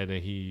episode, and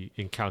then he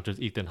encounters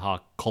Ethan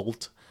Hawke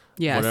cult.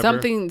 Yeah,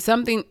 whatever.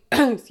 something.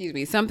 Excuse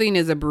me. Something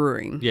is a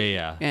brewing.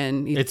 Yeah.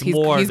 And he's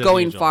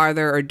going usual.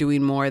 Farther or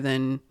doing more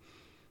than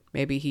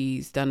maybe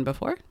he's done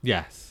before.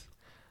 Yes.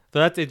 So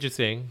that's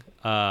interesting.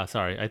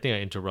 Sorry, I think I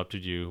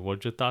interrupted you.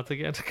 What's your thoughts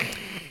again?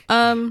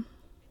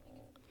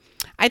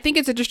 I think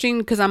it's interesting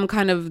because I'm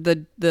kind of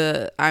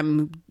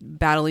I'm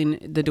battling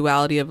the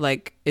duality of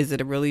like, is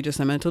it really just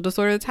a mental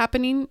disorder that's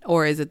happening,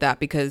 or is it that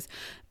because,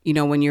 you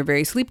know, when you're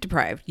very sleep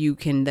deprived, you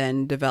can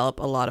then develop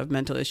a lot of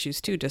mental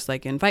issues too, just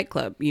like in Fight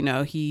Club. You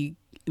know, he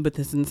with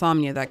his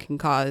insomnia that can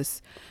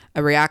cause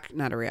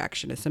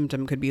a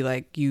symptom could be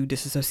like you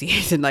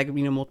disassociate and like,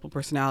 you know, multiple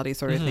personality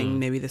sort of thing.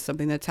 Maybe there's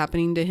something that's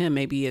happening to him.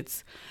 Maybe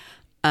it's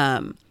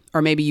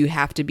or maybe you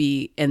have to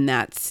be in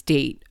that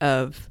state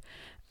of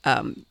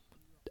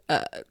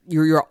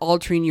you're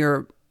altering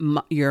your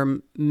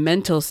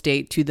mental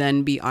state to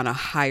then be on a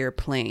higher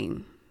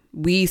plane.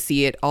 We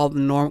see it, all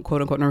the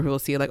quote unquote normal people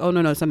see it like, oh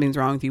no, something's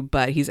wrong with you,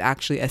 but he's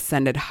actually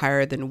ascended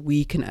higher than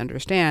we can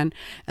understand,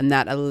 and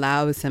that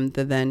allows him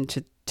to then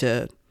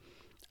to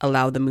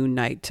allow the Moon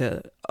Knight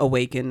to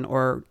awaken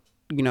or,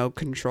 you know,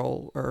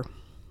 control or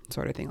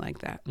sort of thing like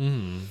that.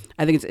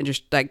 I think it's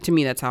interesting. Like, to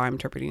me, that's how I'm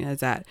interpreting it, is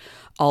that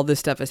all this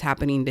stuff is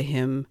happening to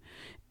him,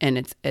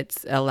 and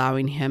it's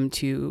allowing him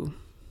to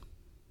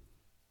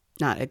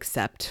not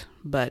accept,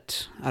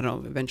 but I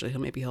don't know, eventually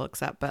he'll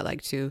accept, but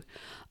like to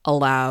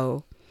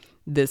allow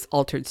this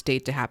altered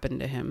state to happen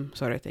to him,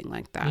 sort of thing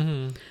like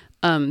that.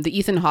 The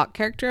Ethan Hawke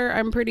character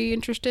I'm pretty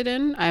interested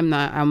in.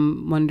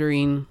 I'm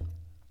wondering,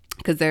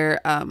 because they're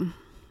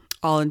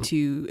all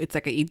into, it's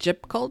like an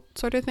Egypt cult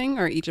sort of thing,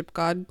 or Egypt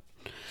god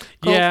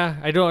cult. Yeah,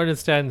 I don't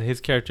understand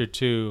his character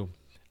too.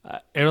 I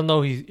don't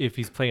know if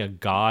he's playing a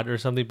god or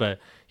something, but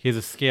he has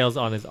the scales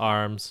on his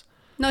arms.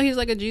 No, he's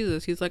like a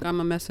Jesus. He's like, I'm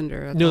a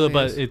messenger. No,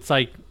 but it's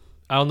like,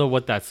 I don't know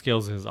what that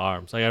scales in his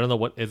arms. Like I don't know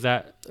what is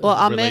that.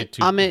 Well, related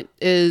to? Amit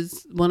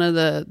is one of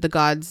the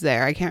gods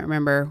there. I can't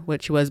remember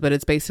which he was, but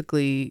it's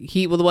basically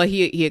what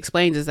he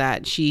explains is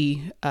that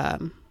she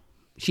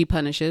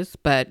punishes,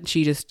 but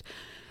she just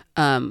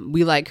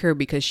we like her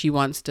because she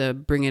wants to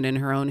bring it in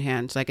her own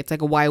hands. Like it's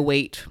like a why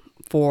wait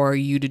for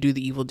you to do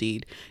the evil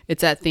deed.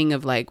 It's that thing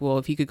of like, well,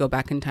 if you could go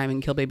back in time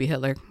and kill baby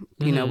Hitler,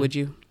 you know, would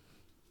you?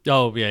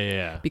 Oh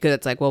yeah. Because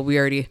it's like, well, we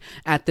already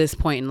at this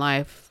point in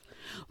life.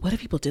 What if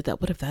people did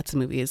that? What if that's a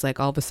movie? It's like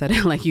all of a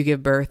sudden, like you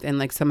give birth and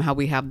like somehow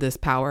we have this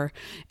power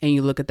and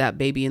you look at that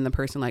baby and the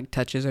person like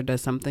touches or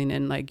does something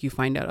and like you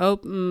find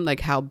out, like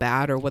how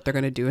bad or what they're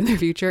going to do in their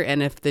future.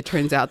 And if it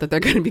turns out that they're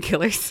going to be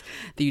killers,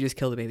 then you just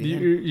kill the baby.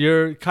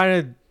 You're kind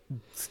of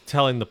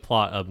telling the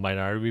plot of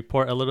Minority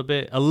Report a little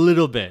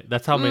bit.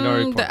 That's how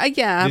Minority Report.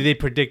 Yeah. Did they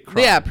predict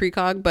crime? Yeah,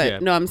 precog.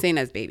 But no, I'm saying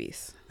as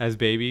babies. As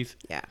babies?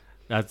 Yeah.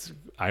 That's,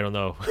 I don't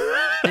know.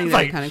 I think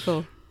that's kind of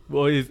cool.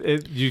 Well,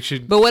 you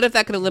should. But what if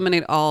that could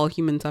eliminate all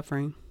human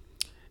suffering?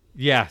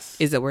 Yes.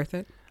 Is it worth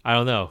it? I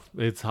don't know.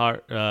 It's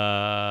hard.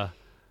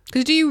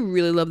 Because do you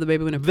really love the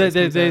baby when it first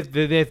comes out?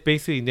 It's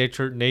basically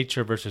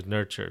nature versus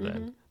nurture.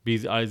 Then,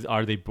 because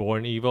are they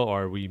born evil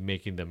or are we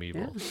making them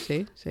evil? Yeah,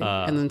 see,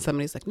 and then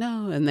somebody's like,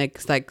 no, and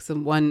like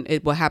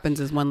what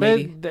happens is one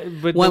lady,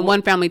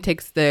 one family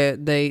takes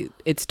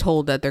it's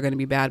told that they're going to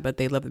be bad, but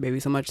they love the baby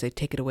so much they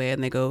take it away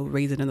and they go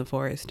raise it in the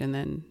forest, and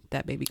then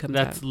that baby comes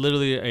out. That's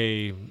literally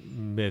a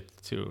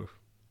myth too.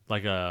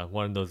 Like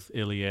one of those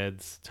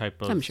Iliads type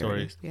of I'm sure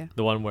stories. Yeah.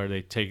 The one where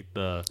they take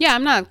the. Yeah,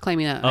 I'm not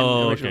claiming that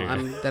I'm original.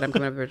 Okay. that I'm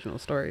coming up with original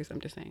stories. I'm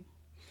just saying.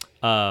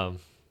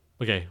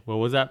 Okay, what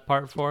was that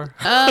part for?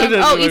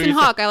 Ethan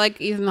Hawke. I like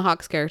Ethan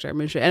Hawke's character.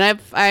 I'm sure, and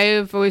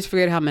I've always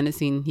figured how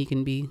menacing he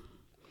can be.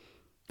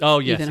 Oh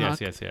yes, Ethan Hawke.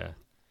 yeah.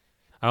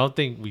 I don't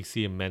think we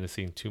see him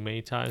menacing too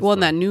many times. Well, in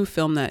that new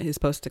film that is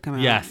supposed to come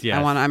out. Yes.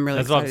 I'm really.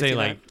 That's what I'm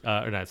saying.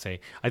 Or not saying.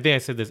 I think I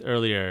said this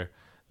earlier.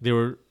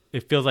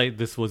 It feels like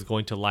this was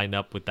going to line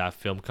up with that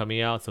film coming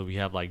out, so we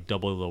have like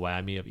double the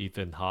whammy of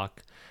Ethan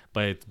Hawke,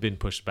 but it's been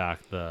pushed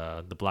back.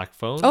 The Black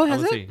Phone. Oh,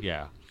 has it?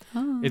 Yeah.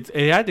 Oh.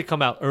 It had to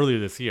come out earlier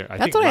this year. I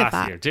think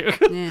last year too.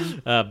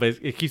 Yeah. But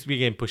it keeps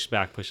getting pushed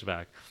back.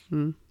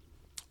 Any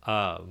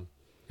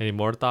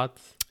more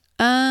thoughts?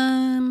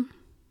 No,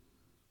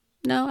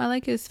 I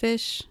like his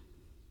fish.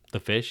 The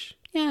fish?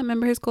 Yeah,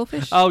 remember his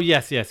goldfish? Oh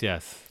yes. He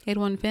had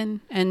one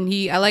fin, and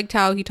I liked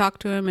how he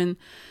talked to him, and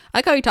I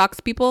like how he talks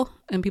to people,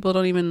 and people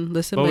don't even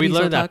listen. But we he learned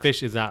still that talks.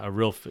 fish is not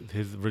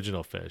his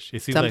original fish.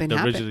 It seems Something like the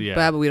happened, original.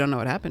 Yeah, but we don't know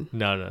what happened.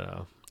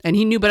 No. And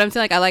he knew, but I'm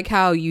saying like I like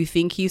how you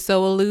think he's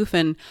so aloof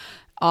and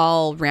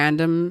all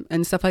random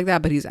and stuff like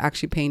that, but he's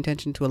actually paying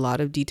attention to a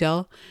lot of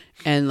detail.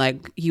 And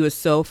like he was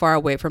so far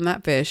away from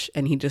that fish,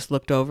 and he just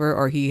looked over,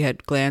 or he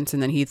had glanced,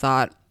 and then he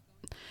thought,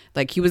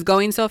 like he was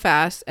going so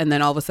fast, and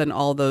then all of a sudden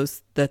all the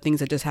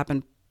things that just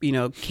happened,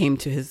 came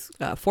to his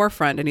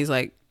forefront, and he's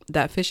like,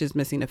 that fish is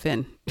missing a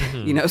fin,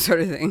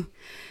 sort of thing.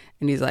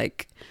 And he's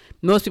like,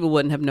 most people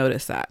wouldn't have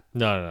noticed that.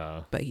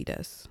 No. But he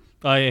does.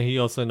 Oh yeah, he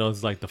also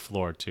knows like the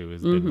floor too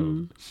has been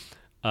moved.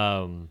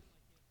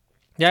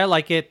 Yeah, I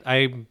like it.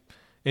 I'm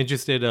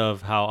interested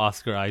of how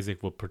Oscar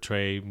Isaac will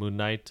portray Moon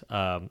Knight.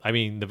 I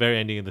mean, the very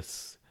ending of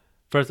this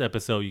first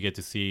episode, you get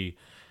to see.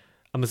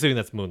 I'm assuming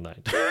that's Moon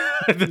Knight.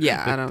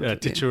 Yeah, I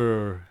don't.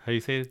 Titular, how you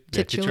say it?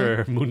 Titular?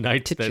 Titular Moon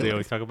Knight that they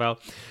always talk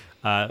about.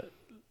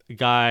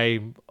 Guy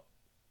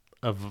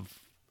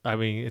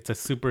it's a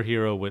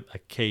superhero with a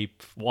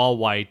cape, all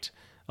white,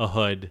 a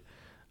hood.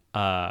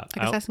 I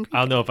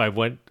don't know if I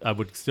would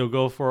still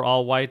go for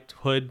all white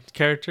hood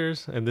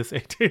characters in this,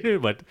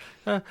 but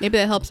maybe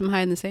that helps him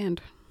hide in the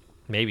sand.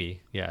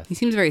 Maybe, yes. He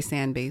seems very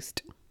sand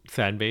based.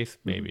 Sand based,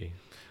 maybe.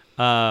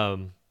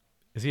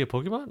 Is he a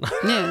Pokemon?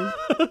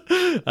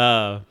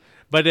 Yeah.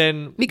 But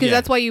then because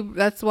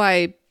that's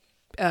why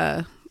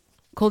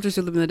cultures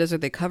who live in the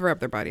desert, they cover up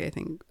their body, I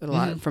think, a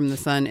lot from the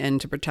sun and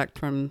to protect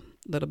from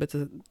little bits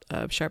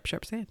of sharp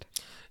sand.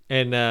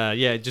 And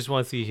I just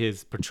want to see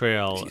his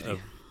portrayal of,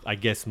 I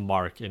guess,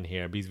 Mark in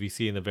here, because we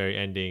see in the very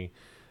ending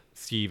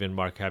Steve and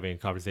Mark having a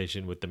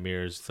conversation with the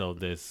mirrors, so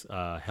this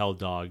hell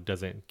dog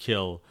doesn't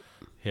kill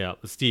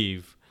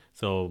Steve.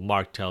 So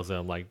Mark tells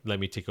them, like, let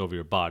me take over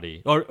your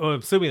body. Or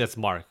assuming that's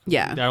Mark.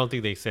 Yeah. I don't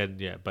think they said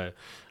yet, but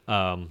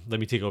let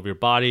me take over your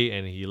body.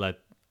 And he let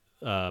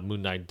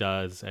Moon Knight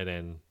does, and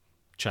then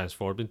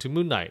transformed into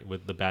Moon Knight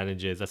with the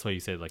bandages. That's why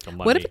you said like a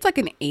mummy. What if it's like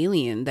an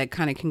alien that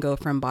kind of can go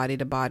from body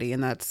to body,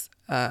 and that's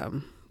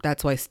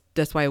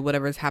why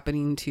whatever's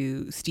happening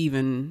to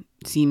Steven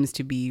seems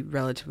to be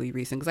relatively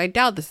recent, because I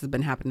doubt this has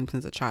been happening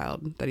since a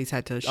child, that he's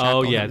had to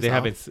shackle himself. They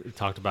haven't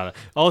talked about it.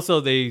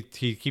 Also, he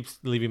keeps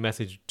leaving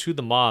message to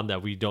the mom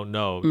that we don't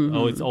know.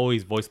 It's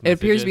always voice messages.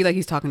 It appears to be like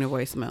he's talking to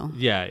voicemail.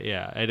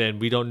 Yeah, and then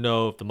we don't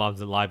know if the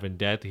mom's alive and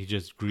dead. He's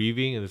just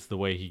grieving, and this is the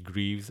way he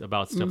grieves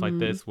about stuff like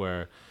this,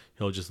 where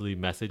he'll just leave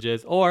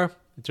messages, or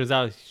it turns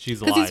out she's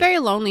alive. Because he's very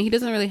lonely. He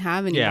doesn't really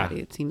have anybody,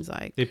 it seems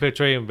like. They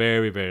portray him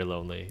very, very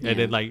lonely. Yeah. And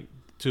then like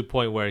to a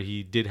point where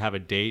he did have a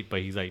date,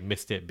 but he's like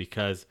missed it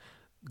because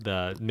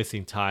the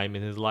missing time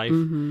in his life.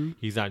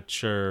 He's not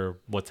sure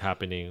what's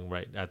happening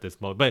right at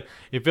this moment. But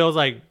it feels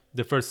like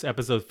the first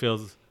episode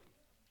feels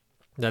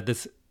that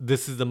this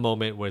is the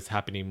moment where it's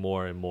happening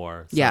more and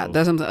more. So, Yeah,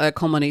 there's a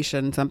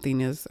culmination.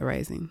 Something is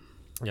arising.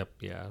 Yep.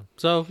 Yeah.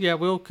 So yeah,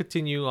 we'll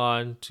continue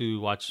on to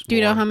watch. Do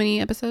you know more. how many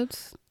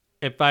episodes?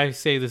 If I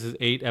say this is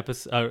 8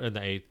 episodes,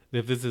 not 8.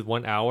 If this is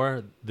 1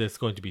 hour, there's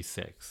going to be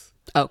 6.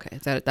 Okay,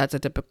 that's a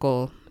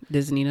typical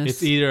Disneyness.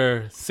 It's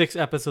either 6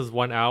 episodes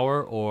 1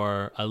 hour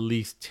or at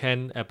least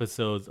 10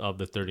 episodes of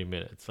the 30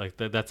 minutes. Like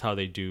that's how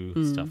they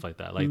do stuff like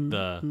that. Like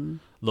the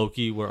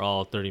Loki were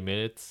all 30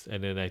 minutes,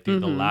 and then I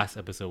think the last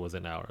episode was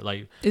an hour.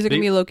 Like, is it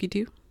gonna be Loki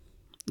too?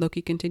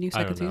 Loki continues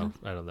second season?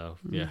 I don't know.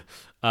 Yeah.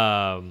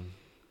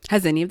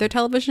 Has any of their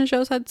television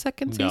shows had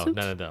second seasons?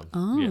 No, none of them.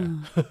 Oh.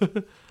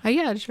 Yeah.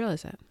 Yeah, I just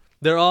realized that.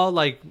 They're all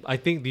like, I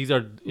think these are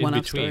in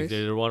One-off between. stories?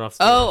 They're one-off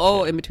stories.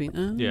 Oh, yeah. in between.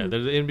 Oh. Yeah,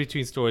 they're in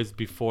between stories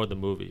before the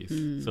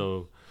movies.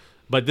 So,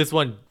 but this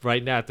one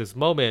right now at this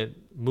moment,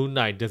 Moon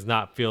Knight does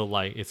not feel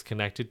like it's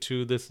connected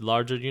to this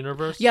larger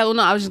universe. Yeah, well,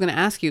 no, I was just gonna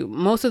ask you.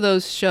 Most of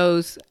those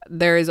shows,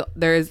 there is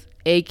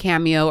a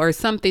cameo or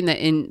something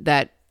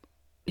that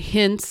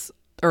hints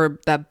or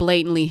that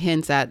blatantly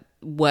hints at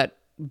what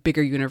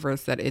bigger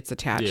universe that it's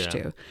attached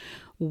to.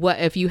 What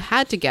if you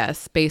had to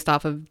guess based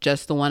off of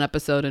just the one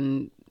episode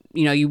and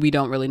we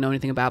don't really know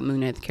anything about Moon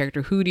Knight the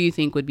character? Who do you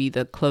think would be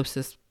the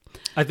closest?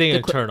 I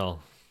think Eternal.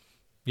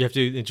 You have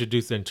to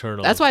introduce the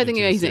Eternal. That's why I think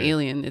he's an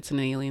alien. It's an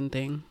alien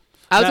thing.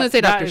 I was going to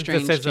say Doctor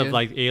Strange, in the sense of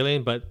like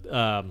alien, but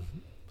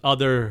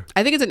other.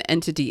 I think it's an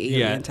entity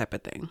alien type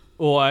of thing.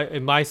 Well,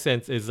 in my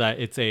sense is that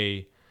it's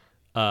a.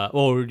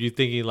 Or you're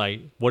thinking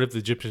like, what if the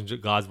Egyptian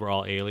gods were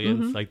all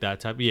aliens, like that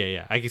type?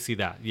 Yeah, I can see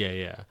that.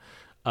 Yeah.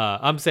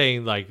 I'm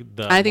saying like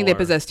I think they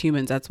possessed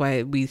humans. That's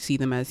why we see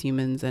them as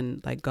humans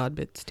and like god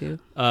bits too.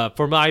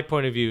 From my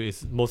point of view,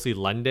 it's mostly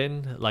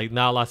London. Like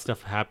not a lot of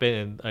stuff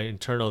happened, and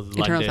Eternals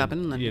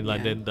happened in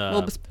London. Yeah.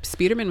 Well,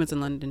 Spider-Man was in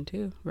London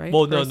too, right?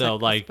 Well, no.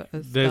 Like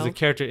there's a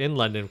character in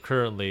London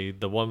currently,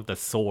 the one with the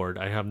sword.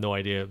 I have no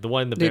idea. The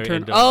one in the very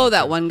end.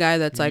 That one guy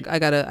that's like, I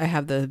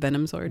have the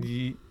Venom sword.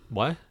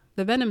 What?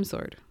 The Venom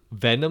sword.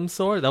 Venom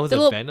sword? That was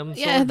Venom sword?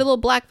 Yeah, the little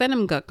black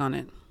Venom guck on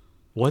it.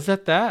 Was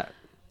that?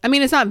 I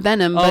mean, it's not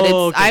Venom,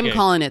 but I'm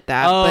calling it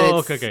that.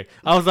 Oh, okay.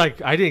 I was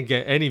like, I didn't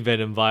get any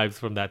Venom vibes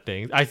from that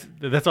thing.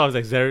 That's why I was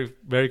like very,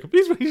 very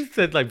confused when you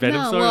said like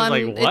Venom sword. I was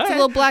like, what? It's a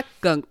little black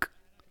gunk.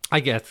 I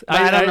guess.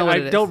 I don't know what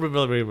it is. I don't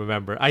really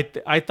remember.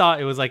 I thought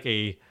it was like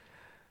a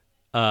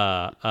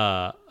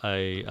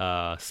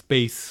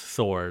space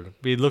sword.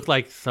 It looked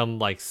like some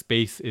like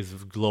space is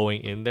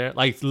glowing in there,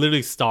 like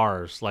literally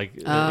stars, like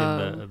in the.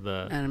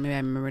 I don't know, maybe I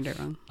remembered it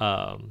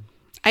wrong.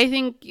 I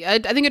think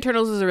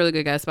Eternals is a really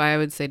good guess, but I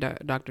would say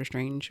Doctor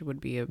Strange would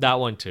be that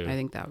one too. I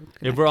think that would.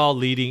 If we're all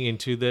leading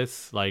into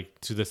this, like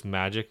to this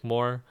magic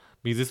more,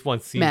 because this one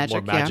seems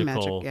more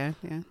magical. Yeah.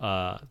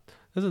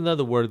 There's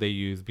another word they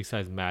use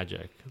besides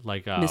magic,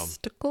 like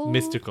mystical.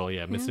 Mystical.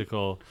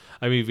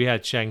 I mean, we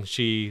had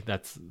Shang-Chi,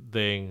 that's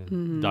thing.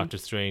 Mm-hmm. Doctor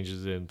Strange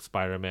is in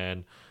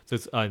Spider-Man, so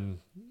it's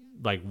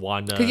like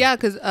Wanda.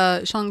 Because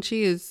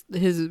Shang-Chi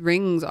his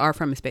rings are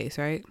from space,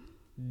 right?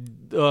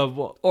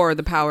 Or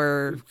the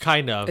power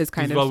kind of is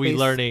kind of what space, we're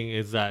learning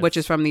is that which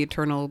is from the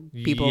eternal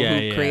people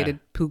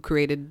who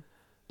created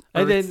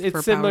and then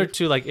it's similar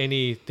to like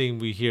anything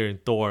we hear in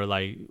Thor,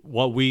 like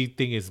what we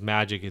think is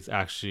magic is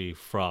actually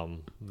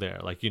from there,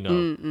 like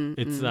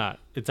it's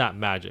not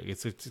magic,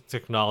 it's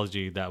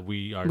technology that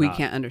we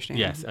can't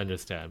understand.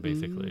 Understand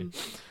basically.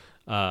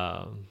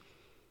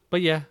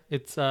 But yeah,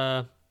 it's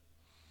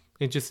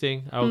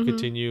interesting. I will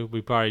continue.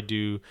 We probably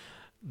do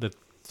the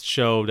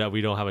show that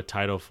we don't have a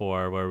title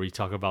for, where we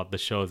talk about the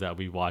shows that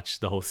we watched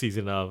the whole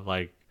season of,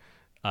 like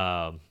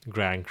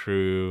Grand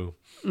Crew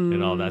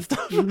and all that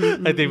stuff.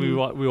 I think we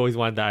always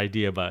wanted that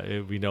idea, but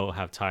we don't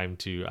have time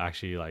to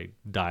actually like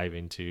dive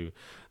into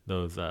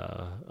those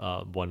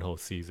one whole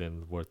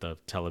season worth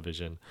of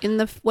television.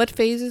 What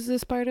phase is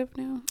this part of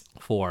now?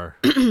 4.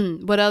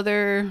 What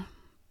other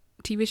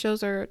TV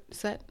shows are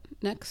set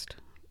next?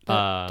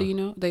 Do you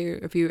know?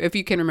 If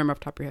you can remember off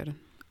the top of your head.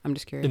 I'm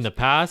just curious. In the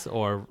past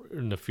or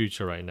in the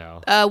future right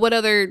now? What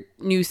other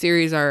new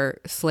series are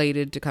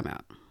slated to come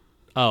out?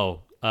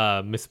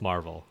 Miss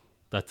Marvel.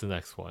 That's the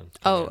next one.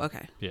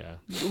 Okay. Yeah.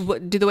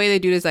 The way they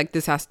do it is like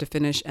this has to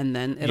finish and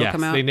then it'll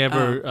come out? They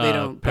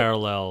never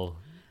parallel,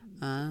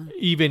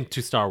 even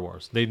to Star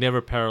Wars. They never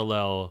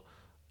parallel.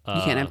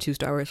 You can't have 2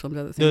 Star Wars films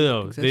at the same time.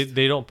 No.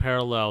 They don't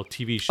parallel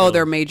TV shows.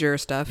 They're major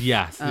stuff?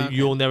 Yes. Okay.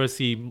 You'll never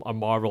see a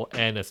Marvel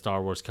and a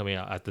Star Wars coming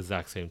out at the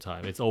exact same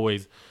time. It's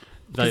always...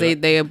 Because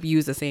they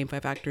use the same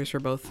 5 actors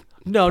for both.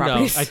 No.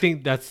 I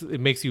think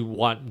it makes you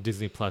want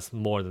Disney Plus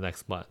more the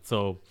next month.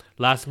 So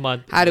last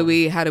month, how do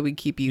we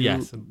keep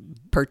you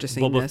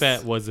purchasing Boba this?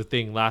 Fett was the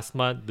thing last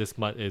month. This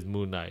month is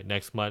Moon Knight.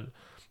 Next month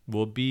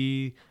will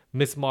be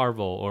Miss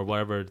Marvel or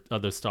whatever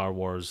other Star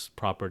Wars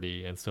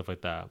property and stuff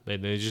like that.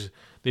 And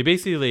they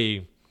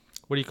basically,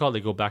 what do you call it?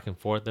 They go back and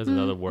forth. There's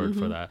another word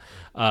for that.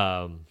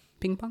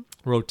 Ping pong.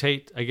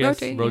 Rotate, I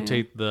guess.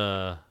 Rotate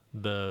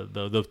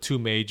the two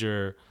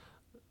major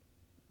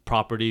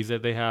properties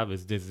that they have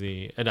is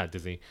not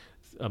Disney,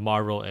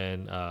 Marvel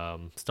and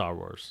Star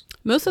Wars.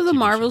 Most of the TV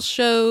Marvel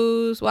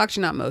shows, well,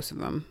 actually not most of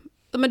them.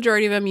 The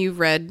majority of them you've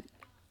read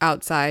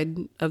outside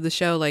of the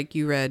show. Like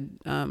you read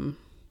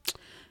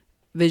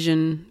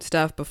Vision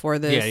stuff before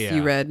this. Yeah.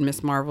 You read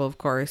Miss Marvel, of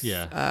course.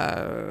 Yeah.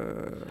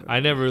 I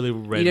never really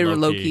read You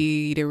didn't Loki. read Loki.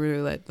 You didn't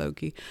really read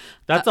Loki.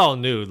 That's all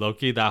new.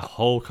 Loki, that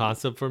whole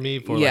concept for me.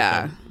 For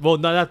Yeah. well,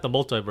 not the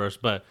multiverse,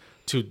 but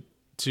to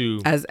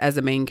As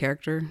a main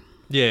character.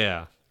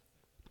 yeah.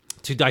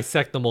 To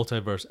dissect the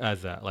multiverse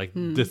as that, like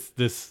this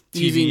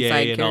Using TVA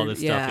side and all this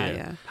stuff. yeah, Yeah,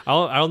 yeah.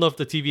 I don't know if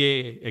the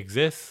TVA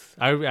exists.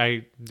 I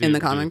In didn't the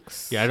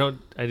comics? I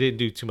didn't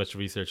do too much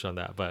research on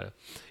that, but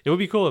it would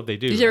be cool if they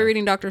do. Did you ever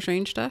reading Doctor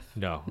Strange stuff?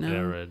 No, No? I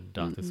never read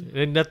Doctor Strange.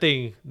 And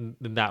nothing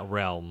in that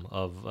realm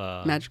of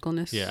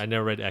Magicalness? Yeah, I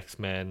never read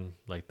X-Men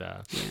like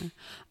that.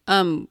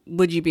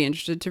 Would you be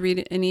interested to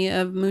read any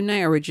of Moon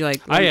Knight, or would you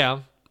like? I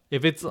am.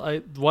 If it's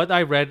what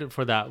I read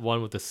for that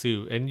one with the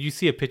suit, and you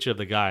see a picture of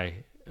the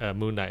guy,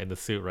 Moon Knight in the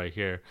suit right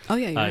here. Oh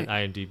yeah, you're on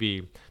right.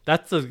 IMDb.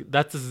 That's the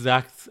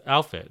exact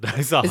outfit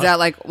I saw. Is that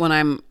like when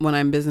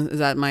I'm business? Is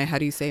that my, how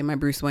do you say, my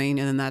Bruce Wayne,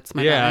 and then that's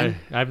my Batman?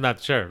 I'm not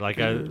sure. Like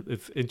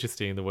it's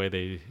interesting the way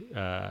they.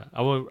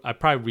 I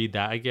probably read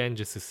that again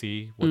just to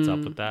see what's up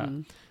with that.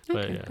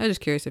 But Okay. yeah. I was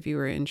just curious if you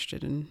were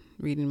interested in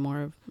reading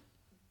more of,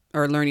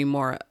 or learning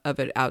more of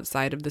it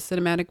outside of the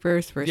cinematic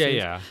verse versus.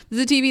 Yeah. Is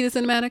the TV the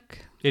cinematic?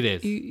 It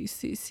is. You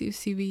see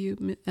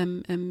CVU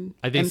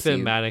I think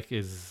MCU? cinematic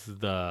is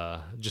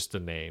just the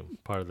name,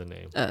 part of the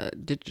name.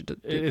 Digital.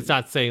 It's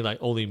not saying like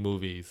only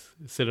movies.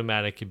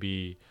 Cinematic could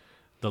be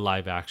the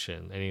live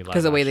action, any live.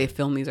 Because the way they action.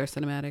 film these are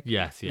cinematic.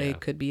 Yes, yeah. They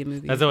could be a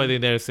movie. That's the way they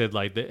never said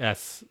like the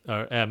S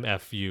or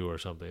MFU or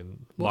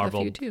something. Well, Marvel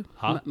F you too.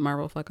 Huh?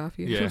 Marvel, fuck off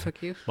you. Yeah.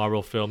 Fuck you.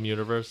 Marvel Film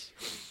Universe.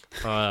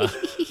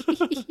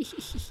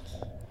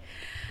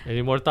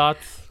 Any more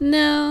thoughts?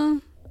 No.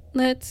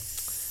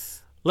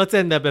 Let's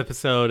end that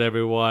episode,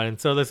 everyone.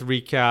 So let's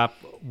recap.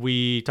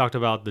 We talked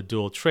about the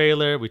dual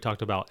trailer. We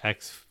talked about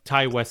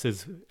Ty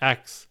West's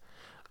X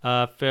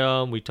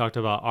film. We talked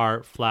about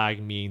Art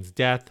Flag Means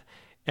Death.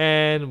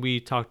 And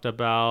we talked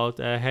about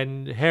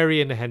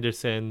Harry and the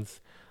Hendersons,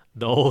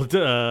 the old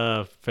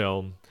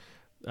film.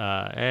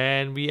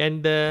 And we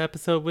end the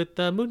episode with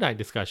the Moon Knight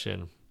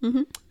discussion.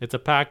 Mm-hmm. It's a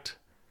packed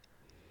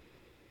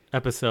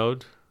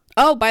episode.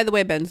 Oh, by the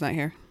way, Ben's not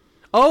here.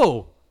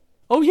 Oh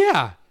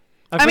yeah.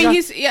 I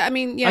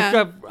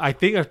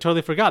think I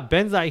totally forgot.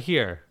 Ben's not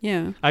here.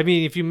 Yeah. I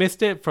mean, if you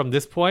missed it from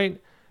this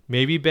point,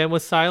 maybe Ben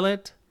was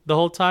silent the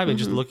whole time and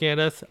just looking at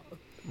us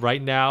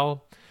right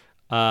now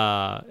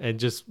and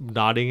just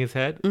nodding his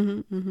head.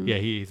 Yeah,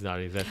 he's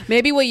nodding his head.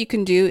 Maybe what you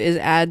can do is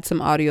add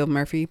some audio of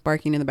Murphy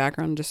barking in the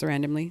background just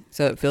randomly,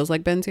 so it feels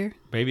like Ben's here.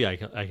 Maybe I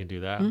can do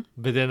that.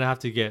 But then I have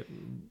to get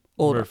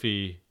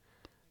Murphy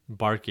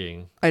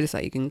barking. I just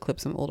thought you can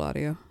clip some old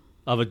audio.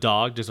 Of a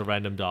dog, just a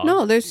random dog.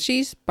 No,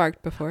 she's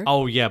barked before.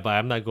 Oh yeah, but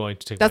I'm not going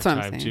to take That's my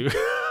what I'm time saying.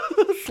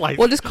 to slice.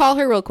 Well, just call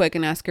her real quick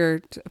and ask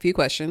her a few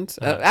questions.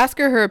 Ask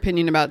her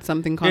opinion about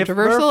something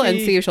controversial and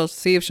see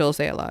if she'll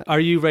say a lot. Are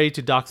you ready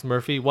to dox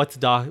Murphy? What's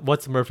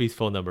Murphy's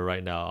phone number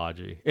right now,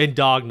 Audrey? In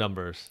dog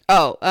numbers.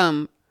 Oh,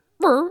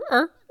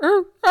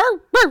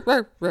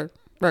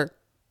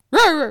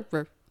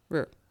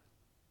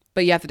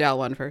 but you have to dial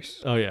 1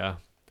 first. Oh yeah.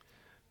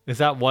 Is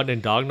that one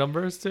in dog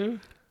numbers too?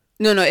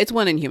 No, it's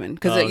 1 in human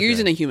because Oh, you're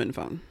using a human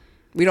phone.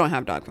 We don't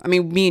have dog phone. I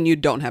mean, me and you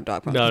don't have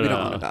dog phones. No, We don't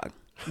own a dog.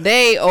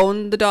 They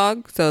own the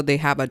dog, so they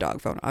have a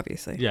dog phone,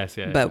 obviously. Yes,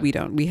 yeah. But we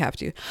don't. We have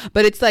to.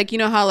 But it's like, you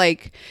know how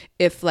like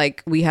if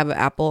like we have an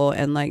Apple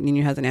and like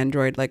Nina has an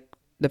Android, like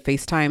the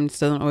FaceTime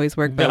doesn't always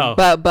work. No,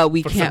 but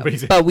we for some can't.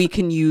 reason. But we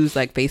can use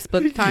like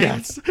Facebook time.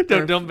 Yes.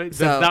 Does not make sense.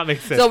 So why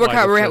this we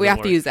doesn't have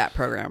to work. use that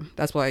program.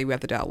 That's why we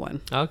have to dial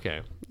 1.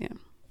 Okay. Yeah.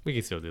 We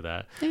can still do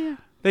that. Yeah.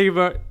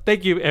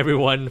 Thank you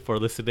everyone for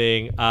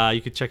listening.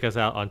 You can check us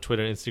out on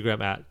Twitter and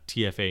Instagram at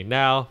TFA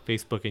Now,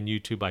 Facebook and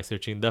YouTube by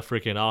searching The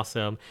Freaking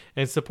Awesome,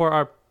 and support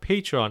our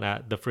Patreon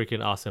at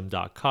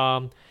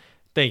thefreakingawesome.com.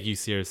 Thank you,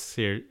 Sir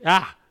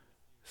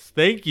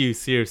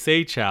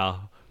Seychow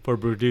for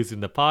producing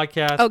the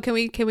podcast. Oh, can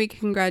we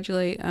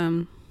congratulate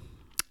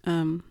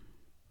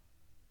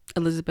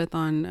Elizabeth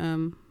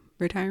on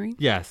retiring?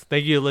 Yes,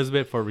 thank you,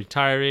 Elizabeth, for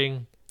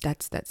retiring.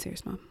 That's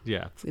serious, Mom.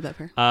 Yeah. We love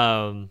her.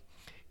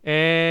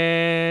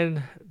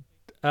 And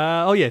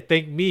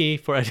thank me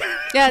for editing.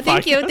 Yeah,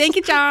 thank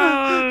you,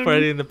 John. For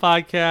editing the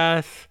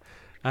podcast.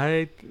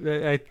 I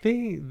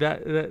think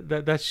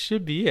that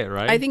should be it,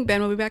 right? I think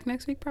Ben will be back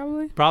next week,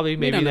 probably.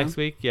 Maybe don't next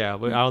know. week. Yeah, I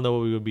don't know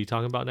what we will be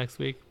talking about next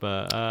week,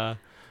 but Yeah,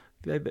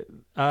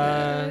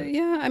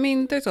 I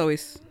mean, there's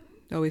always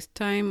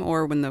time,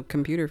 or when the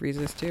computer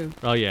freezes too.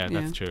 Oh yeah,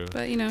 that's true.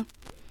 But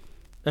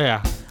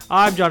Yeah,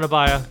 I'm John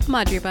Abaya, I'm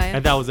Audrey Abaya.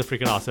 and that was a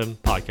freaking awesome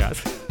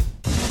podcast.